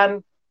power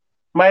yan,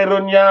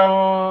 mayroon yang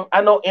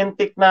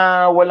intake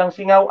na walang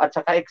singaw at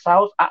saka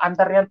exhaust,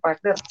 aandar yan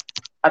partner.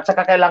 At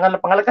saka kailangan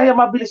ng pangalan. Kaya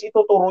mabilis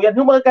ituturo yan.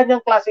 Yung mga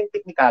ganyang klaseng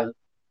technical,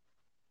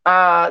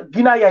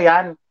 ginaya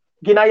yan.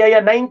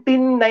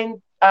 1992,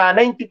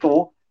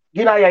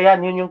 ginaya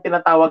yan. Yun yung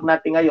tinatawag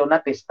natin ngayon na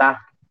testa.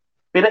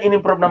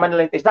 Pina-improve naman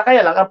nila yung testa.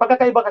 Kaya lang, ang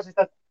pagkakaiba kasi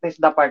sa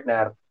testa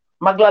partner,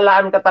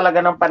 maglalaan ka talaga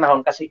ng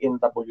panahon kasi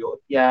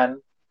MW yan,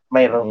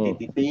 mayroong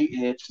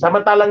TTTH.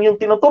 Samantalang yung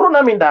tinuturo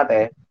namin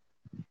dati,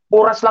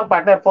 oras lang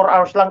partner, 4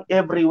 hours lang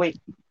every week.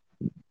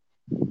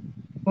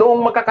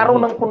 Noong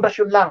magkakaroon ng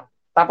pundasyon lang,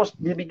 tapos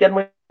bibigyan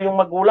mo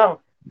yung magulang.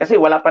 Kasi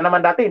wala pa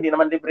naman dati, hindi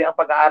naman libre ang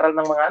pag-aaral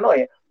ng mga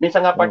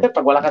Minsan nga partner,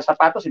 pag wala kang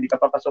sapatos, hindi ka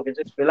papasukin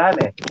sa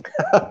eskwelahan eh.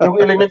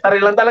 Yung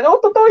elementary lang talaga,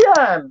 totoo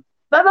yan.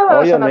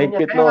 Naranasan namin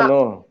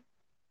yan.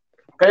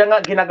 Kaya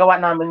nga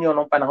ginagawa namin yun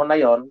nung panahon na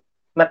yon.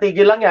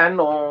 Natigil lang yan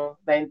noong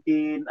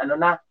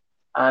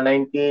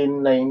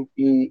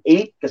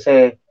 1998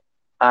 kasi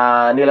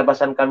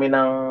nilabasan kami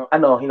ng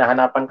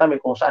hinahanapan kami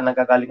kung saan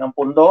nagagaling ang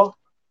pundo.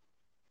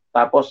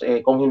 Tapos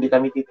kung hindi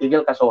kami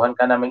titigil, kasuhan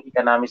ka namin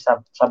economic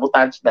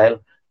sabotage dahil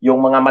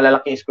yung mga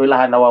malalaking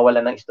eskwelahan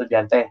nawawalan ng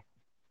estudyante.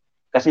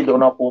 Kasi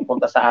doon ako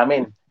pupunta sa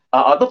amin.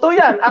 Totoo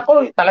yan.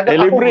 Ako talaga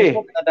libre.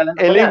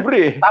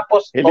 Libre.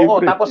 Tapos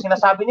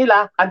sinasabi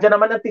nila,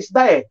 andyan naman ang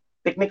TISDA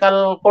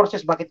technical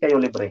courses, bakit kayo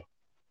libre?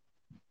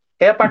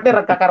 Kaya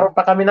partner, nagkakaroon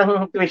pa kami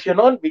ng tuition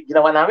noon.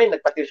 Ginawa namin,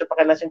 nagpa-tuition pa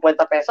kami ng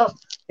 50 pesos.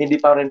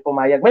 Hindi pa rin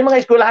pumayag. May mga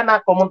eskwelahan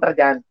na kumontra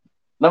dyan.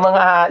 Ng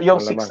mga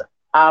yung 6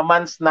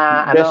 months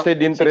na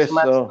vested interest.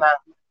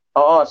 6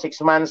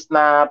 months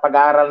na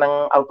pag-aaral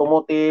ng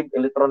automotive,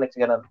 electronics,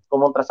 gano'n.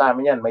 Kumontra sa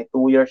amin yan. May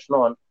 2 years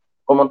noon.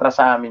 Kumontra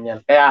sa amin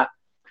yan. Kaya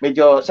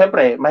medyo,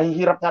 siyempre,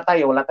 mahihirap nga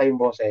tayo. Wala tayong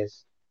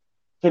boses.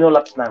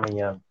 Kinulaps namin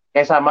yan.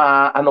 Kaysa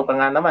ka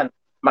nga naman,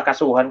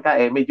 makasuhan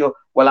ka medyo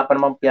wala pa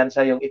namang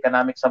piyansa yung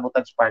economic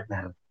sabotage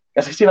partner.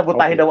 Kasi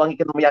sinabotahe daw ang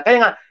ekonomiya. Kaya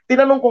nga,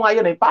 tinanong ko nga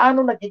yun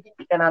paano nagiging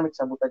economic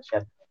sabotage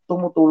yan?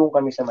 Tumutulong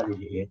kami sa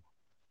maliliit.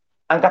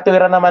 ang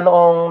katwiran naman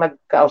noong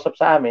nagkausap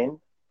sa amin,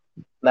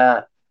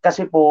 na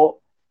kasi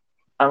po,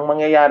 ang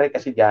mangyayari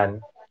kasi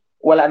dyan,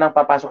 wala nang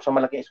papasok sa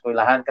malaking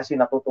eskwelahan kasi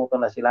natututo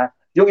na sila.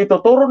 Yung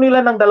ituturo nila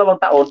ng 2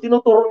 taon,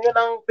 tinuturo nyo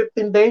ng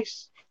 15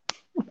 days.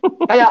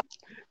 Kaya,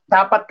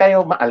 dapat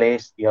kayo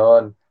maalis.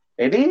 Yun.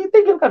 Eh di,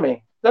 tigil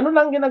kami. Ganun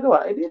lang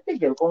ginagawa. Eh di,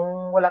 tigil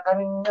kung wala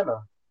kaming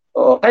ano.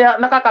 Oo. Kaya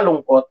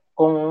nakakalungkot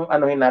kung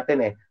anuhin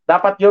natin eh.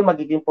 Dapat yun,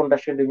 magiging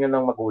pundasyon din yun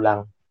ng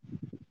magulang.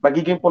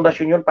 Magiging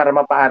pundasyon yun para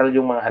mapaaral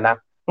yung mga anak.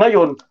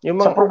 Ngayon,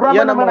 sa programa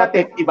yan ang naman mga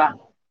natin, iba.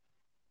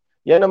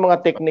 Yan ang mga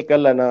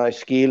technical na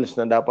skills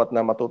na dapat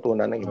na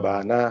matutunan ng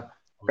iba na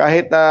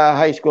kahit na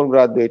high school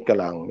graduate ka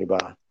lang, di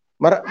ba?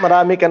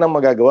 Marami ka nang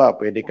magagawa.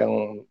 Pwede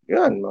kang,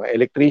 yan, mga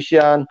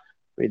electrician,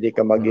 pwede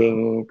ka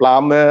maging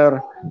plumber,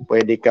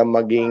 pwede ka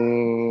maging,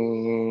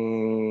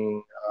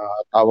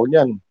 tawag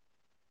yan,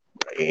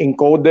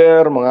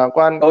 encoder, mga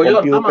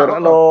computer,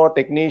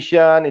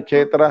 technician,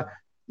 etc.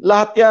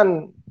 Lahat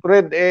yan,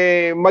 Fred,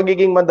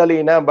 magiging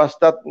madali na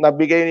basta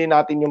nabigay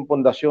natin yung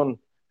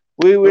pundasyon.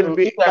 We will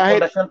be,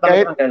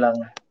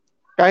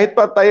 kahit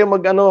pa tayo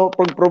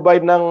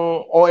provide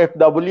ng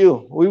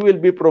OFW, we will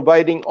be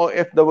providing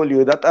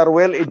OFW that are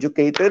well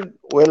educated,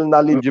 well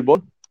knowledgeable.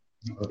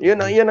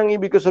 Yan ang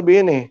ibig ko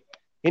sabihin eh.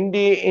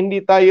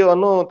 Hindi tayo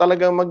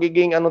talagang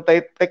magiging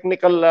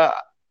technical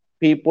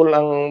people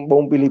ang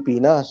buong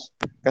Pilipinas.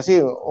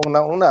 Kasi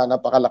unang-una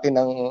napakalaki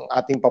ng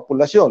ating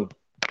populasyon.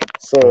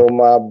 So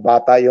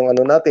mabata yung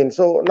natin.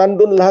 So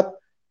nandun lahat.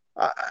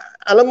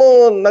 Alam mo,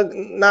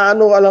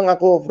 naano lang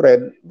ako,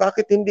 Fred,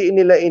 bakit hindi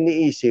nila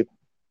iniisip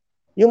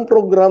yung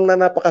program na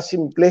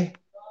napakasimple?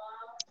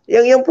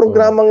 Yung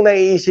programang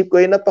naiisip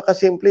ko ay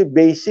napakasimple,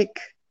 basic.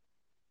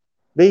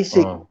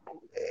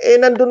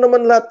 Nandun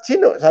naman lahat.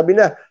 Sino? Sabi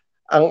na,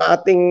 ang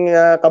ating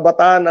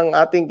kabataan, ang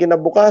ating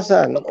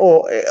kinabukasan.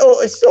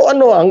 So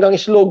hanggang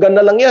slogan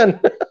na lang yan.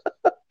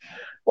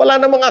 Wala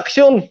namang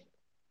aksyon.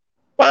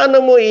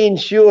 Paano mo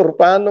i-insure?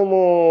 Paano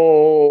mo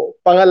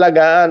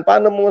pangalagaan?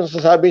 Paano mo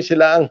sasabi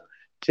sila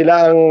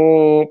ang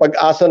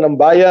pag-asa ng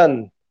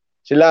bayan?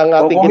 Sila ang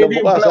ating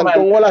kinabukasan.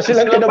 Kung wala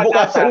silang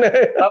kinabukasan.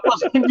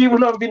 Tapos hindi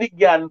mo naman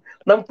binigyan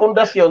ng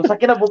pundasyon sa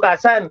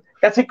kinabukasan.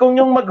 Kasi kung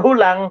yung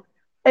magulang,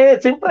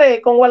 siyempre,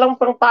 kung walang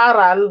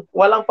pang-paaral,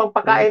 walang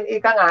pang-pakain,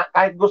 ika nga,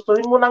 kahit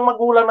gustuhin mo ng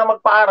magulang na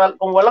magpaaral,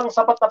 kung walang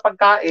sapat na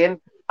pagkain,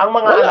 ang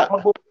mga anak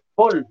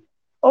magbubulakbol.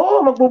 Oo,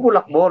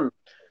 magbubulakbol.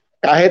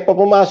 Kahit pa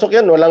pumasok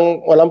yan,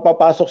 walang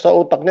papasok sa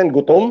utak niyan,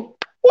 gutom.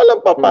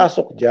 Walang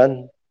papasok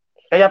diyan.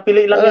 Kaya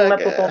pili lang yung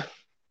natututo.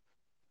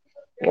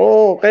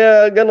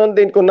 Kaya ganoon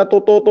din kung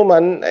natututo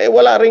man,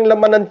 wala ring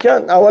lamanan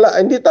diyan. Wala,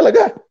 hindi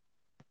talaga.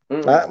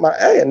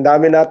 Ang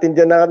dami natin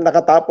diyan na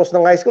nakatapos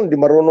ng high school, hindi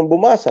marunong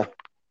bumasa.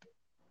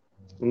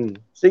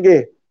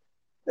 Sige.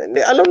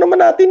 Alam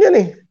naman natin yan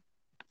eh.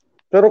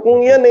 Pero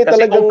kung yan ay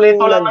talagang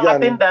kumpleto lang ang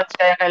attendance,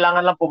 kaya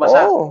kailangan lang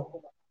pumasa.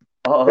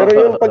 Pero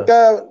yung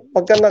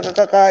pagka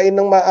nakakakain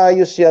ng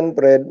maayos yan,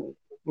 Fred,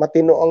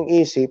 matino ang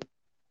isip,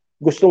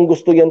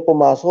 gustong-gusto yan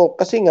pumasok.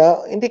 Kasi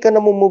nga, hindi ka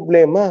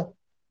namumblema.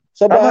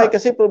 Sa bahay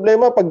kasi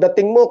problema,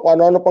 pagdating mo, kung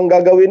ano-ano pang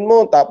gagawin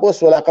mo,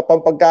 tapos wala ka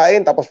pang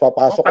pagkain, tapos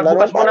papasok ka na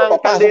naman, paano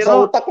papasok sa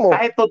utak mo?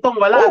 Kahit tutong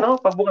wala,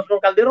 no? Pagbukas mo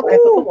ng kaldero,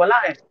 kahit tutong wala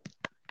eh.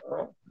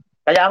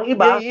 Kaya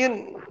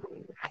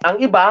ang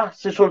iba,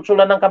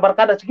 sisulsulan ng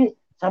kabarkada, sige,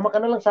 sama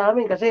ka na lang sa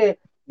amin kasi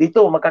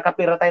dito,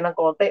 magkakapira tayo ng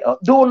konti.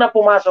 Doon na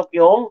pumasok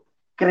yung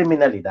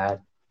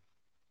kriminalidad.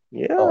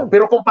 Yeah.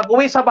 Pero kung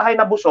pag-uwi sa bahay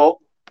na busog,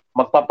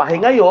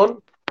 magpapahinga yun,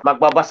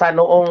 magbabasa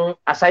noong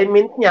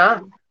assignment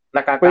niya,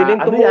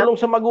 pwedeng tumulong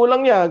sa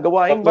magulang niya,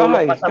 gawaing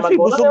bahay. Kasi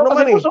busog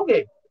naman eh. Busog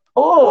eh.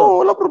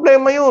 Wala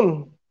problema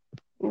yun.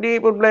 Hindi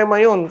problema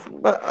yun.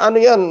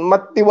 Yan,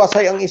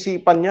 matiwasay ang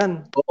isipan yan.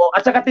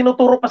 At saka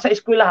tinuturo pa sa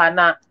eskwelahan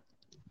na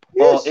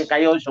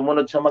kayo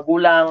sumunod sa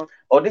magulang.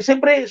 Di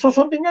siyempre,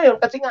 susundin niya yun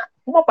kasi nga,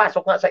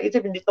 pumapasok nga sa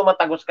isip, hindi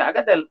tumatagos ka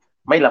agad dahil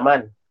may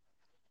laman.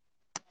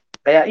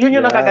 Kaya yun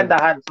yung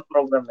nakagandahan sa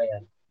program na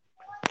yan.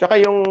 Tsaka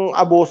yung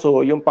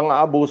abuso, yung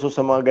pang-aabuso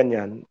sa mga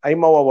ganyan, ay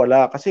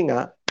mawawala. Kasi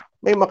nga,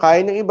 may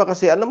makain ng iba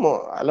kasi alam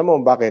mo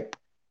bakit?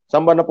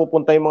 Saan ba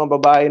napupunta yung mga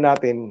babae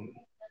natin?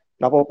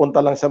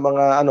 Napupunta lang sa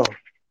mga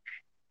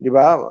di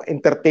ba?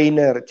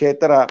 Entertainer,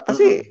 etc.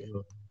 Kasi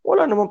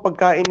wala namang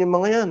pagkain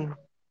yung mga yan.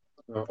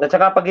 At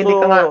saka pag hindi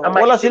ka nga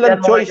wala silang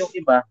choice. Yung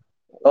iba,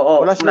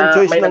 wala silang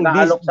choice ng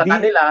sa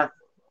kanila.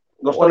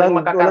 Gusto rin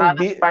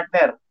makakaranas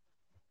partner.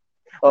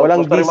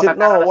 Walang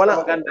decent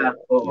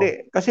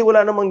kasi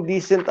wala namang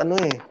decent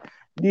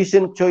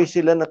decent choice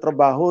sila na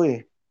trabaho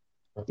eh.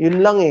 Yun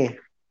lang eh.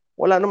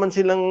 Wala naman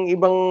silang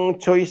ibang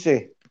choice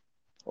eh.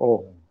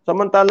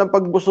 Samantalang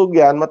pagbusog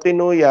yan,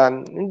 matino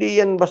yan,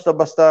 hindi yan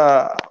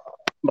basta-basta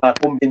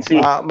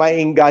makumbinsi.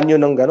 Maingganyo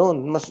ng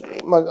ganun. Mas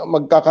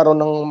magkakaroon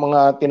ng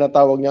mga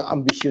tinatawag niyang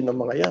ambisyon ng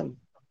mga yan.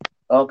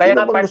 Kaya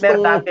nga partner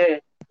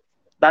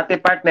dati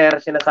partner,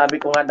 sinasabi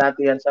ko nga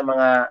dati yan sa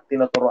mga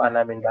tinuturoan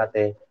namin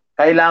dati.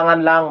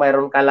 Kailangan lang,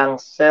 mayroon ka lang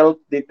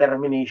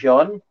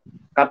self-determination.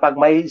 Kapag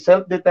may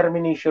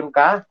self-determination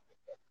ka,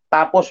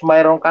 tapos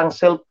mayroon kang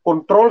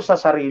self-control sa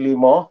sarili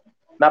mo,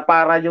 na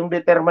para yung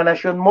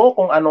determinasyon mo,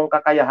 kung anong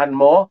kakayahan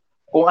mo,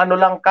 kung ano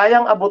lang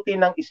kayang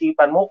abutin ng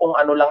isipan mo, kung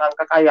ano lang ang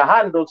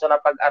kakayahan doon sa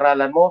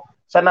napag-aralan mo,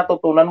 sa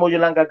natutunan mo, yun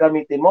lang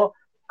gagamitin mo.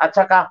 At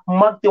saka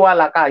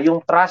magtiwala ka,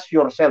 yung trust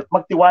yourself,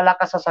 magtiwala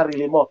ka sa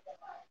sarili mo.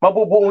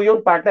 Mabubuo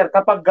yun, partner.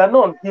 Kapag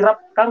ganon, hirap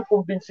kang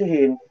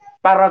kumbinsihin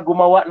para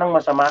gumawa ng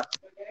masama.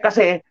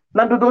 Kasi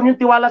nandoon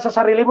yung tiwala sa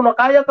sarili mo na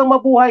kaya kang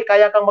mabuhay,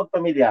 kaya kang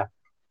magpamilya.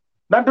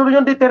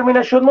 Nandoon yung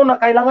determinasyon mo na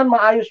kailangan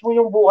maayos mo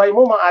yung buhay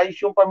mo, maayos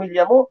yung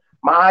pamilya mo,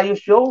 maayos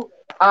yung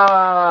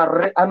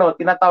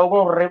tinatawag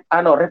mong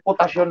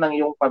reputasyon ng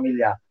iyong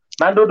pamilya.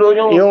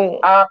 Nandoon yung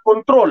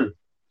control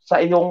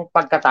sa iyong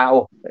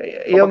pagkatao.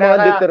 Yung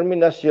mga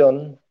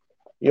determinasyon,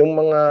 yung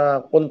mga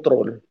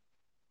control,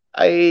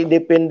 ay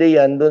depende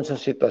yan doon sa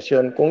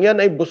sitwasyon. Kung yan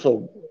ay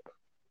busog,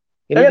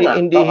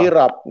 hindi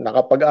hirap,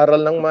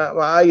 nakapag-aral ng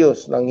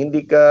maayos, nang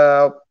hindi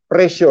ka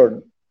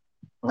pressured,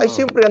 ay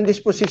siyempre ang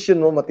disposition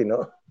mo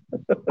matino.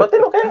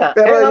 Matino kaya nga.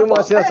 Pero yung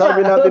mga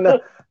sinasabi natin na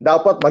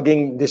dapat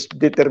maging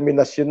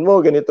determinasyon mo,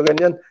 ganito,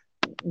 ganyan,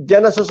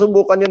 diyan na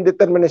susubukan yung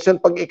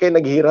determinasyon pag ikay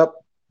naghirap.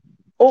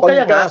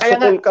 Kaya nga,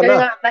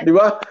 di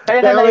ba? Kaya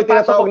nga may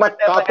tinatawag na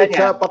kapit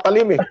sa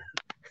patalim eh.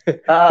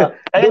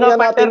 Doon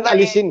nga natin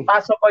alisin.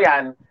 Pasok ko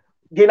yan.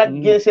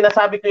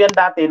 Sinasabi ko yan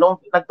dati nung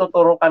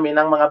nagtuturo kami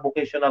ng mga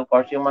vocational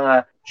course, yung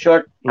mga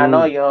short,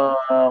 yung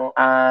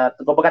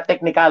kumbaga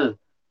technical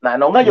na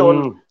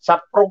ngayon, sa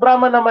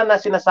programa naman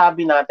na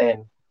sinasabi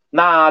natin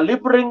na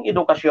libreng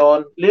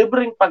edukasyon,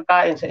 libreng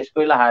pagkain sa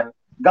eskwelahan,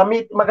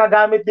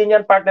 magagamit din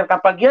yan, partner.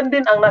 Kapag yan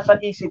din ang nasa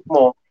isip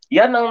mo,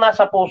 yan ang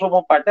nasa puso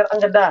mo, partner, ang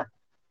ganda.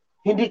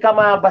 Hindi ka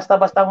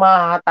basta-basta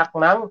mahahatak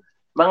ng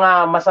mga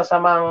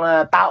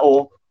masasamang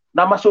tao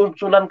na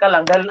masunsunan ka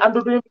lang dahil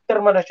ando doon yung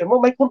determinasyon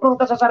mo, may control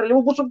ka sa sarili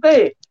mo, busog ka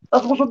eh.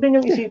 Tapos busog din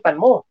yung isipan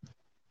mo.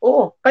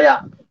 Oo,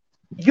 kaya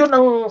yun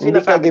ang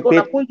sinasabi ko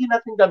na pwede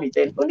natin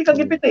gamitin. Hindi ka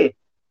gipit eh.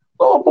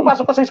 Oo,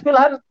 pumasok ka sa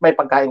eskwelahan, may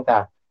pagkain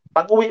ka.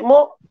 Pag uwi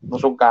mo,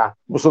 busog ka.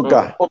 Busog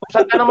ka.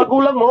 Utusan ka ng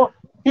magulang mo,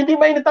 hindi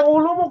mainit ang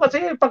ulo mo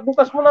kasi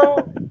pagbukas mo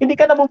hindi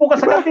ka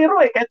nabubukas sa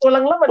kantiro eh, kahit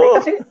walang laman eh,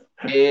 kasi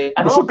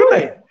busog ka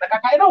eh.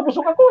 Nakakain ako,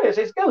 busog ako eh,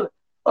 sa school.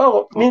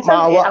 Minsan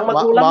ang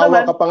magulang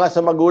naman. Maawa ka pa nga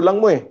sa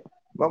magulang mo eh.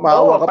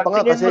 Maawa ka pa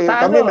nga kasi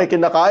kami may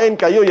kinakain,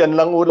 kayo yan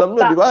lang ulam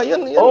nyo, di ba?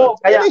 Yan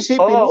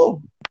isipin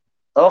mo.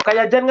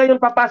 Kaya dyan ngayon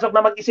papasok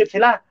na mag-isip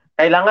sila.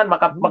 Kailangan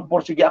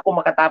magpursige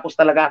ako, makatapos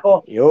talaga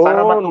ako.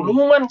 Para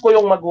matulungan ko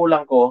yung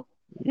magulang ko.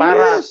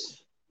 Para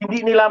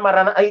hindi nila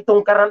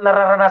itong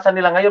nararanasan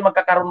nila ngayon,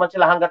 magkakaroon man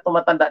sila hanggat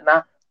tumatanda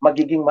na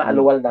magiging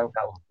maaluwal ng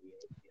kaunti.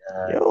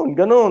 Yun,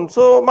 ganun.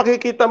 So,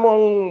 makikita mo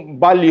ang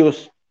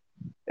values.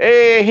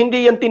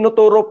 Hindi yan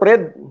tinuturo,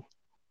 Fred.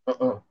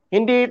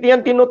 Hindi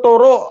yan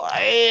tinuturo.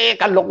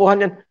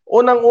 Kalokohan yan.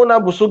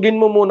 Unang-una, busugin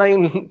mo muna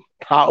yung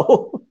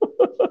tao.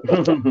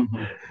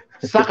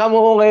 Saka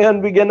mo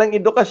ngayon bigyan ng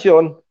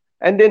edukasyon.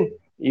 And then,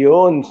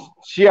 yun,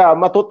 siya,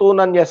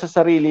 matutunan niya sa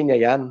sarili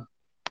niya yan.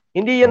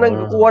 Hindi yan ang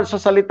kukuha sa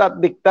salita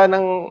at dikta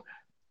ng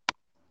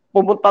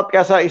pumunta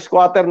ka sa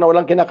squatter na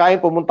walang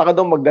kinakain, pumunta ka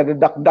doon,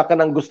 magdadakdak ka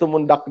ng gusto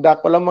mong dakdak.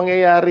 Walang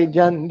mangyayari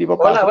dyan. Hindi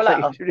pa pasok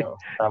sa issue.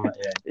 Tama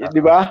yan.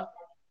 Di ba?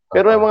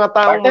 Pero yung mga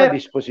taong mga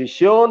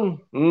disposisyon.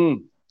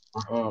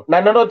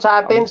 Nanonood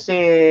sa atin si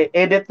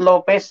Edith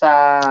Lopez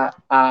sa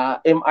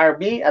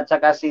MRB at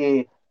saka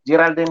si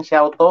Geraldine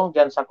Xiaotong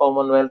dyan sa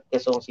Commonwealth,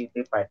 Quezon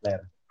City,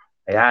 partner.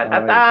 Ayan.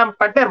 At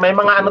partner, may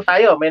mga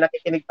tayo, may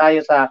nakikinig tayo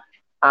sa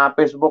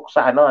Facebook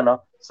sa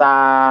sa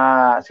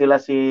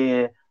sila si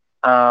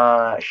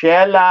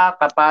Sheila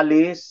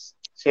Capalis,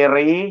 si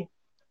Ray,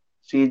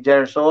 si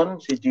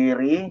Gerson, si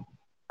Jiri,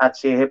 at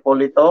si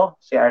Hipolito,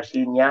 si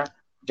Arsinia,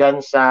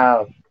 dyan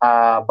sa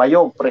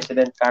Bayog,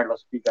 President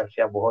Carlos P.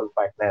 Garcia Bohol,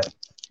 partner.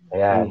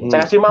 Ayan.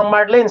 Tsaka si Ma'am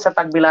Marlene sa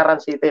Tagbilaran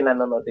City,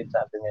 nanonood din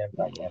sa atin ngayon,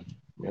 partner.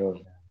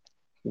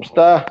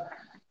 Basta,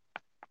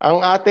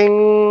 ang ating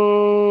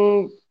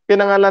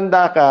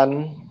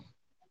pinangalandakan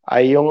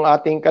ay yung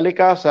ating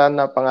kalikasan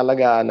na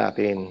pangalagaan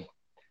natin.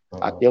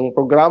 At yung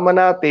programa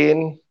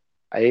natin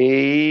ay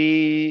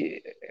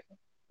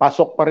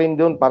pasok pa rin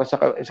doon para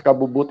sa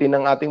kabubuti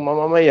ng ating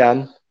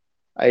mamamayan,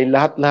 ay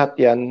lahat-lahat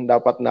yan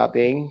dapat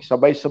nating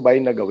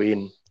sabay-sabay na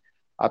gawin.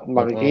 At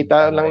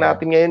makikita lang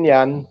natin ngayon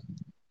yan,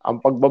 ang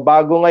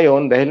pagbabago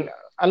ngayon, dahil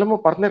alam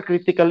mo partner,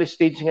 critical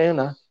stage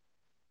ngayon ha.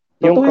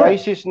 Yung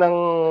crisis ng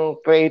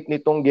create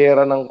nitong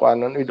gera ng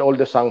with all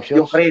the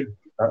sanctions. Ukraine.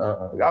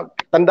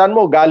 Tandaan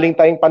mo, galing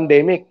tayong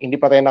pandemic, hindi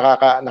pa tayo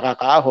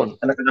nakakaahon.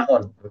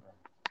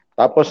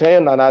 Tapos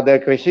ngayon,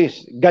 another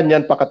crisis.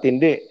 Ganyan pa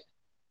katindi.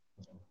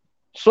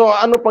 So,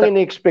 ano pang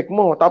ini-expect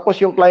mo? Tapos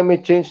yung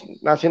climate change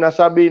na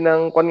sinasabi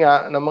ng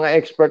mga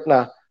expert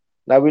na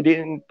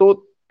within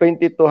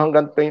 2022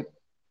 hanggang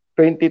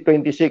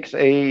 2026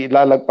 ay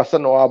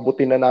lalagpasan o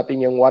abutin na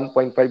natin yung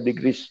 1.5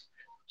 degrees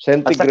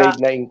centigrade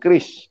na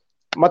increase.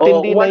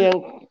 Matindi na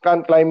yung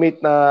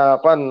climate na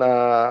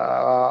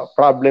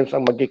problems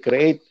ang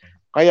mag-create.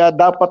 Kaya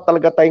dapat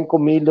talaga tayong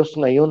kumilos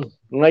ngayon.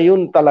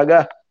 Ngayon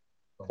talaga.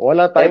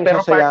 Wala tayong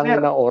pero sasayangin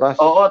partner, na oras.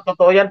 oo,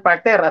 totoo yan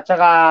partner. At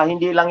saka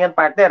hindi lang yan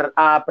partner.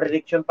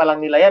 Prediction pa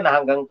lang nila yan na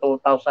hanggang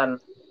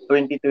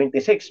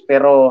 2026.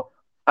 Pero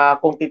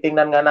kung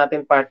titingnan nga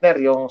natin partner,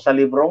 yung sa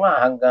libro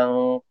nga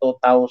hanggang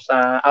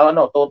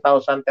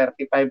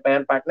 2035 pa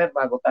yan partner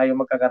bago tayo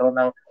magkakaroon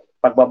ng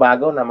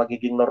pagbabago na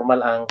magiging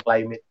normal ang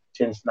climate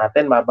change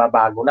natin.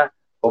 Mababago na.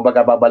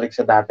 Kumbaga babalik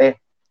sa dati.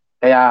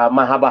 Kaya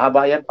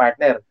mahaba-haba yan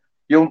partner.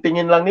 Yung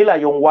tingin lang nila,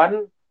 yung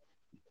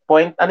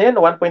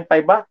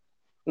 1.5 ba?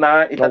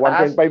 Na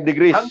itataas 1.5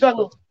 degrees. hanggang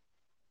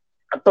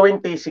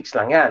 26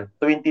 lang yan,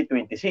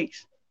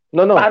 2026.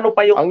 No. Paano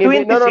pa yung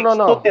 26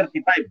 to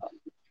 35?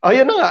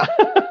 Ayun na nga.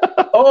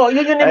 Oo,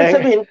 yun ibig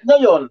sabihin.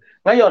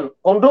 Ngayon,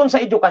 kung doon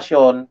sa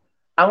edukasyon,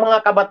 ang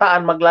mga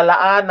kabataan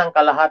maglalaan ng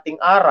kalahating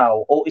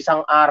araw o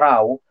isang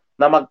araw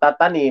na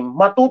magtatanim,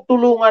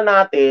 matutulungan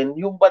natin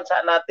yung bansa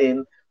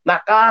natin na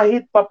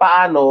kahit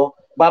papaano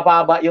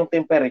bababa yung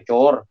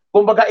temperature.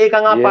 Kumbaga,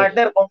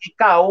 partner, kung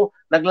ikaw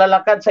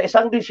naglalakad sa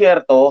isang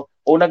disyerto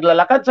o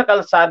naglalakad sa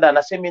kalsada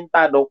na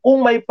sementado,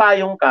 kung may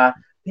payong ka,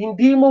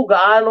 hindi mo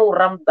gaanong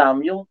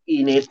ramdam yung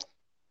init.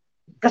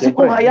 Kasi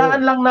kung hayaan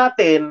lang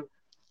natin,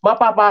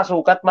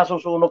 mapapasok at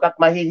masusunog at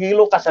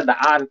mahihilo ka sa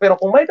daan. Pero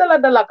kung may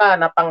dala-dala ka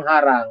na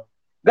pangharang,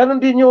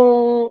 ganun din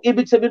yung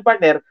ibig sabihin,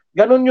 partner,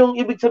 ganun yung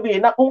ibig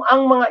sabihin na kung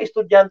ang mga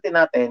estudyante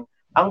natin,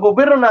 ang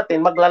gobyerno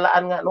natin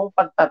maglalaan nga nung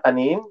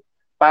pagtatanim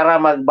para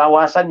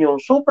magbawasan yung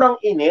sobrang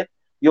init,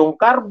 yung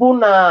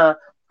carbon na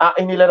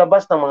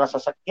inilalabas ng mga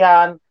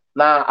sasakyan,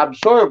 na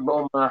absorb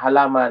ng mga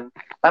halaman.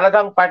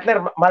 Talagang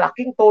partner,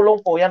 malaking tulong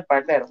po yan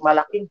partner.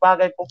 Malaking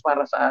bagay po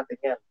para sa atin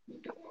yan.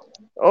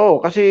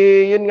 Kasi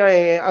yun nga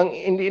ang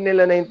hindi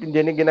nila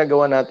naintindihan yung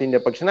ginagawa natin.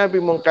 Pag sinabi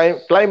mong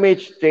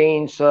climate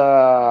change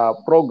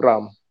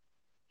program,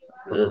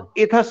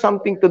 it has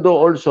something to do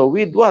also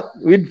with what?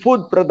 With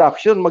food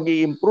production,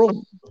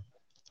 mag-i-improve.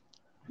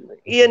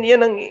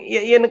 Yan ang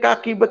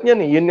kakibat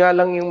niyan. Yun nga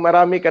lang yung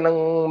marami ka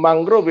ng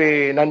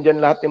mangrove,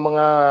 nandyan lahat ng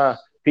mga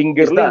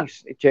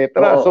fingerlings, etc.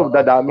 So,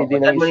 dadami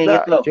din ng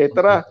isda,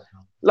 etc.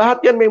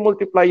 Lahat yan may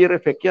multiplier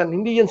effect yan.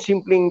 Hindi yan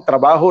simpleng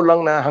trabaho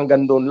lang na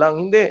hanggang doon lang.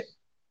 Hindi.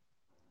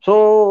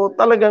 So,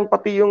 talagang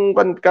pati yung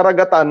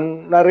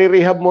karagatan,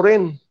 nare-rehab mo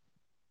rin.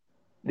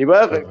 Di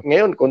ba?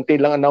 Ngayon, konti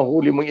lang ang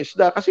nahuli mong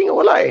isda kasi nga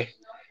wala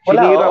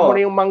Sinira mo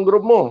na yung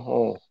mangrove mo.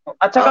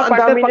 At saka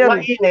partner,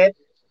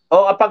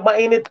 pag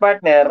mainit,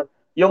 partner,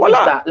 yung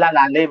isda,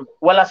 lalalim.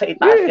 Wala sa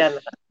itaas yan.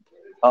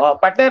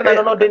 Partner,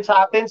 nanonood din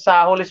sa atin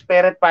sa Holy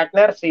Spirit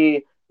partner, si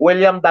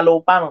William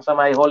Dalupang sa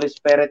may Holy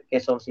Spirit,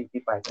 Quezon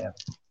City partner.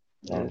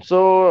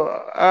 So,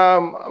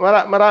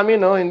 marami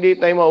hindi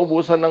tayo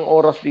maubusan ng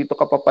oras dito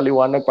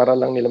kapapaliwanag para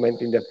lang nila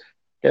maintindihan.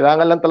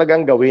 Kailangan lang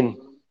talagang gawin.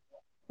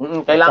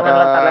 Kailangan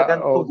lang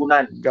talagang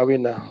tugunan.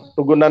 Gawin na.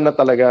 Tugunan na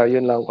talaga,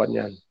 yun lang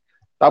kanyan.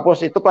 Tapos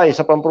ito pa,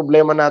 isa pang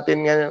problema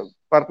natin ngayon,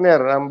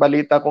 partner, ang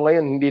balita ko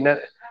ngayon, hindi na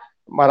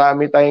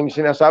marami tayong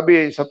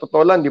sinasabi, sa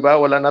totoo lang, di ba?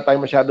 Wala na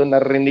tayong masyado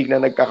narinig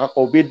na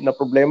nagkaka-COVID na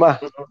problema.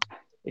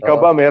 Ikaw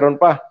ba, meron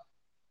pa?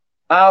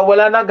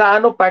 Wala na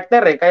gaano,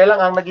 partner Kaya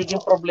lang ang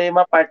nagiging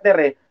problema,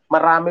 partner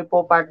marami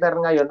po partner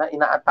ngayon na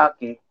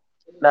inaatake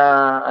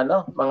na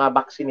mga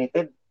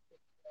vaccinated.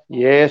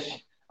 Yes.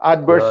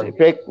 Adverse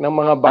effect ng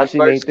mga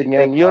vaccinated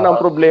ngayon. Yun ang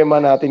problema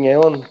natin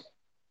ngayon.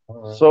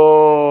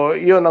 So,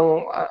 yun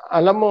ang,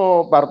 alam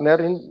mo,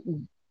 partner,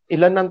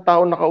 ilan ang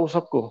tao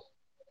nakausap ko?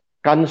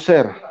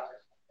 Cancer.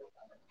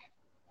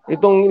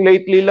 Itong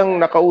lately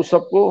lang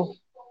nakausap ko,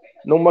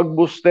 nung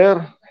mag-booster,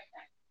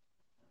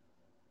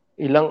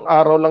 ilang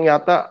araw lang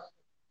yata,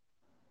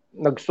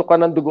 nagsuka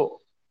ng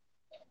dugo.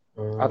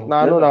 At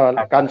na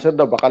cancer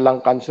daw, baka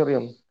lang cancer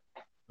yun.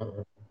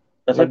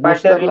 Kasi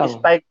partner, yung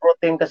spike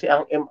protein kasi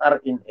ang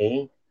mRNA,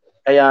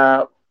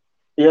 kaya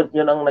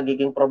yun ang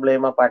nagiging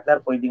problema,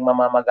 partner. Pwedeng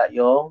mamamaga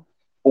yung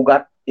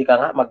ugat,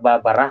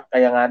 magbabara.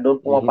 Kaya nga doon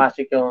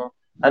pumapasok yung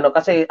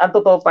kasi ang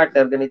totoo,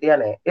 partner, ganito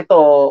yan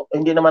Ito,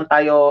 hindi naman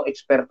tayo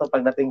eksperto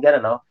pagdating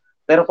dyan,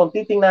 Pero kung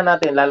titingnan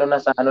natin, lalo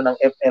na sa ng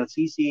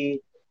FLCC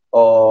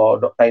o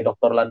kay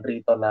Dr.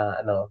 Landrito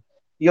na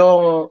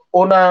yung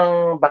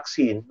unang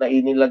vaccine na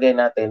inilagay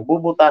natin,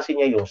 bubutasin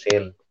niya yung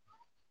cell.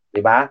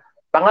 Di ba?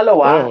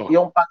 Pangalawa,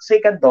 yung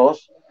second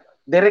dose,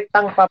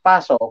 direktang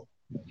papasok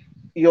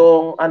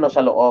yung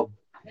sa loob.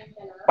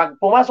 Pag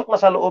pumasok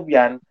na sa loob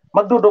yan,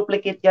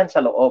 magduduplicate yan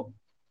sa loob.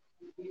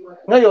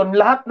 Ngayon,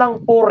 lahat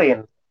ng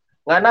purin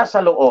nga nasa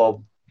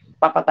loob,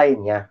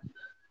 papatayin niya.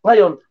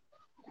 Ngayon,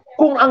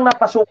 kung ang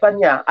napasukan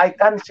niya ay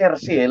cancer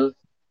cell,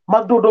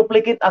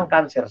 magduduplicate ang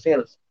cancer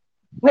cells.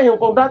 Ngayon,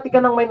 kung dati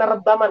ka nang may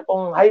naramdaman,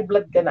 kung high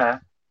blood ka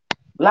na,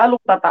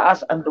 lalong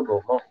tataas ang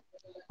dugo mo.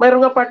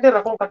 Mayroon nga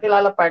partner, akong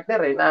kakilala partner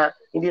na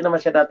hindi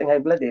naman siya dating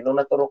high blood nung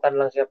naturukan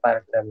lang siya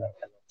partner na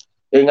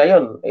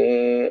ngayon,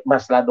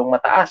 mas ladong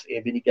mataas.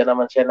 Binigyan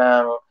naman siya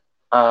ng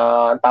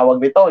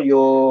tawag nito,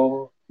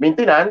 yung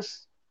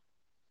maintenance.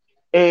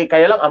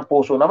 Kaya lang ang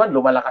puso naman,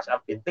 lumalakas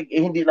ang pintig.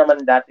 Hindi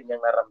naman dati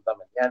niyang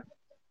naramdaman yan.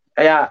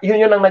 Kaya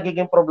yun ang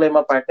nagiging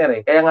problema, partner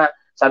Kaya nga,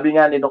 sabi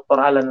nga ni Dr.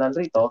 Alan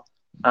Landrito,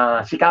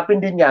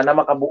 sikapin din niya na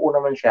makabuo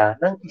naman siya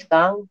ng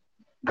isang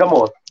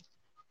gamot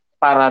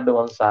para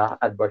doon sa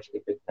adverse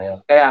effect na yun.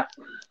 Kaya,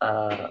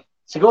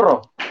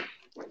 siguro,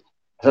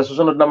 sa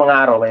susunod na mga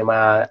araw, may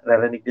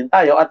maririnig din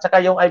tayo. At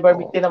saka yung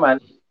ivermectin naman,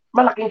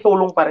 malaking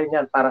tulong pa rin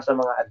yan para sa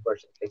mga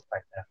adverse effect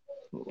partner.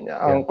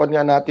 Ang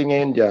kanya natin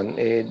ngayon dyan,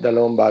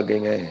 dalawang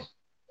bagay nga eh.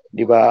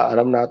 Di ba,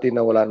 alam natin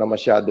na wala na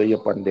masyado yung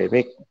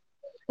pandemic.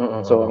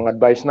 So, ang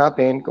advice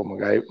natin, kung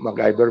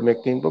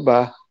mag-ivermectin pa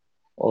ba,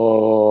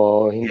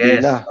 o hindi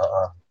na.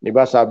 Di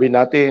ba, sabi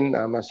natin,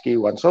 maski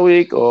once a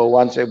week o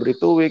once every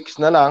 2 weeks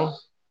na lang.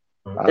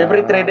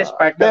 Every 3 days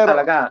partner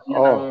talaga. Yun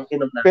ang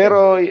inom natin.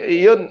 Pero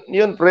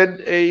yun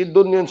Fred,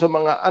 dun yun sa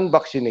mga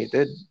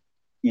unvaccinated.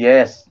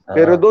 Yes.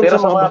 Pero doon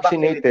sa mga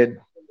vaccinated,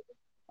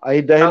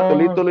 ay dahil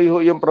tuloy-tuloy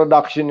yung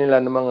production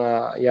nila ng mga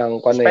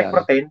spike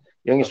protein.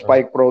 Yung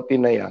spike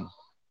protein na yan.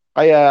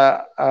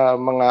 Kaya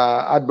mga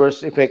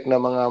adverse effect na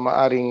mga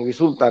maaring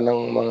resulta ng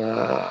mga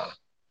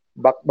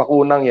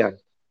bakunang yan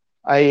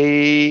ay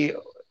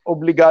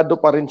obligado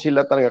pa rin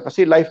sila talaga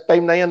kasi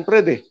lifetime na yan,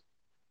 Fred eh.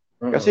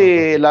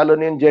 Kasi lalo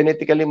na yung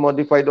genetically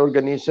modified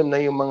organism na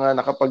yung mga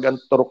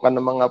nakapag-anturukan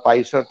ng mga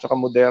Pfizer at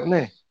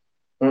Moderna eh.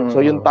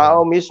 So yung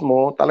tao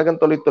mismo talagang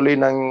tuloy-tuloy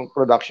ng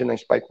production ng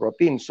spike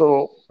protein.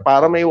 So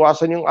para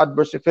maiwasan yung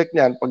adverse effect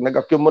niyan, pag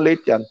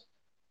nag-accumulate yan,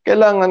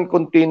 kailangan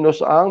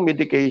continuous ang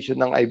medication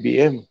ng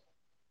IBM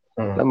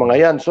ng mga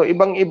yan. So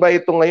ibang-iba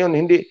ito ngayon.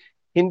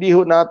 Hindi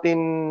ho natin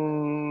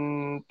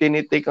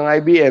tinitake ang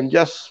IBM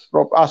just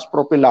as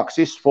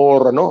prophylaxis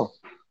for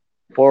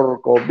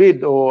COVID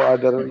o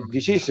other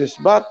diseases,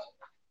 but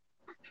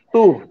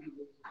to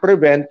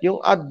prevent yung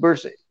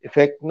adverse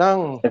effect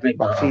ng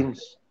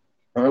vaccines.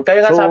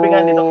 Kaya nga sabi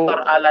nga ni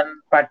Dr.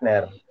 Alan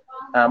partner,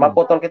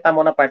 maputol kita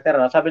muna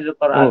partner, sabi ni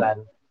Dr.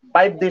 Alan,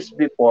 5 days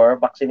before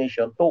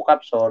vaccination, 2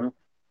 capsule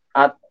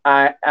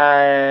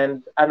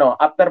and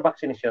after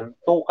vaccination,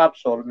 2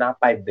 capsule na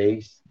 5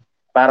 days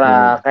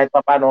para kahit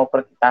paano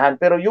protektahan.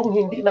 Pero yung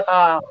hindi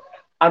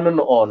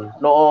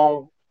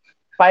noong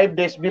 5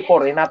 days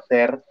before and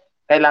after,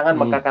 kailangan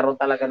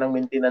magkakaroon talaga ng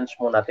maintenance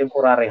muna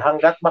temporary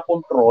hanggat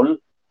makontrol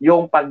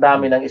yung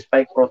pagdami ng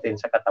spike protein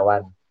sa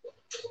katawan.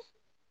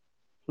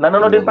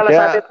 Nanonood din pala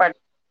sa atin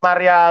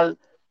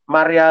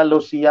Maria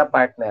Lucia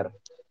partner.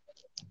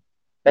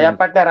 Kaya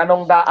partner,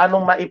 anong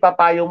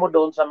maipapayo mo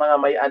doon sa mga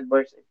may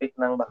adverse effect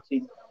ng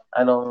vaccine?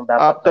 Anong dapat?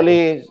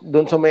 Actually,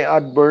 doon sa may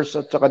adverse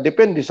at saka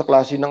depende sa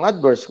klase ng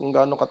adverse kung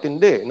gaano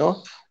katindi,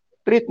 no?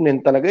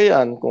 Treatment talaga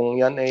yan kung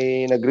yan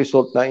ay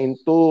nag-result na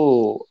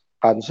into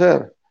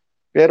cancer.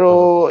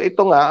 Pero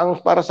ito nga, ang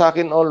para sa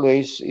akin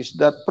always is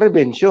that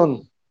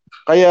prevention.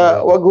 Kaya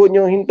wag ho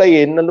nyo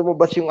hintayin na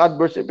lumabas yung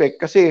adverse effect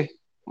kasi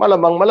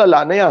malamang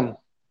malala na yan.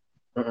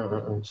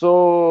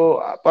 So,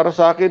 para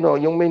sa akin,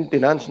 yung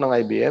maintenance ng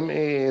IBM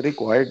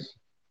required.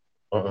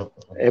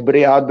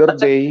 Every other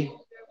day.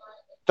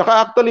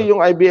 Tsaka actually, yung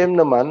IBM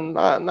naman,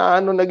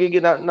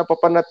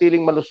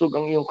 napapanatiling malusog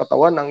ang iyong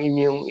katawan, ang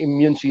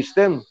immune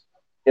system.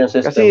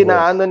 Kasi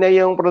naano na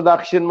yung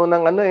production mo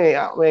ng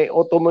may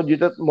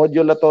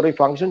automodulatory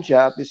function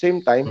siya at the same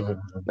time,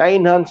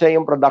 na-enhance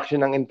yung production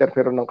ng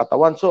interferon ng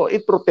katawan. So,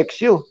 it protects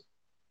you.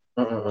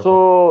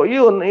 So,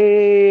 yun,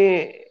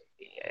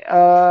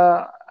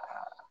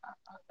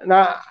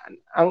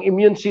 ang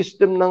immune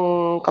system ng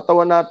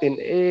katawan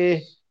natin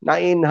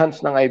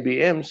na-enhance ng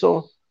IBM.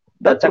 So,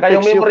 that saka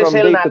yung memory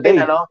cell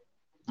natin,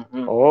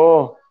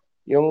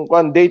 yung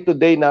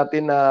day-to-day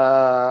natin na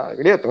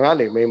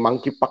may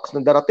monkeypox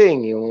na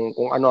darating, yung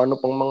kung ano-ano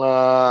pang mga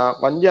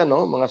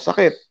mga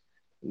sakit,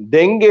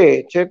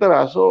 dengue,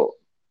 etc. So,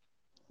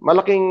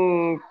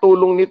 malaking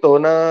tulong nito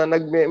na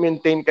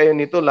nag-maintain kayo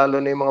nito, lalo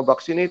na yung mga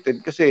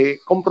vaccinated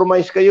kasi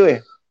compromise kayo eh.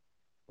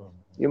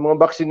 Yung mga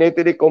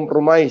vaccinated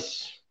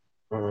compromise.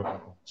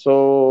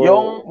 So,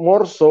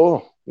 more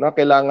so na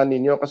kailangan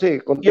ninyo kasi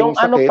konting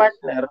sakit.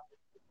 Partner,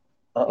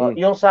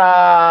 yung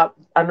sa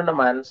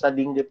naman sa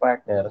dengue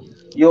partner,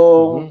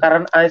 yung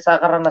sa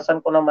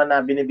karanasan ko naman na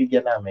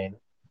binibigyan namin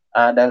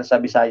dahil sa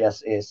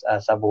Visayas is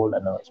sa Bohol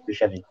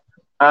especially.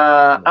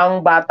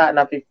 Ang bata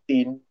na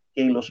 15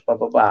 kilos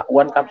pababa,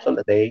 1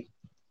 capsule a day.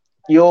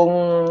 Yung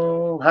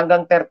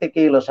hanggang 30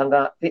 kilos,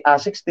 hanggang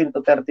 16 to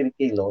 30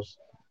 kilos,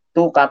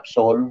 2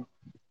 capsule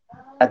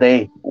a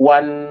day.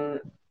 1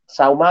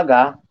 sa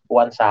umaga,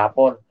 1 sa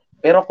hapon.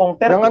 Pero kung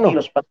 30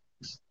 kilos pa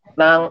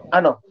ng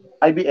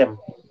IBM,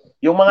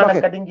 yung mga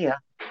nagka-dengue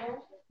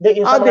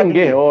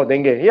dengue.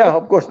 Dengue. Yeah,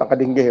 of course,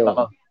 naka-dengue.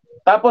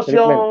 Tapos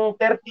yung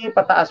 30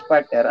 pataas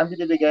partner, ang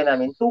binibigay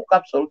namin 2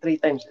 capsule 3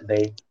 times a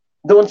day.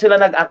 Doon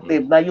sila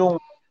nag-active na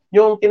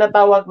yung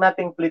tinatawag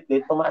nating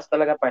platelet, tumaas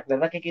talaga partner,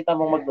 nakikita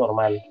mong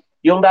mag-normal.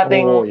 Yung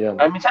dating,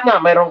 minsan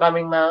nga, mayroon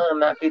kaming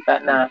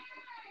nakita na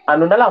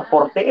na lang,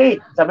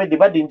 48. Sabi, di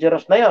ba,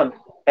 dangerous na yon.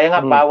 Kaya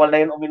nga, bawal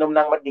na yun uminom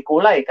ng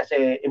madikulay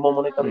kasi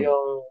imomonitor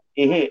yung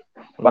ihi.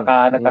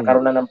 Baka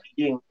nagkakaroon na ng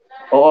bleeding.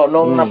 Oo,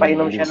 nung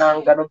napainom siya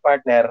ng ganun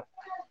partner,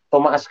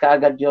 tumaas ka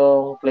agad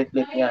yung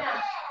platelet niya.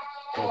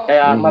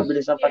 Kaya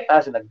mabilis ang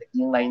pagtaas,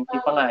 nagdating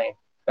 90 pa nga eh.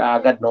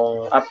 Kaagad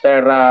nung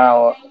after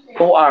 2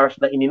 hours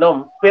na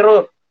ininom.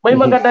 Pero may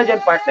maganda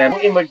dyan partner,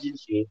 kung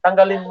emergency,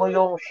 tanggalin mo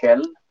yung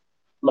shell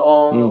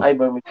noong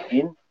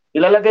ivermectin,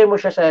 ilalagay mo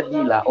siya sa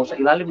dila o sa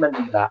ilalim ng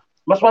dila,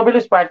 mas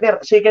mabilis partner,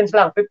 seconds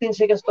lang, 15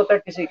 seconds to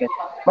 30 seconds,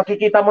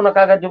 makikita mo na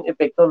kagad yung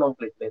epekto ng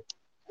platelet.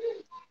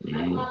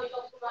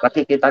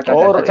 Makikita kagad.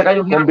 Or At saka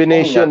yung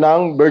combination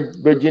ng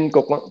virgin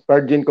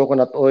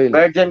coconut oil.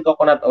 Virgin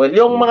coconut oil.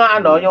 Yung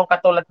mga yung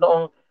katulad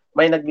noong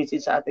may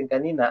nag-visit sa atin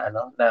kanina,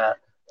 na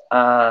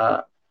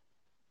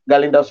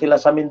galing daw sila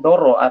sa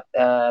Mindoro at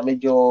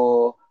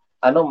medyo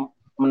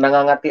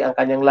nangangati ang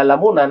kanyang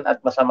lalamunan at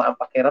masama ang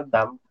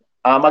pakiramdam,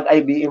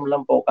 mag-IBM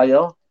lang po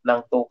kayo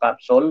ng 2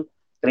 capsule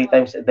 3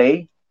 times a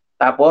day.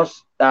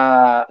 Tapos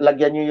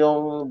lagyan niyo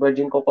yung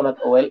virgin coconut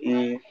oil,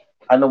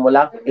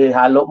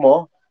 ihalo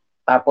mo,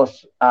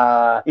 tapos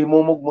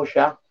imumog mo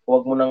siya,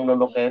 huwag mo nang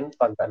lulukin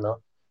pag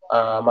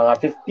mga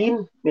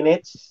 15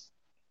 minutes.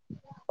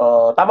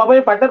 Tama ba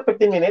yung partner?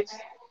 15 minutes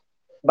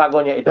bago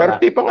niya ito.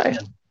 30 pa nga eh.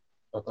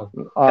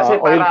 Kasi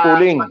oil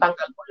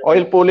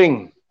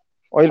pulling.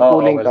 Oil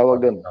pulling tawag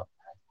doon.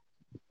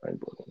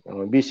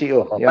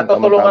 BCO. Yan,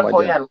 patutulungan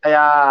po yan.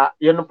 Kaya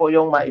yun po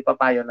yung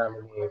maipapayo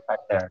namin ni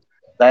partner.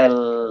 Dahil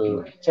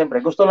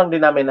siyempre gusto lang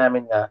din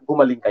namin nga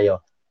gumaling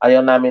kayo. Ayaw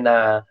namin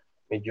na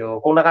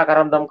medyo kung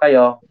nakakaramdam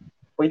kayo,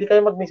 pwede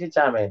kayo mag-message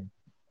sa amin.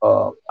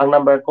 Ang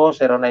number ko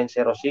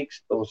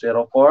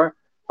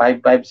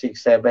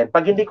 0906-204-5567.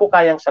 Pag hindi ko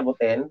kayang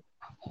sagutin,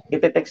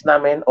 ite-text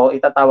namin o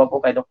itatawag ko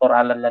kay Dr.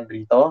 Alan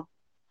Landrito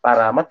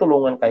para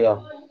matulungan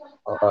kayo.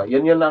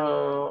 Yun ang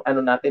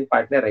natin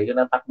partner eh. Yun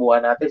ang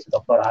takbuhan natin si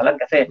Dr. Alan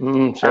kasi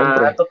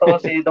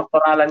totoo si Dr.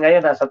 Alan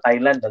ngayon nasa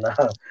Thailand.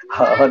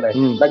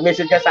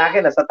 Nag-message ka sa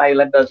akin nasa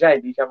Thailand daw siya,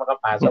 hindi siya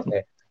makapasok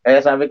eh. Kaya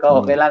sabi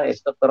ko okay lang,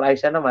 Dr.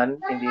 Aisha naman,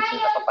 hindi siya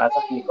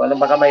nakapasok. Hindi ko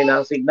alam, baka may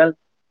signal,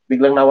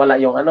 biglang nawala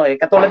yung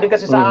Katulad din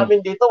kasi sa amin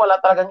dito, wala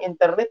talagang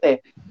internet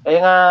eh. Kaya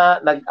nga,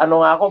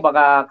 nga ako,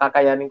 baka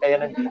kakayanin kayo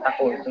ng data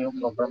ko. Ito yung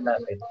program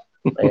natin.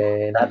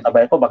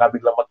 Natabay ko, baka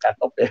biglang mag-cut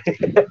off eh.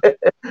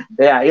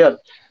 Kaya yun.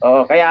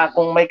 Kaya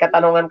kung may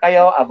katanungan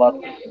kayo about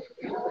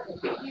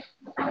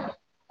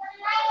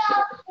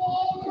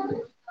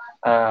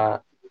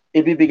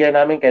ibibigay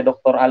namin kay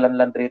Dr.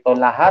 Alan Landrito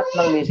lahat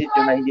ng message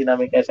na hindi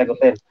namin kayo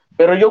sagutin.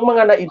 Pero yung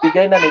mga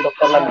naibigay na ni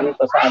Dr.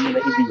 Landrito sa amin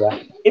na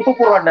ibigay,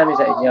 ipupurward namin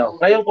sa inyo.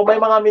 Ngayon, kung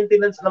may mga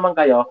maintenance naman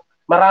kayo,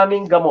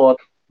 maraming gamot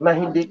na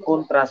hindi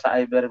kontra sa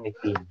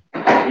ivermectin.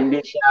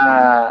 Hindi siya,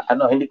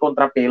 hindi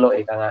kontra pelo,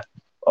 nga.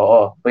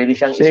 Oo, pwede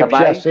siyang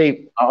isabay.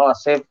 Safe. Oo,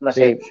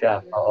 safe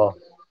siya. Oo.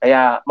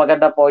 Kaya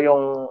maganda po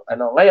yung,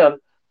 ngayon,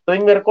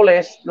 tuwing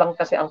Miyerkules lang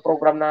kasi ang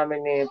program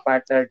namin ni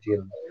Partner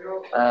Jill.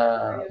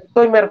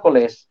 Tuwing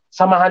Miyerkules,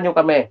 samahan nyo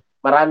kami.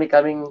 Marami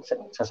kaming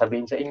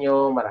sasabihin sa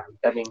inyo, marami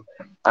kaming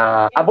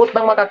abot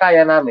ng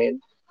makakaya namin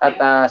at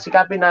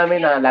sikapin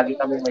namin na lagi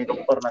kami may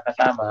doktor na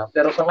kasama.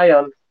 Pero sa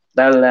ngayon,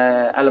 dahil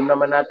alam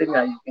naman natin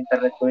nga yung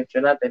internet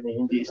connection natin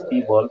hindi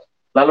stable,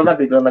 lalo na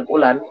biglang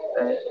nag-ulan,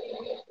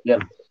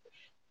 yan.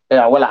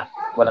 Kaya wala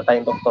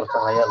tayong doktor sa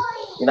ngayon.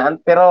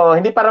 Pero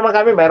hindi pa naman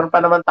kami, mayroon pa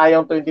naman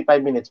tayong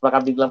 25 minutes, baka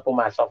biglang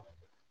pumasok.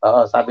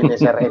 Sabi ni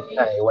Sir Ed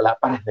na wala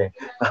pa rin eh.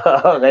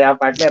 Kaya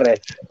partner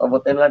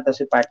pabutin lang to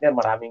si partner,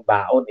 maraming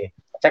baon eh.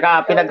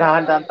 Tsaka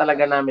pinaghahandaan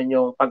talaga namin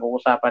yung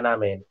pag-uusapan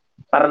namin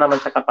para naman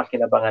sa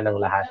kapakinabangan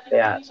ng lahat.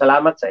 Kaya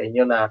salamat sa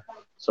inyo na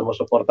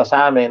sumusuporta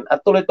sa amin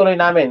at tuloy-tuloy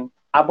namin,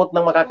 abot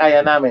ng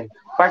makakaya namin.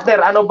 Partner,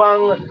 ano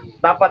bang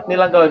dapat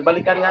nilang gawin?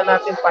 Balikan nga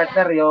natin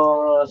partner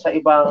yung sa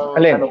ibang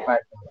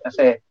partner.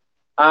 Kasi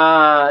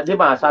di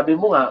ba, sabi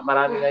mo nga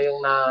marami ngayong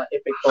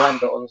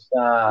na-epektuhan doon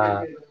sa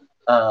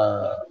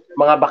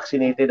mga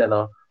vaccinated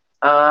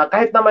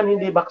kahit naman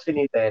hindi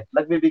vaccinated,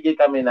 nagbibigay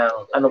kami ng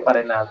pa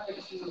rin na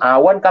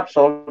 1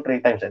 capsule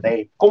 3 times a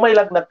day. Kung may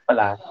lagnat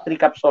pala, 3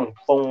 capsule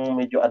kung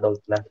medyo adult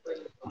na.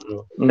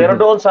 Pero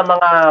doon sa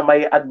mga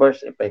may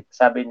adverse effect,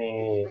 sabi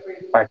ni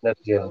Partner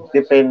Jill,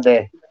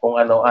 depende kung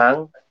ano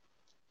ang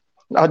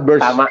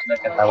adverse tama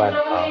ng katawan.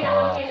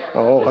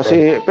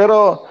 Kasi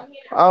pero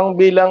ang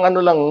bilang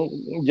lang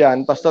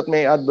diyan, basta't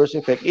may adverse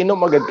effect, inom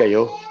agad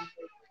kayo.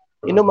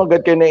 Inom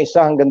agad kayo ng 1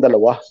 hanggang 2.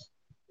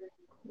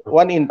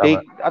 1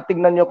 intake at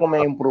tignan nyo kung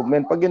may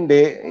improvement. Pag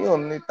hindi,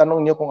 yun, tanong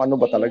nyo kung ano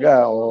ba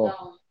talaga o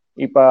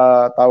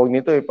ipatawag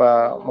nito,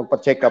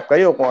 magpa-check up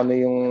kayo kung ano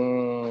yung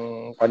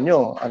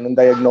anong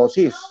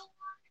diagnosis.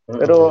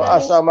 Pero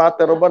as a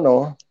matter of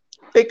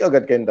take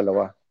agad kayong 2.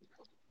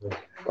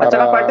 At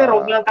saka partner,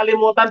 huwag lang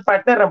kalimutan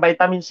partner, ang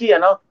vitamin C,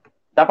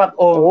 dapat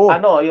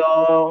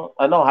yung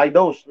high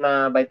dose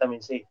na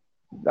vitamin C.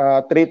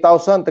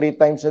 3,000 3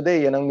 times a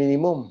day, yan ang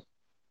minimum.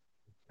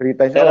 3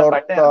 times or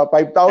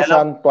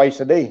 5,000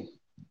 twice a day.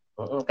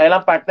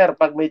 Kailan partner,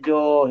 pag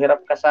medyo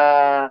hirap ka sa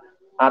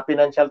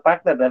financial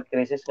partner, dahil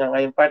crisis nga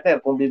ngayon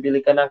partner, kung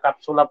bibili ka ng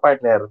kapsula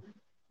partner,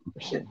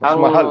 ang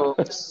mahal.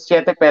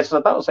 7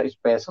 pesos na 6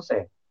 pesos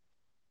eh.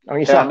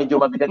 Ang isa. Kaya medyo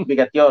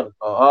mabigat-bigat yun.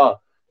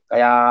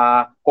 Kaya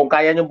kung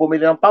kaya nyo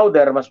bumili ng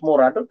powder, mas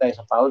mura doon kayo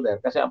sa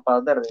powder. Kasi ang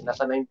powder,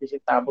 nasa 90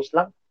 centavos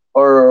lang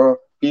or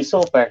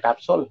piso per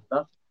capsule.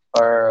 No?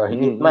 Or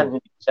higit man,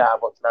 hindi siya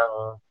abot ng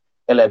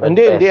 11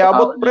 pesos. Hindi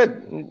abot, Fred.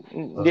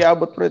 Hindi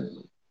abot, Fred.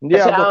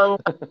 Kasi ang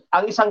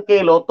 1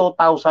 kilo,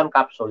 2,000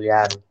 capsule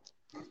yan.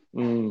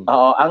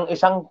 Oo,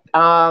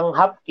 ang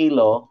half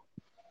kilo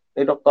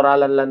ni Dr.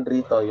 Alan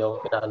Landrito,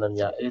 yung inaano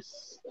niya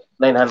is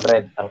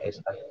 900 ang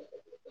isa.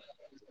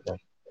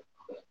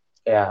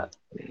 Kaya,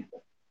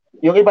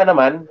 yung iba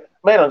naman,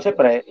 meron,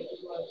 siyempre,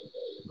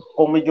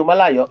 kung medyo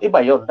malayo, iba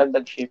yun,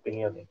 dagdag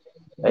shipping yun.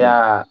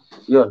 Kaya,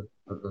 yun.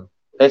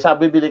 Kaysa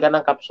bibili ka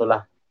ng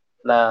kapsula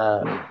na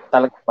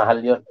talagang mahal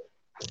yun.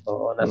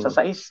 Oo, nasa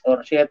 6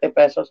 or 7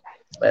 pesos.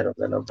 Meron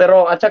ganun.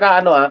 Pero, at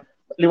saka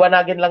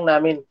liwanagin lang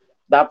namin,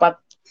 dapat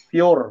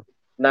pure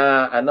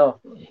na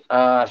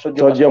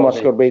Sodium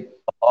ascorbate.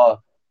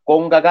 Oo.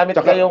 Kung gagamit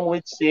Tsaka- kayong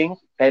with zinc,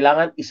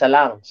 kailangan isa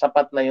lang.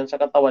 Sapat na yun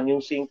sa katawan yung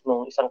zinc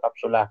ng isang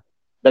kapsula.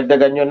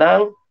 Dagdagan nyo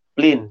ng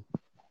clean.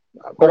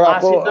 Kung Pero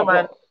acid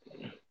naman,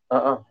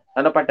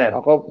 ano partner?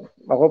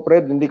 Ako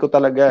Fred, hindi ko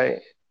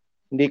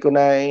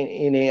na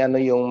ano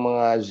yung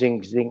mga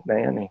zinc na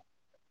yan eh.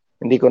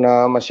 Hindi ko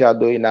na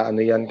masyado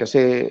inaano yan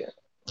kasi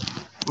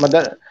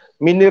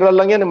mineral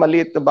lang yan,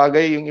 maliit na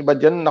bagay. Yung iba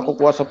dyan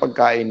nakukuha sa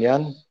pagkain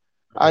yan.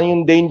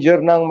 Yung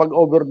danger ng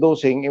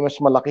mag-overdosing mas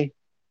malaki.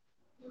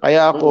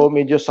 Kaya ako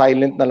medyo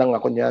silent na lang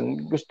ako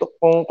niyan. Gusto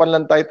kong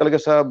panlan tayo talaga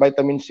sa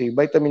vitamin C.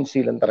 Vitamin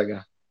C lang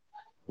talaga.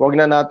 Huwag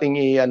na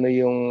nating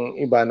yung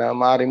iba na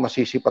maaaring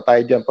masisi pa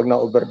tayo diyan pag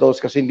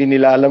na-overdose kasi hindi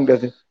nila alam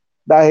kasi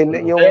dahil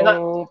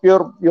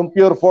yung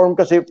pure form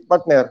kasi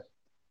partner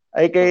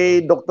ay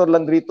kay Dr.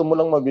 Landrito mo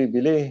lang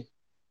mabibili.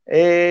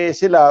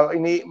 Sila,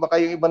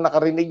 baka yung iba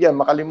nakarinig yan,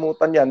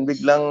 makalimutan yan,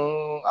 biglang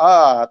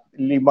 5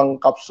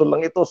 kapsul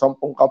lang ito, 10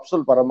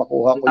 kapsul para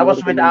makuha ko Tapos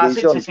yung with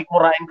acid, recommendation.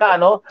 sisikmurain ka,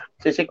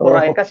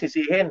 Sisikmurain ka,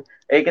 sisihin.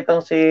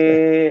 Kitang si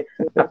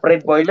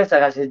Fred Boyles,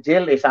 saka si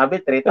Jill,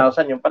 sabi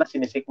 3,000, yung pala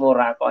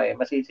sinisikmura ko,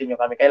 masisi nyo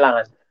kami.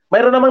 Kailangan.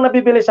 Mayroon namang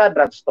nabibili sa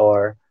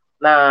drugstore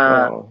na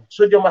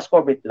sodium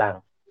ascorbate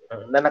lang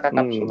na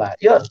nakakapsula.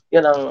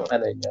 Yun ang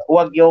niya.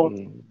 Huwag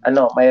yung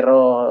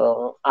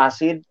mayroong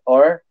acid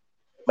or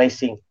may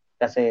zinc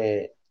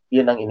kasi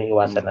yun ang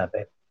iniiwasan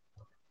natin.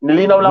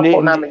 Nilinaw lang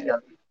po namin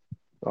yun.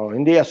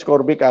 Hindi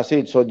ascorbic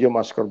acid, sodium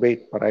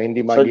ascorbate para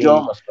hindi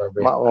sodium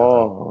ascorbate.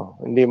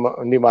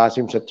 Hindi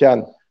maasim sa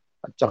tiyan.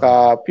 At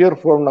saka pure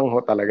form lang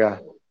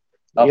talaga.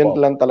 Yun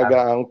lang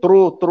talaga ang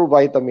true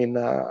vitamin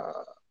na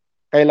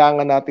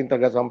kailangan natin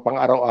talaga sa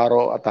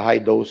pang-araw-araw at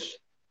high dose.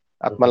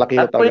 At malaki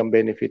talagang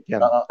benefit yan.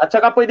 At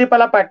saka pwede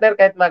pala partner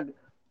kahit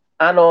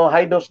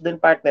high dose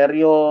din partner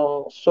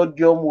yung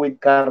sodium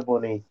with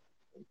carbonate.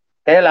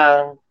 Kaya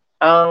lang,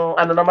 ang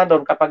naman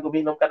doon, kapag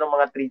uminom ka ng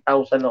mga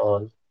 3,000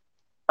 noon,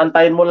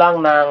 antayin mo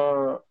lang ng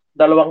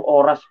 2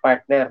 oras,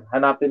 partner.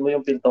 Hanapin mo yung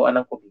pintuan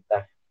ng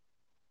kubita.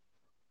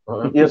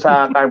 Yung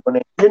sa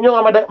carbonate. Yun yung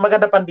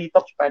maganda pang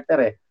detox,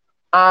 partner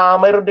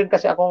mayroon din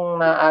kasi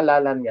akong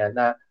naaalala niya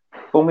na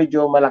kung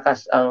medyo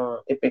malakas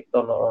ang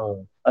epekto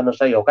noong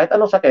sa'yo, kahit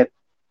anong sakit,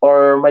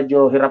 or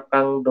medyo hirap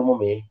kang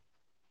dumumi,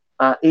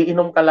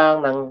 iinom ka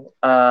lang ng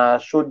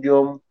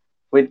sodium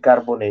with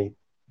carbonate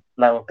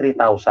ng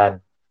 3,000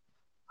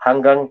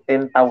 hanggang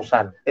 10,000.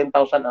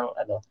 10,000 ang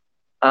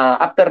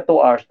after 2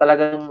 hours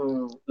talagang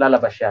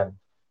lalabas yan.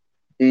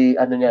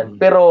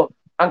 Pero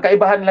ang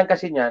kaibahan lang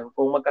kasi niyan,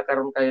 kung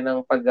magkakaroon kayo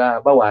ng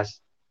pagbawas,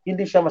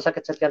 hindi siya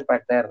masakit sa tiyan,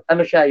 partner.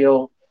 Siya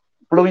yung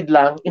fluid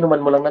lang,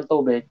 inuman mo lang ng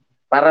tubig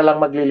para lang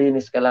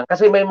maglilinis ka lang.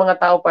 Kasi may mga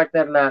tao,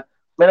 partner, na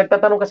may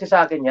nagtatanong kasi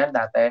sa akin yan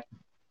dati.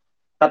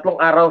 3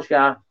 araw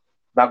siya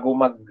bago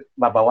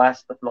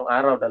magbabawas, 3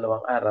 araw,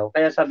 2 araw.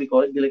 Kaya sabi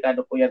ko,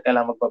 delikado po yan,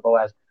 kailangan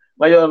magbabawas.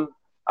 Ngayon,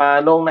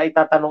 nung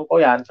naitatanong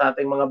ko yan sa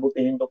ating mga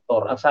butihing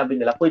doktor, ang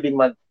sabi nila, pwedeng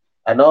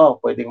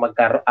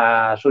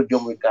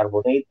sodium with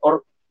carbonate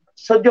or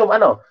sodium,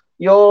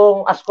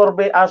 yung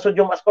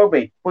sodium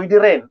ascorbate, pwede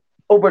rin.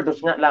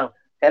 Overdose nga lang.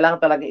 Kailangan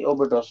talaga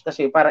i-overdose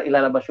kasi para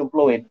ilalabas yung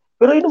fluid.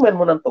 Pero inumin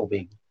mo ng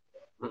tubig.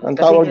 Ang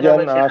tawag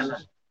dyan,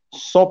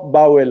 soft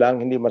bowel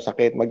lang, hindi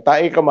masakit.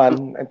 Magtae ka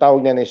man, ang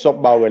tawag niyan ay soft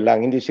bowel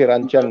lang, hindi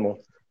siran tiyan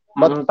mo.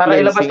 Para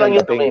ilabas lang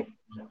yung tubig.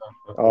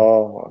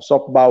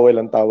 Soft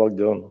bowel ang tawag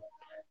doon.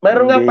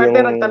 Mayroon nga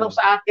partner nagtanong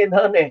sa akin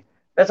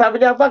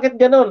Sabi niya, bakit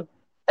ganun?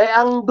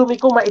 Ang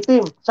dumi ko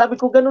maitim. Sabi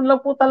ko, ganun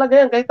lang po talaga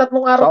yan. Kahit 3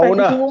 araw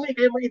kahit dumumi,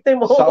 kaya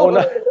maitim.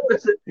 Sauna.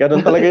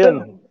 Ganun talaga yan.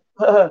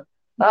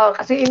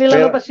 Kasi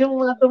inilalabas yung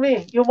mga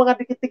dumi, yung mga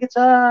dikit-dikit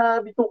sa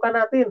bituka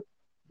natin.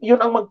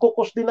 Yun ang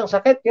magkukos din ng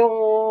sakit, yung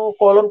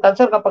colon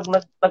cancer kapag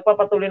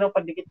nagpapatuloy ng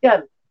pagdikit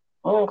yan.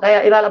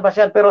 Kaya ilalabas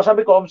yan. Pero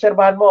sabi ko,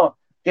 obserbahan mo,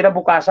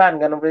 kinabukasan,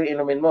 ganun rin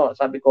inumin mo.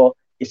 Sabi ko,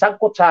 1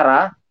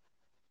 kutsara,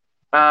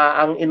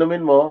 ang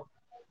inumin mo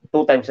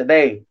 2 times a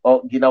day.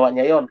 Ginawa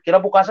niya yon.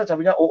 Kinabukasan,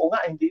 sabi niya, oo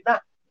nga, hindi na.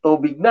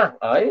 Tubig na.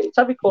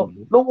 Sabi ko,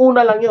 nung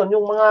una lang yon,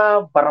 yung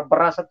mga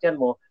barabarasat yan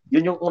mo,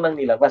 yun yung unang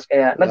nilabas.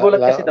 Kaya nagulat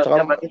kasi daw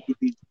siya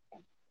magtitipid.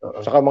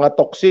 Saka mga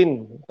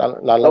toxin,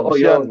 lalabas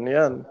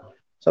yan.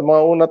 Sa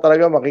mga una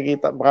talaga,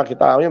 makikita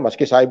mo yan.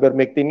 Maski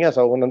cybermectin nga,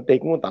 sa unang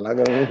take mo,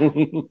 talagang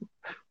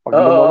pag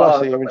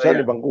lumabas,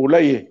 minsan ibang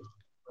kulay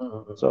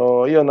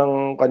So, yun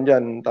ang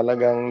kanyan.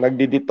 Talagang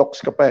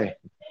nagdi-detox ka pa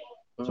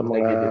sa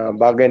mga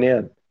bagay na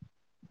yan.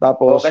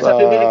 Tapos,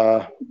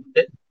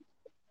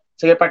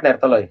 sige partner,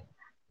 tuloy.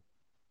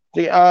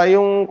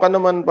 Yung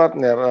kanaman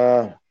partner,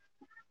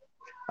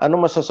 Ano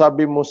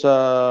masasabi mo sa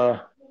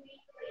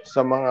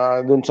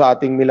mga dun sa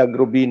ating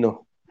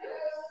Milagrobino?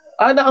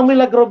 Ang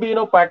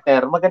Milagrobino,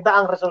 partner, maganda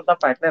ang resulta,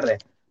 partner eh.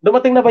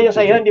 Dumating na ba yung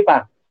sa iyo? Hindi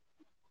pa?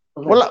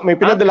 Wala, may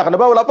pinadala ka na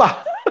ba? Wala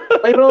pa.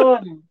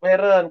 Mayroon.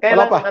 Kaya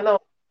Wala lang, pa.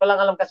 walang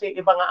alam kasi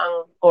iba nga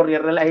ang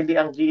courier nila, hindi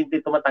ang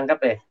GNT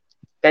tumatanggap eh.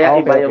 Kaya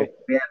Okay, iba yung okay.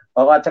 courier.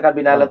 Oo, at saka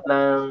binalot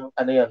ng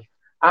ano yun.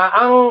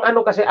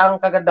 Ang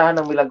kagandahan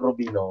ng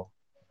Milagrobino,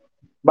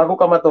 bago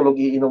ka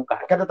matulog, iinom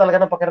ka. Kada talaga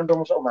ng pakiramdam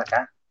mo sa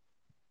umaga.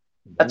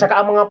 At saka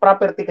ang mga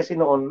property kasi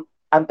noon,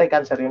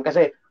 anti-cancer yun.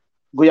 Kasi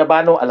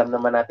guyabano, alam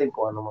naman natin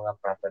kung ano mga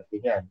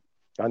property niyan.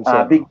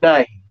 Cancer.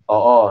 Bignay,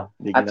 oo.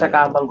 Bignay. At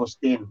saka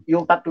mangustin.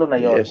 Yung tatlo na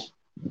yon. Yes.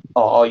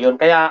 Oo,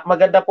 yun. Kaya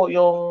maganda po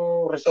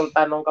yung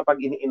resulta nung kapag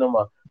iniinom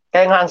mo.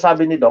 Kaya nga ang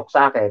sabi ni Doc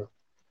sa akin,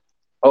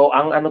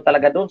 ang ano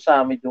talaga doon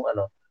sa medyo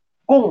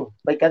kung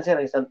may cancer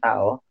ang isang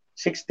tao,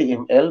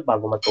 60 ml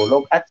bago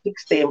matulog at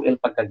 60 ml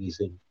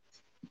pagkagising.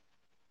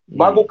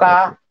 Bago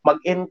ka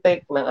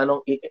mag-intake ng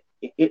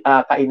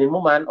kainin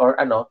mo man or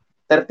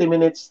 30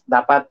 minutes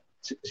dapat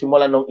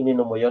simulan nung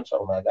ininom mo yon sa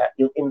umaga.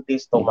 Yung empty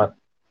stomach.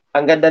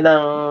 Ang ganda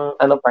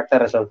ng partner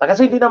resulta.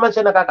 Kasi hindi naman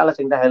siya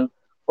nakakalasing dahil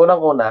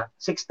unang-una,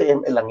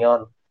 60 ml lang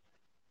yon.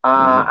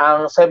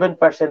 Ang 7%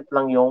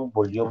 lang yung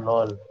volume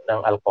nun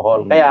ng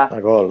alcohol. Kaya,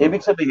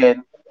 ibig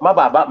sabihin,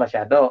 mababa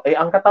masyado.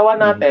 Ang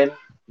katawan natin,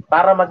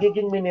 para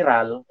magiging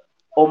mineral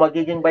o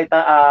magiging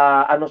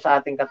sa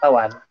ating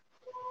katawan,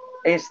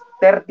 is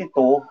 32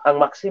 ang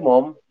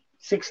maximum,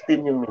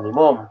 16 yung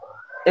minimum.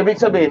 Ibig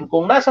sabihin,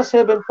 kung nasa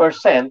 7%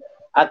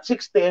 at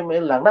 60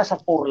 ml lang, nasa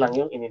 4 lang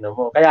yung ininom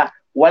mo. Kaya,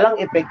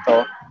 walang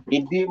epekto,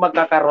 hindi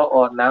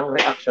magkakaroon ng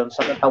reaction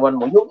sa katawan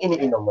mo yung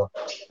iniinom mo.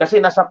 Kasi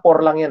nasa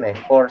 4 lang yun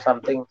 4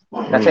 something.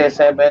 Kasi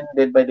 7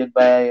 divided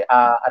by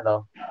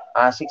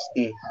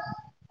 60.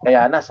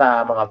 Kaya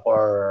nasa mga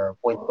 4.2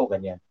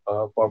 ganyan.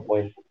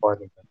 4.4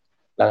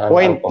 lang.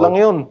 Point lang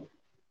yun.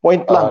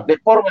 Point lang.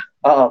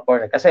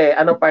 4. Kasi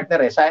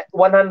partner sa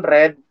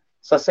 100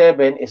 sa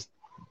 7 is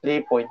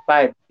 3.5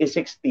 is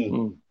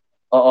 60.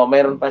 Oo,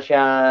 mayroon pa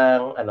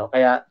siyang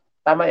kaya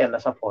tama yan,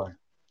 nasa 4.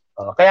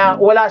 Kaya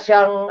wala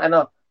siyang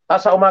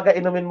tapos sa umaga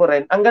inumin mo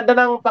rin. Ang ganda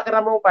ng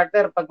pakiramdam mo,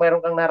 partner, pag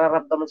mayroon kang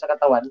nararamdaman sa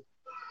katawan,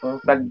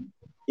 pag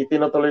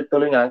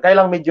itinutuloy-tuloy nga, kaya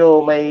lang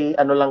medyo may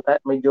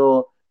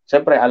medyo,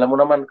 siyempre, alam mo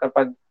naman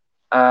kapag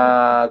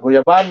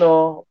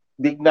guyabano,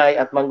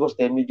 bignay at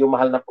mangustin, medyo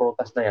mahal na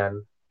prutas na yan,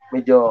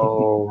 medyo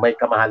may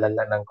kamahalan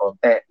lang ng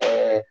konti.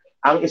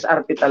 Ang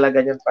SRP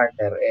talaga niyan,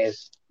 partner,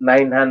 is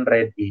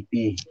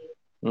 980.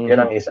 Yun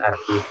ang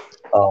SRP.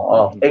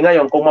 Oo.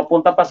 Ngayon, kung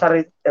mapunta pa sa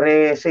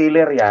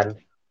reseller yan,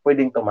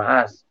 pwedeng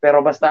tumaas. Pero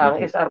basta ang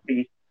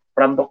SRP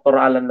from Dr.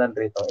 Alan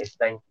Landrito is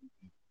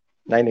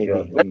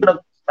 980.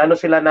 Ngayon,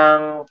 sila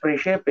ng free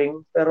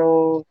shipping,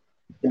 pero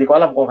hindi ko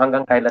alam kung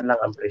hanggang kailan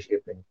lang ang free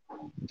shipping.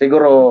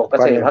 Siguro,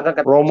 kasi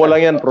hanggang promo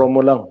lang yan,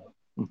 promo lang.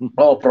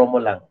 Oo, promo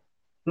lang.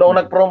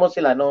 Noong nag-promo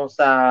sila, doon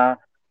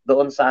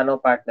sa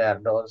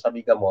partner, doon sa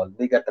Mega Mall,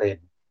 Mega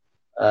Trade,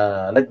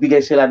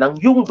 nagbigay sila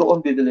ng yung doon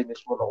bibili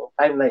mismo noong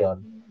time na yon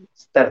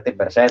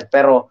 30%.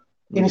 Pero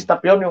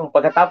in-stop yun yung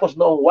pagkatapos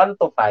noong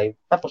 1 to 5,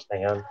 tapos na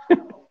yun.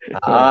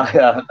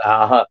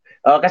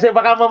 Kasi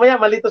baka mamaya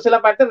malito sila,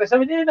 partner.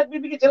 Sabi niya,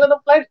 nagbibigay sila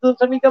ng flyers doon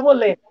sa Mega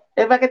Mall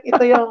bakit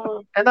ito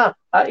yung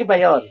iba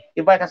yon.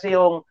 Iba kasi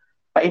yung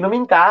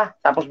painumin ka,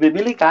 tapos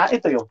bibili ka,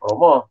 ito yung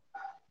promo.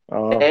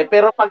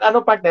 Pero pag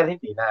partner,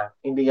 hindi na.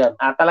 Hindi yan.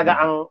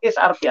 Talaga ang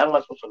SRP ang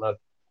masusunod.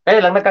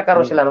 Kaya lang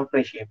nagkakaroon sila ng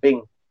free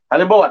shipping.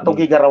 Halimbawa,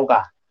 Tugigaraw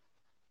ka,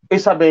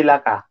 Isabela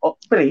ka,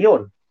 free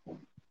yun.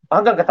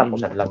 Hanggang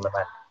katapusan lang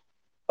naman.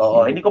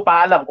 Hindi ko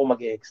pa alam kung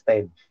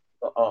mag-i-extend.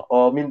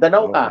 O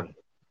Mindanao ka,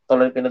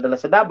 tuloy pinadala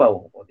sa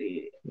Davao.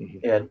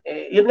 Yan.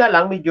 Yun nga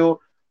lang, medyo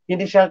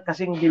hindi siya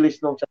kasing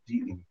bilis nung sa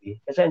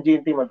GNT. Kasi ang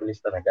GNT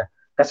mabilis talaga.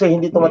 Kasi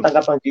hindi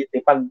tumatanggap ang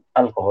GNT pag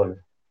alcohol.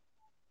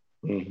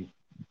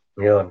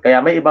 Yun.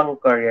 Kaya may ibang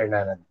courier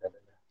na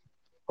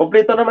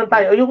kompleto naman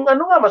tayo. Yung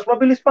mas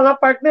mabilis pa nga,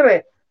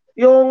 partner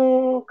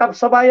yung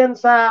kasabayan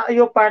sa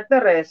iyo,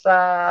 partner sa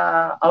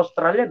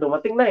Australia,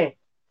 dumating na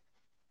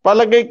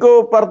Palagay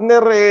ko,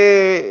 partner,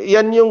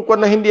 yan yung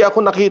na hindi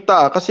ako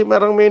nakita. Kasi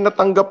may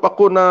natanggap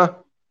ako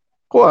na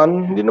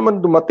hindi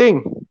naman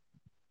dumating.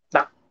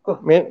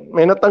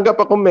 May natanggap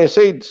ako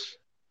message.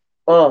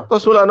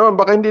 Tapos wala naman,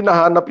 baka hindi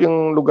nahanap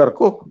yung lugar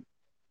ko.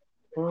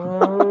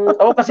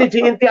 Kasi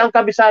GNT ang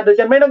kabisado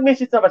dyan. May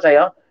nag-message na ba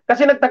sa'yo?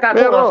 Kasi nagtaka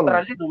ko,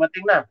 Australia,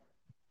 dumating na.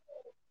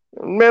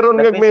 Meron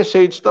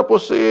nag-message,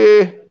 tapos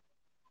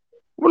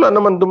wala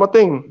naman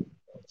dumating.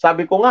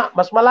 Sabi ko nga,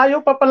 mas malayo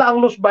pa pala ang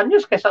Los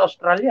Baños kaysa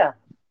Australia.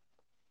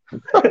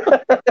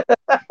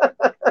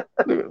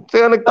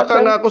 Kaya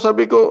nagtaka nga ako,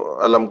 sabi ko,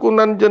 alam ko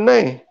nandyan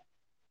na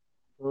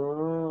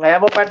Kaya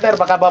mo, partner,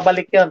 baka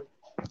babalik yun.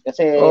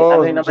 Kasi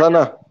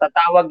sana.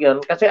 Tatawag yun.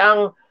 Kasi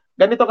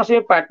ganito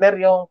kasi yung partner,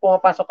 yung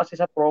pumapasok kasi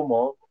sa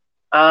promo,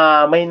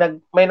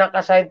 may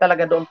nag-assign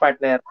talaga doon,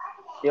 partner.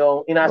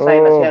 Yung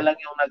ina-assign na siya lang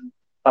yung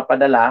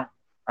nagpapadala.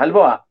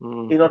 Halimbawa,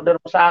 in-order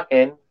mo sa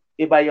akin,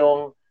 iba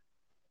yung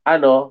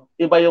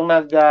iba yung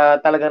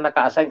talagang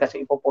naka-assign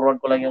kasi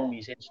ipo-forward ko lang yung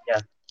message niya.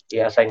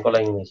 I-assign ko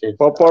lang yung message.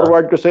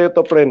 Po-forward ko sa iyo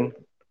to, friend.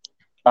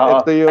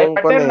 Oo. Ito Ay, yung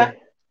partner,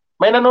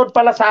 may nanood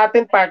pala sa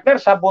atin, partner,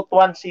 sa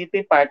Butuan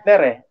City, partner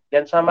eh.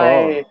 Yan sa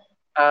may,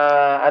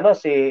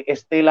 si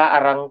Estela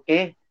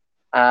Arangke.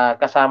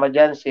 Kasama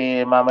dyan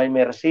si Mamay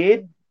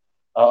Merced.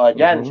 Oo,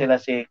 dyan sila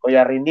si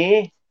Kuya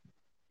Rini.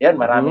 Yan,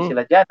 marami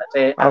sila dyan.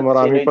 Kasi si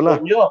marami Noy pala.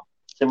 Junyo,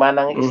 si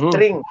Manang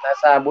String,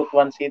 nasa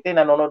Butuan City,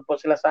 nanonood po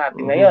sila sa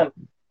atin ngayon.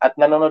 At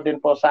nanonood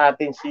din po sa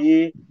atin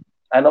si,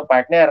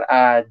 partner,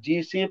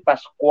 GC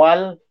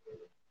Pascual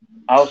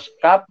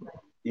Auscap.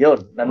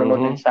 Yun,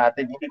 nanonood din sa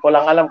atin. Hindi ko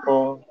lang alam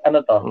kung ano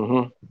to.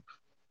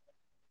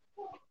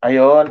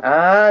 Ayun,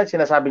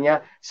 sinasabi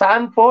niya,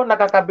 saan po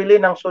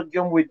nakakabili ng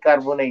sodium with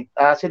carbonate?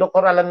 Si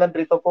Dr. Alan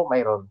Landrito po,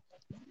 mayroon.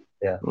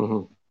 Yeah.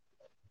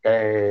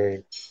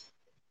 Kay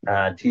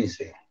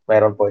GC,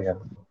 mayroon po yan.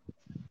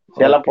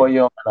 Siya lang po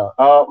yung,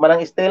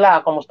 Manang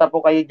Estela, kumusta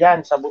po kayo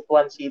dyan sa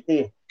Butuan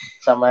City?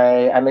 Sa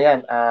may,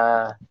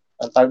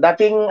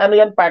 dating,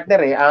 yan partner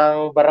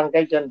ang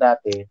barangay dyan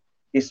dati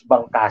is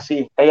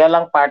Bangkasi. Kaya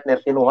lang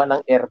partner, kinuha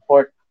ng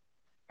airport.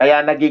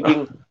 Kaya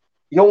nagiging,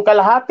 yung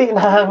kalahati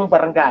ng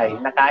barangay,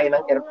 nakain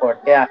ng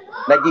airport. Kaya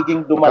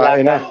nagiging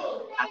dumalagan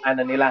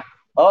ang nila.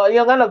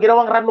 Yung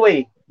ginawang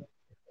runway.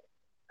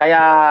 Kaya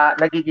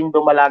nagiging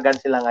dumalagan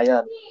sila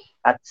ngayon.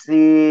 At si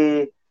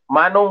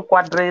Manong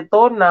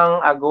Cuadrito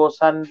ng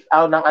Agosan,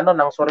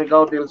 ng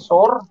Surigao del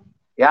Sur.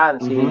 Yan,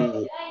 si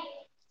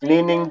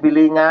Nining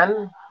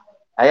Bilingan.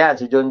 Ayan,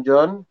 si John.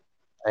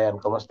 Ayan,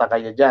 kumusta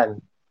kayo dyan?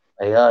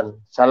 Ayun.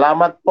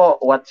 Salamat po,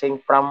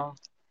 watching from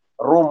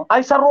room.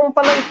 Ay, sa room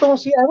pala itong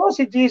si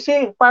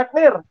GC,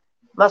 partner.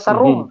 Nasa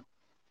room.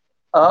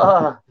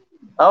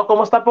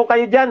 Kumusta po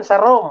kayo dyan sa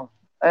room?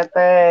 At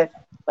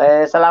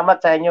salamat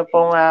sa inyo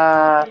pong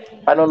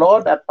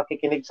panonood at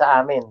pakikinig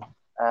sa amin.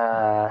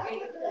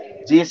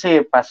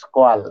 GC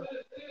Pascual.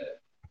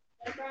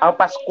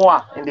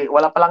 Pascua. Hindi,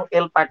 wala palang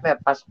L, partner.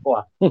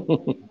 Pascua.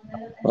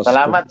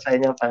 Salamat sa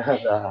inyo.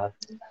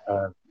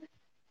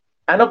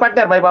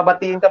 Partner? May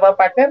babatiin ka ba,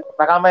 partner?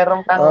 Baka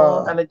mayroon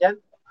kang dyan?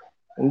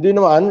 Hindi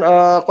naman.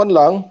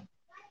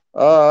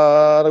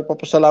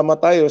 Nagpapasalamat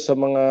tayo sa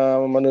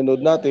mga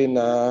manonood natin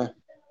na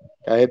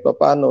kahit pa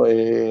paano,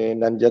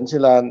 nandyan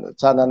sila.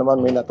 Sana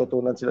naman may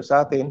natutunan sila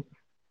sa atin.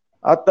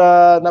 At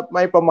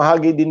may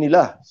pamahagi din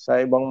nila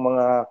sa ibang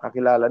mga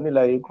kakilala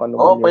nila.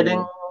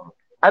 Pwedeng.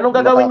 Anong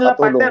gagawin nila,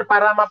 partner,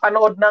 para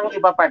mapanood ng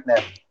iba,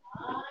 partner?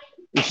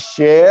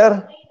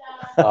 Share.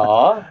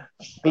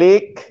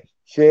 Click.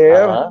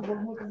 Share.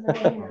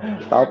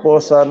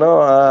 Tapos,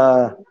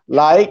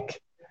 like.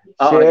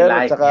 Share.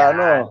 Like, at saka,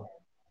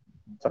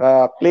 saka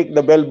click the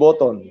bell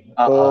button.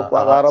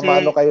 Para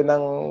maano kayo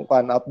ng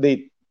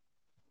update.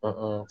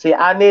 Si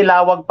Ani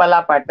Lawag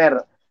pala,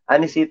 partner.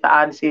 Si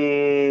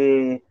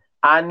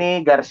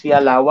Ani Garcia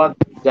Lawag.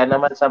 Diyan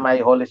naman sa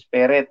may Holy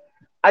Spirit.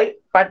 Ay,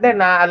 partner,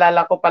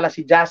 naalala ko pala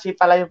si Jassy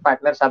pala yung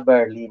partner sa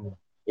Berlin.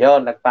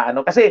 Yun,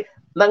 nagpaano. Kasi,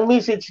 nang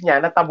message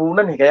niya,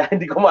 natabunan kaya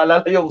hindi ko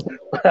maalala yung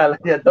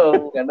pangalan niya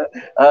doon.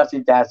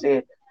 Si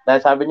Jassy. Dahil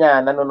sabi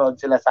niya, nanonood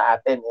sila sa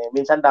atin.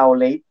 Minsan daw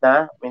late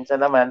na,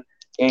 minsan naman,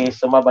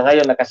 sumaba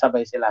ngayon,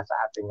 nakasabay sila sa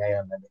atin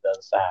ngayon. Nandito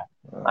sa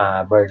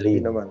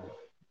Berlin. Naman.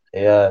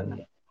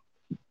 Ayan.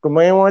 Kung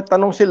may mga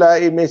tanong sila,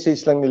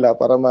 i-message lang nila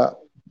para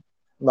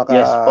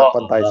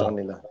makapantay sa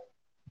kanila.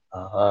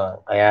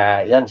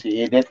 Kaya yan,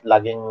 si Edith,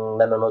 laging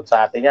nanonood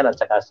sa atin yan.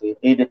 At saka si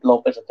Edith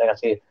Lopez at saka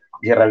si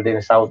Geraldine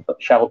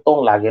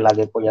Shautong,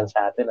 lagi-lagi po yan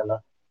sa atin.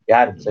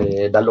 Yan,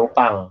 si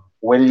Dalupang,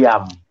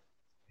 William.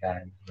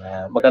 Yan.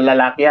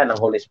 Maglalaki yan,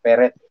 ang Holy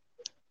Spirit.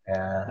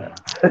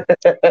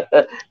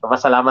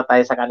 Masalamat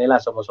tayo sa kanila,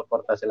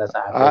 sumusuporta sila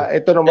sa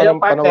atin. Ito naman ang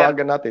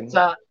panawagan natin.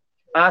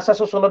 Sa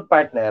susunod,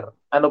 partner,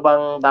 ano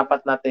bang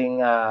dapat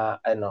nating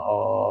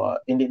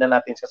hindi na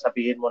natin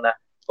sasabihin muna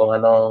kung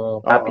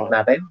anong topic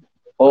natin?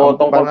 O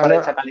tungkol pa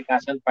rin sa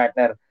kalikasan,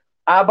 partner?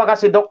 Baka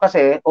si Doc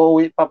kasi,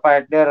 uuwi pa,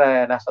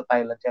 partner, nasa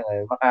Thailand siya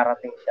ngayon.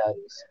 Makarating siya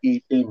is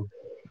 18.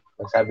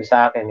 Nagsabi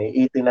sa akin,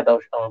 18 na daw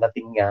ang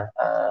dating niya.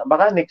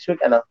 Baka next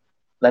week,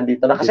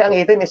 nandito na. Kasi ang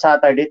 18 is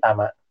Saturday,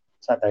 tama?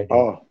 Saturday.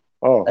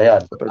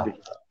 Ayun. Saturday.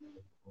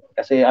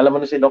 Kasi alam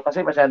mo na si Doc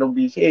kasi masyadong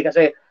busy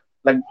kasi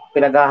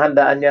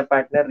pinaghahandaan niya,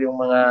 partner, yung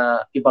mga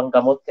ibang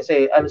gamot.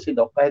 Kasi si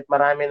Doc, kahit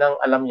marami nang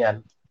alam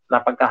yan,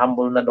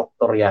 napagka-humble na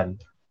doktor yan,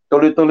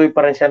 tuloy-tuloy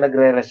pa rin siya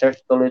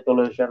nagre-research,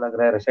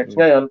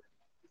 Ngayon,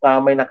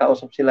 may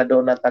nakausap sila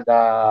doon na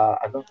taga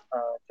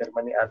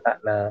Germany ata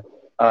na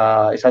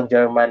isang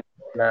German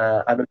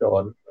na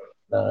doon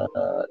na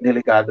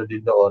delikado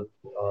din doon.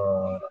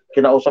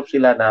 Kinausap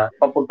sila na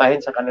papuntahin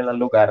sa kanilang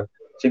lugar.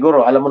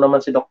 Siguro alam mo naman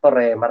si doktor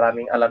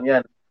maraming alam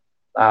yan.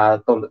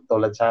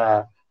 Tulad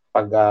sa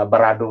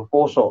pagbaradong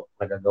puso,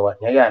 nagagawa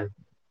niya yan.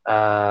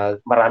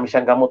 Marami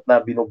siyang gamot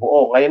na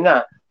binubuo. Ngayon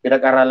nga,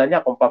 pinag-aralan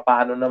niya kung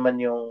paano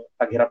naman yung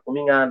paghirap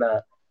huminga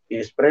na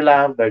i-spray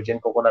lang, virgin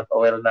coconut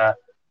oil na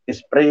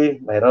spray,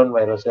 mayroon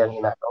siyang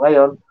inato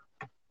ngayon.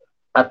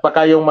 At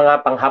baka yung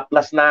mga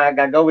panghaplas na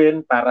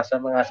gagawin para sa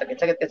mga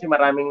sakit-sakit kasi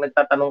maraming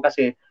nagtatanong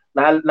kasi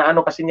na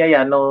ano kasi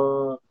niya yan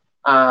nung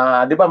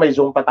 'di ba may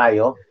Zoom pa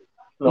tayo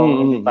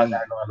nung hindi pa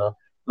ano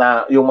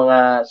na yung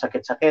mga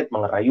sakit-sakit,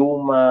 mga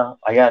rayuma,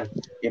 ayan,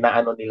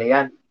 inaano nila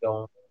yan.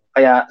 Yung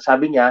kaya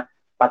sabi niya,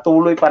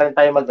 patuloy pa rin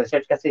tayo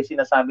mag-research kasi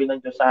sinasabi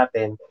ng Diyos sa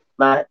atin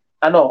na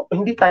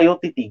hindi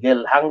tayo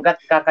titigil hangga't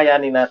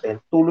kakayanin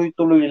natin.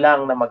 Tuloy-tuloy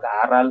lang na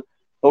mag-aaral,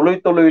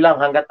 tuloy-tuloy lang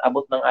hangga't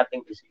abot ng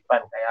ating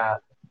isipan. Kaya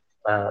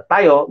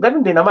tayo,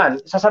 ganun din naman.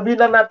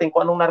 Sasabihin lang natin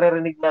kung anong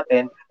naririnig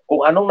natin,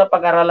 kung anong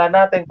napag-aralan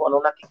natin, kung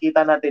anong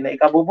nakikita natin na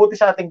ikabubuti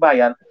sa ating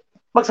bayan,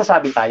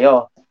 magsasabi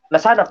tayo. Na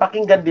sana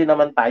pakinggan din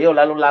naman tayo,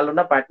 lalong-lalo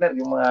na partner,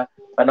 yung mga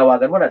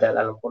panawagan mo na dahil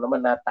alam ko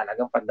naman na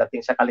talagang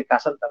pagdating sa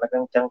kalikasan,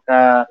 talagang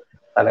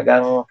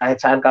kahit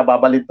saan ka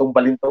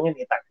babalintong-balintongin,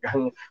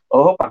 talagang,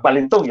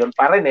 pagbalintong, yun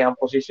pa rin ang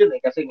posisyon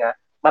kasi nga,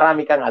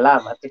 marami kang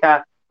alam. At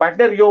saka,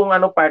 partner, yung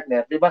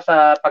partner, di ba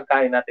sa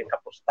pagkain natin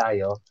kapos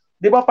tayo,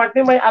 di ba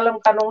partner, may alam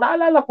ka nung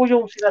naalala ko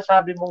yung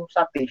sinasabi mong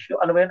sa tissue,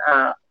 ano ba yun,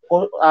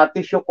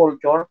 tissue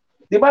culture,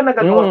 di ba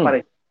nagagawa pa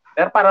rin?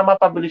 Pero para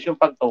mapabilis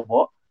yung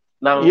pagtubo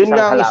ng Yun isang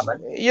nga, halaman.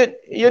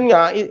 yun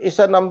nga,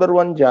 isa number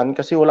one dyan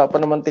kasi wala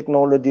pa naman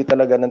technology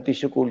talaga ng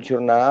tissue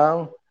culture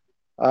ng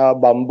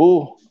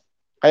bamboo.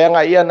 Kaya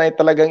nga yan ay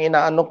talagang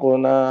inaano ko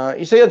na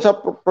isa yan sa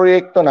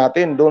proyekto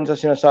natin doon sa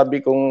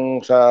sinasabi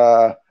kong sa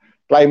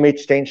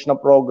climate change na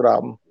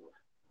program.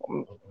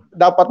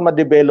 Dapat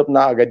ma-develop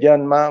na agad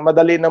yan.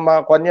 Madali na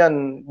makuha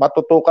yan.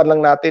 Matutukan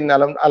lang natin,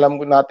 alam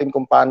natin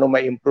kung paano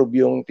ma-improve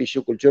yung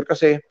tissue culture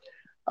kasi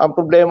ang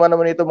problema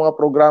naman ito mga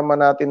programa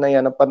natin na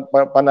yan ng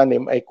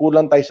pananim ay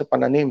kulang tayo sa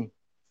pananim.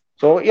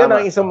 So yan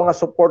ang isang mga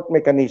support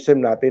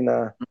mechanism natin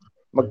na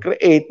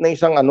mag-create na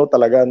isang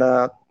talaga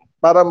na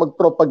para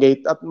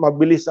mag-propagate at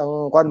mabilis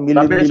ang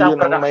million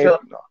ang may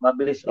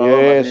mabilis.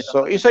 Yes.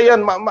 So isa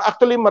yan,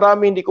 actually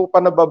marami hindi ko pa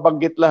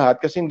nababanggit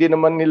lahat kasi hindi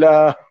naman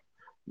nila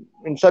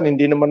minsan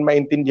hindi naman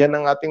maintindihan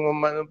ng ating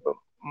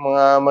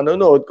mga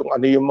manonood kung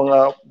ano yung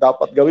mga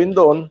dapat gawin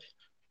doon.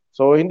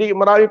 So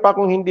marami pa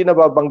akong hindi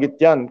nababanggit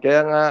yan.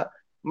 Kaya nga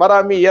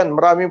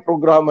maraming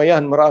programa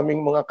yan,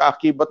 maraming mga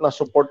kaakibat na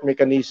support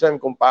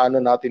mechanism kung paano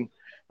natin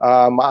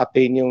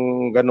ma-attain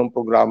yung ganong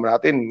programa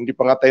natin. Hindi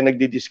pa nga tayo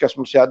nagdi-discuss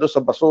masyado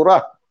sa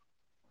basura.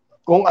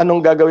 Kung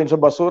anong gagawin sa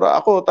basura,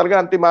 ako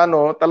talaga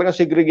antimano, talagang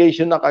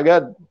segregation na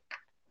kagad.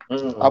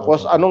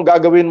 Tapos anong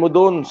gagawin mo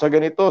doon sa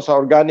ganito, sa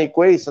organic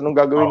waste, anong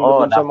gagawin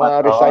mo doon sa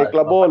mga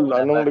recyclable,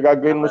 anong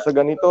gagawin mo sa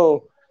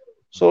ganito.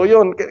 So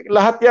yun,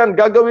 lahat yan,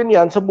 gagawin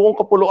yan sa buong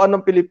kapuluan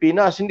ng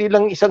Pilipinas, hindi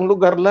lang isang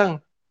lugar lang.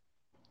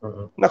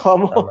 Naka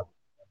mo,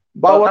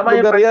 bawat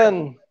lugar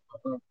yan.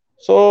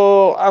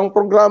 So, ang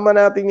programa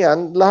natin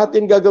yan, lahat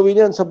yung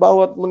gagawin yan sa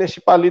bawat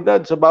munisipalidad,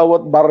 sa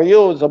bawat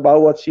baryo, sa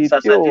bawat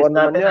sitio,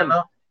 ano man yan.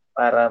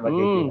 Para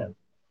magiging.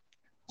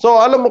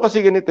 So, alam mo kasi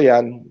ganito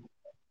yan,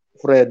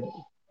 Fred,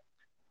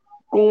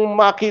 kung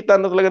makita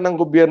na talaga ng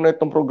gobyerno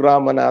itong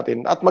programa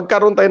natin at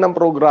magkaroon tayo ng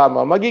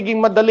programa, magiging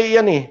madali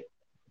yan eh.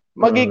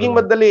 Magiging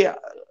madali.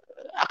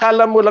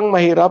 Akala mo lang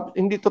mahirap,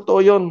 hindi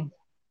totoo yun.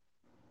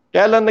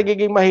 Kaya lang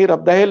nagiging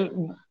mahirap dahil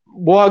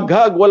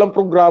buhaghag, walang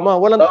programa,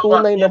 walang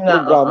tunay na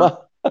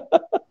programa.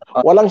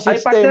 Walang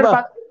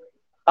sistema.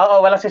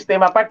 Walang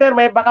sistema. Partner,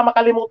 may baka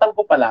makalimutan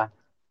ko pala.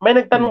 May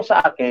nagtanong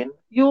sa akin,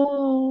 yung,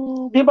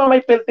 di ba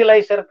may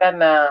fertilizer ka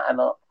na,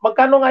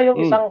 magkano nga yung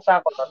isang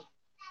sako nun?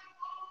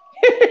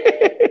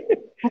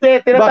 Hindi,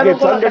 tinatanong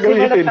ko lang kasi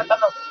may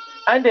nagtatanong.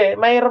 Hindi,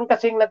 mayroon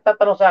kasing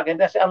nagtatanong sa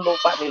akin kasi ang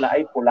lupa nila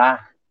ay pula.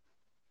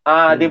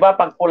 Di ba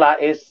pag pula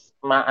is,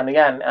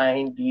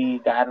 hindi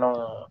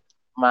gaano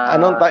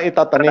Anong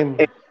itatanim?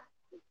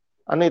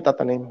 Ano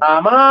itatanim?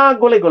 Mga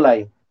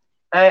gulay-gulay.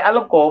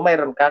 Alam ko,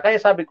 mayroon ka. Kaya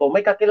sabi ko,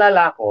 may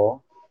kakilala ko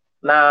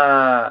na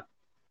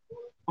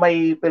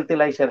may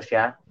fertilizer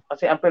siya.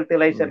 Kasi ang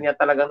fertilizer niya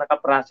talagang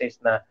nakaprocess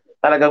na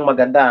talagang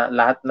maganda.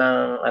 Lahat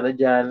ng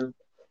dyan,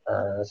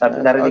 sabi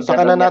narinig sa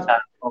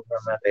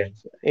program natin.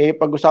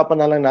 Pag-usapan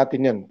na lang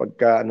natin yan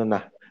pagka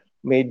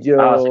medyo...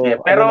 sige.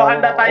 Pero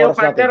handa tayo,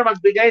 partner,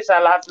 magbigay sa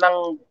lahat ng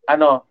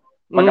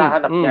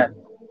maghahanap yan.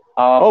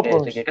 Okay,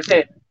 sige. Kasi,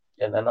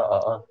 yan,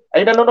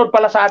 ay, nanonood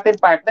pala sa atin,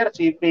 partner,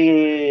 si P.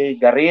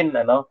 Garin,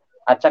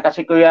 at saka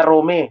si Kuya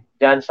Rumi,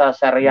 dyan sa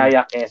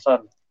Sariaya,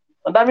 Quezon.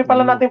 Ang dami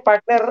pala nating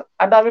partner,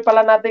 ang dami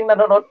pala nating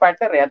nanonood,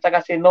 partner, at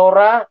saka si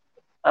Nora,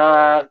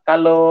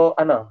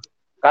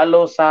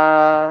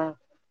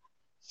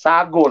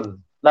 Sagon,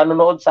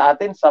 nanonood sa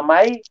atin sa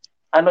may,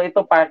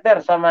 ito,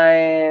 partner, sa may,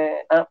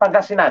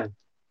 Pangasinan.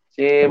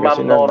 Si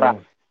Ma'am Nora.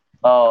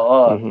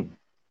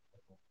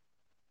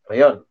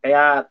 Ayun,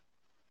 kaya,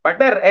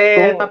 partner,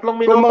 3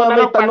 minuto kung na lang,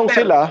 may tanong partner.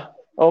 sila,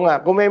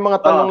 kung may mga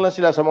tanong lang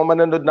sila sa mga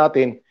manonood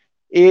natin,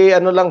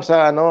 lang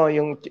sa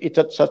yung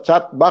sa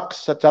chat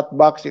box,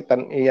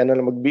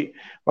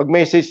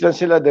 mag-message lang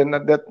sila din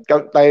that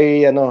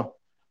tayo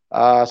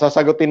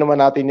sasagutin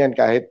naman natin yan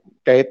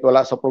kahit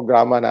wala sa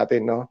programa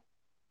natin, no.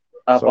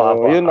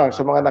 Yun lang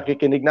sa mga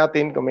nakikinig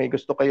natin, kung may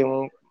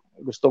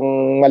gustong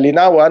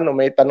malinawan o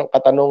may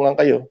katanungan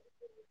kayo,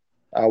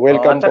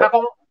 welcome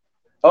po.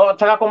 Oh,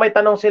 tsaka kung may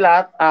tanong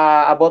sila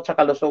about sa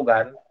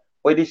kalusugan,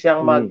 pwede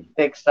siyang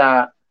mag-text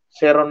sa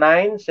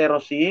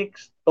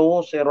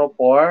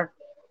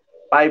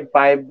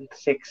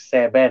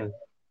 0906-204-5567.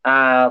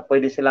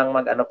 Pwede silang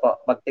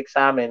mag-text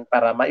sa amin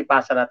para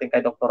maipasa natin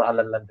kay Dr.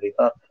 Alan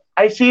Landrito.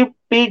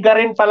 ICP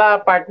rin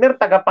pala, partner,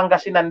 taga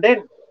Pangasinan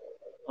din.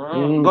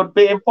 Good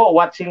PM po,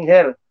 watching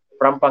here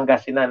from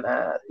Pangasinan.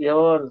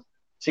 Yun.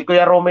 Si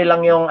Kuya Rumi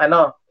lang yung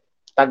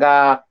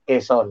taga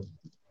Quezon.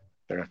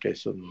 Taga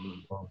Quezon.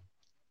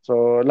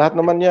 So, lahat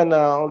naman yan,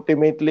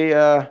 ultimately,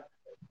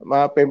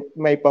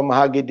 may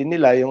pamahagi din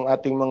nila yung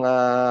ating mga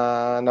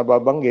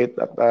nababanggit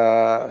at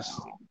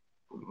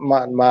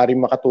maaaring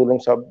makatulong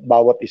sa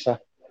bawat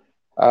isa.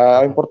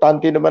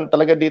 Importante naman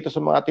talaga dito sa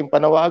mga ating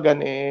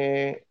panawagan,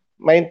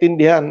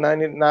 maintindihan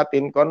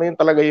natin kung ano yung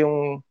talaga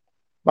yung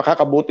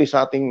makakabuti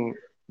sa ating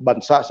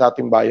bansa, sa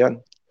ating bayan.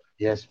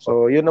 Yes.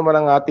 So, yun naman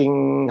ang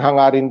ating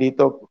hangarin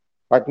dito,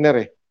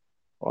 partner.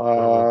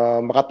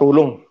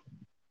 Makatulong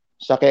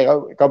sa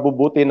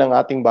kabubuti ng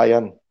ating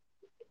bayan.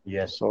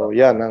 Yes. So,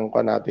 yan ang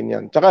natin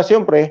yan. Tsaka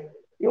siyempre,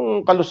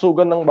 yung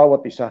kalusugan ng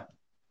bawat isa.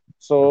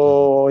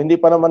 So, hindi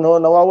pa naman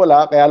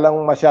nawawala, kaya lang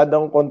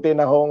masyadong konti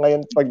na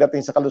ngayon pagdating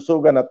sa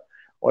kalusugan at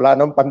wala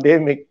nang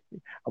pandemic.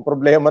 Ang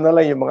problema na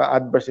lang yung mga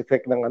adverse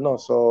effect ng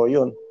So,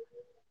 yun.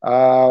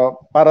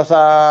 Para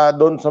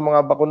doon sa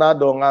mga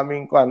bakunado, ang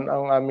aming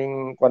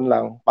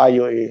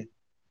payo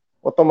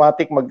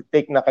automatic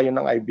mag-take na kayo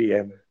ng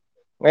IBM.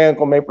 Ngayon,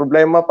 kung may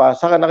problema pa,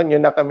 saka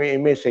na kami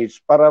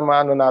i-message para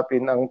maano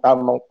natin ang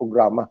tamang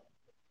programa.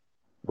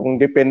 Kung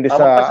depende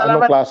sa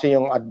anong klase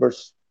yung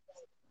adverse.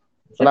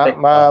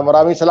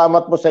 Maraming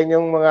salamat po sa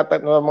inyong mga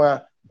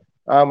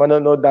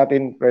manonood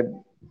natin, Fred.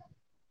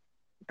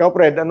 Ikaw,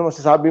 Fred, ano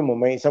masasabi mo?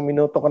 May 1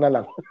 minuto ka na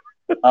lang.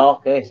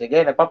 Okay,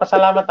 sige.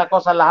 Nagpapasalamat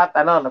ako sa lahat,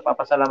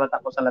 nagpapasalamat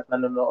ako sa lahat na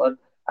nanonood.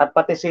 At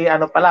pati si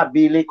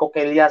Billy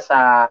Coquelia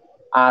sa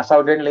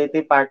Southern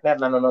Leyte partner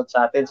nanonood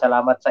sa atin.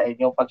 Salamat sa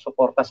inyong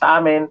pagsuporta sa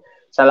amin.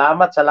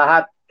 Salamat sa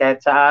lahat.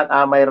 Kahit saan,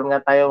 mayroon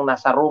nga tayong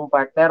nasa room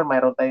partner,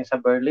 mayroon tayong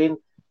sa Berlin.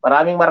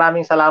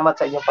 Maraming salamat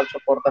sa inyong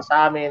pagsuporta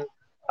sa amin.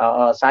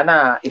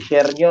 Sana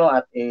i-share nyo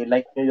at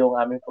i-like nyo yung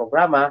aming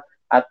programa.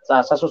 At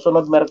sa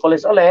susunod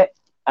Merkules ulit,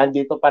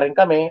 andito pa rin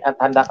kami at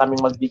handa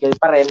kaming magbigay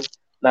pa rin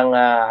ng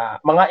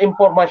mga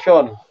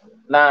impormasyon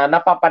na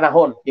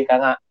napapanahon, ika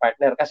nga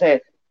partner.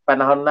 Kasi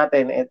panahon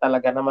natin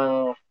talaga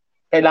namang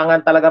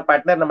kailangan talaga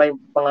partner na may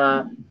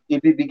mga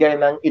ibibigay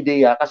ng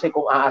ideya kasi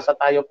kung aasa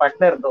tayo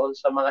partner doon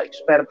sa mga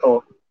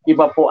eksperto,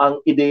 iba po ang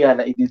ideya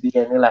na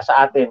ibibigay nila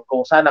sa atin.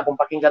 Kung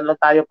pakinggan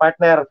lang tayo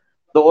partner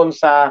doon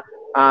sa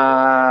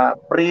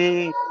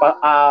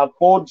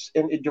foods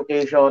and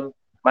education,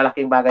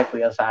 malaking bagay po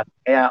yan sa atin.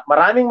 Kaya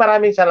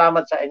maraming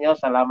salamat sa inyo.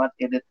 Salamat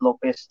Edith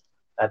Lopez.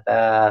 At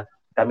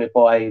kami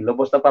po ay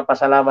lubos na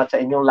papasalamat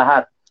sa inyong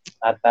lahat.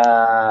 At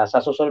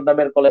sa susunod na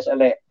Merkules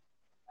ulit,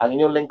 ang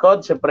inyong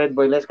lingkod, si Fred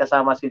Boyles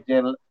kasama si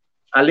Jill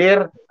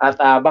Alir. At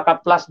baka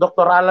plus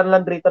Dr. Alan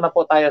Landrito na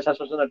po tayo sa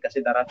susunod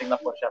kasi darating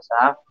na po siya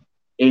sa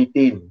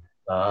 18.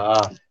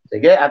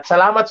 Sige, at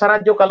salamat sa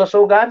Radyo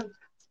Kalusugan,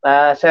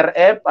 Sir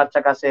F. at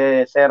saka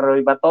si Sir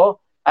Roy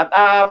Bato. At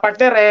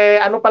partner,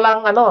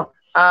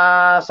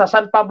 sa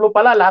San Pablo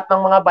pala, lahat ng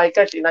mga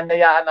bikers,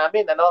 inanyayaan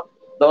namin,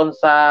 doon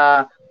sa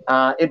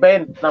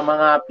event ng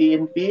mga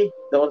PNP,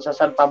 doon sa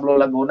San Pablo,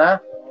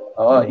 Laguna.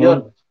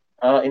 Yun.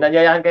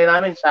 Inanyayahan kayo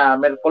namin sa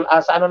Sabado,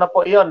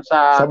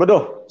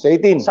 sa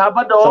 18.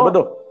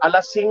 Sabado,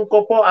 alas 5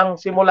 po ang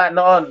simula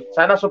noon.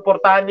 Sana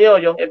suportahan niyo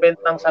yung event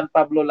ng San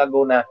Pablo,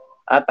 Laguna.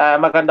 At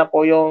maganda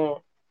po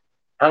yung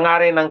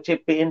hangarin ng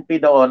Chief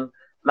PNP doon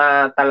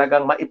na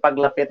talagang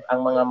maipaglapit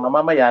ang mga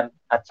mamamayan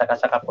at saka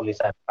sa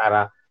kapulisan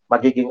para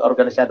magiging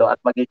organisado at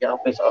magiging ang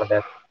peace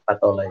order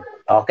patuloy.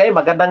 Okay,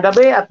 magandang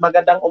gabi at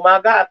magandang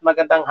umaga at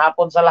magandang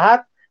hapon sa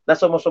lahat na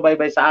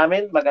sumusubaybay sa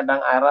amin.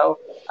 Magandang araw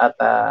at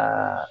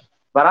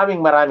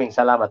maraming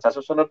salamat. Sa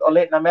susunod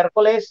ulit na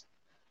Merkules,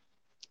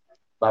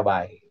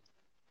 bye-bye.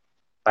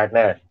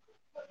 Partner.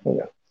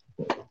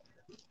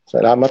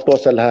 Salamat po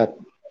sa lahat.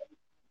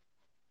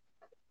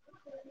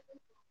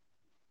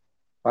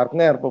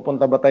 Partner,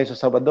 pupunta ba tayo sa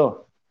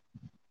Sabado?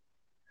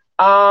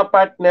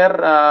 Partner,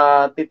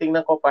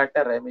 titingnan ko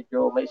partner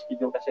medyo may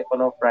schedule kasi ko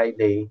no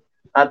Friday.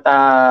 At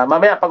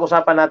mamaya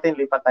pag-usapan natin,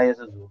 lipat tayo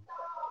sa Zoom.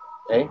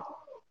 Okay?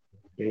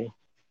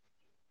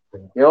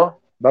 Thank you.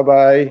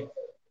 Bye-bye.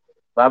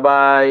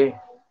 Bye-bye.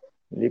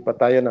 Lipat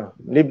tayo na.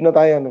 Leave na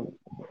tayo.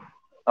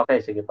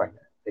 Okay, sige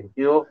partner. Thank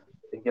you.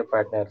 Thank you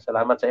partner.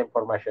 Salamat sa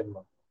information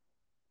mo.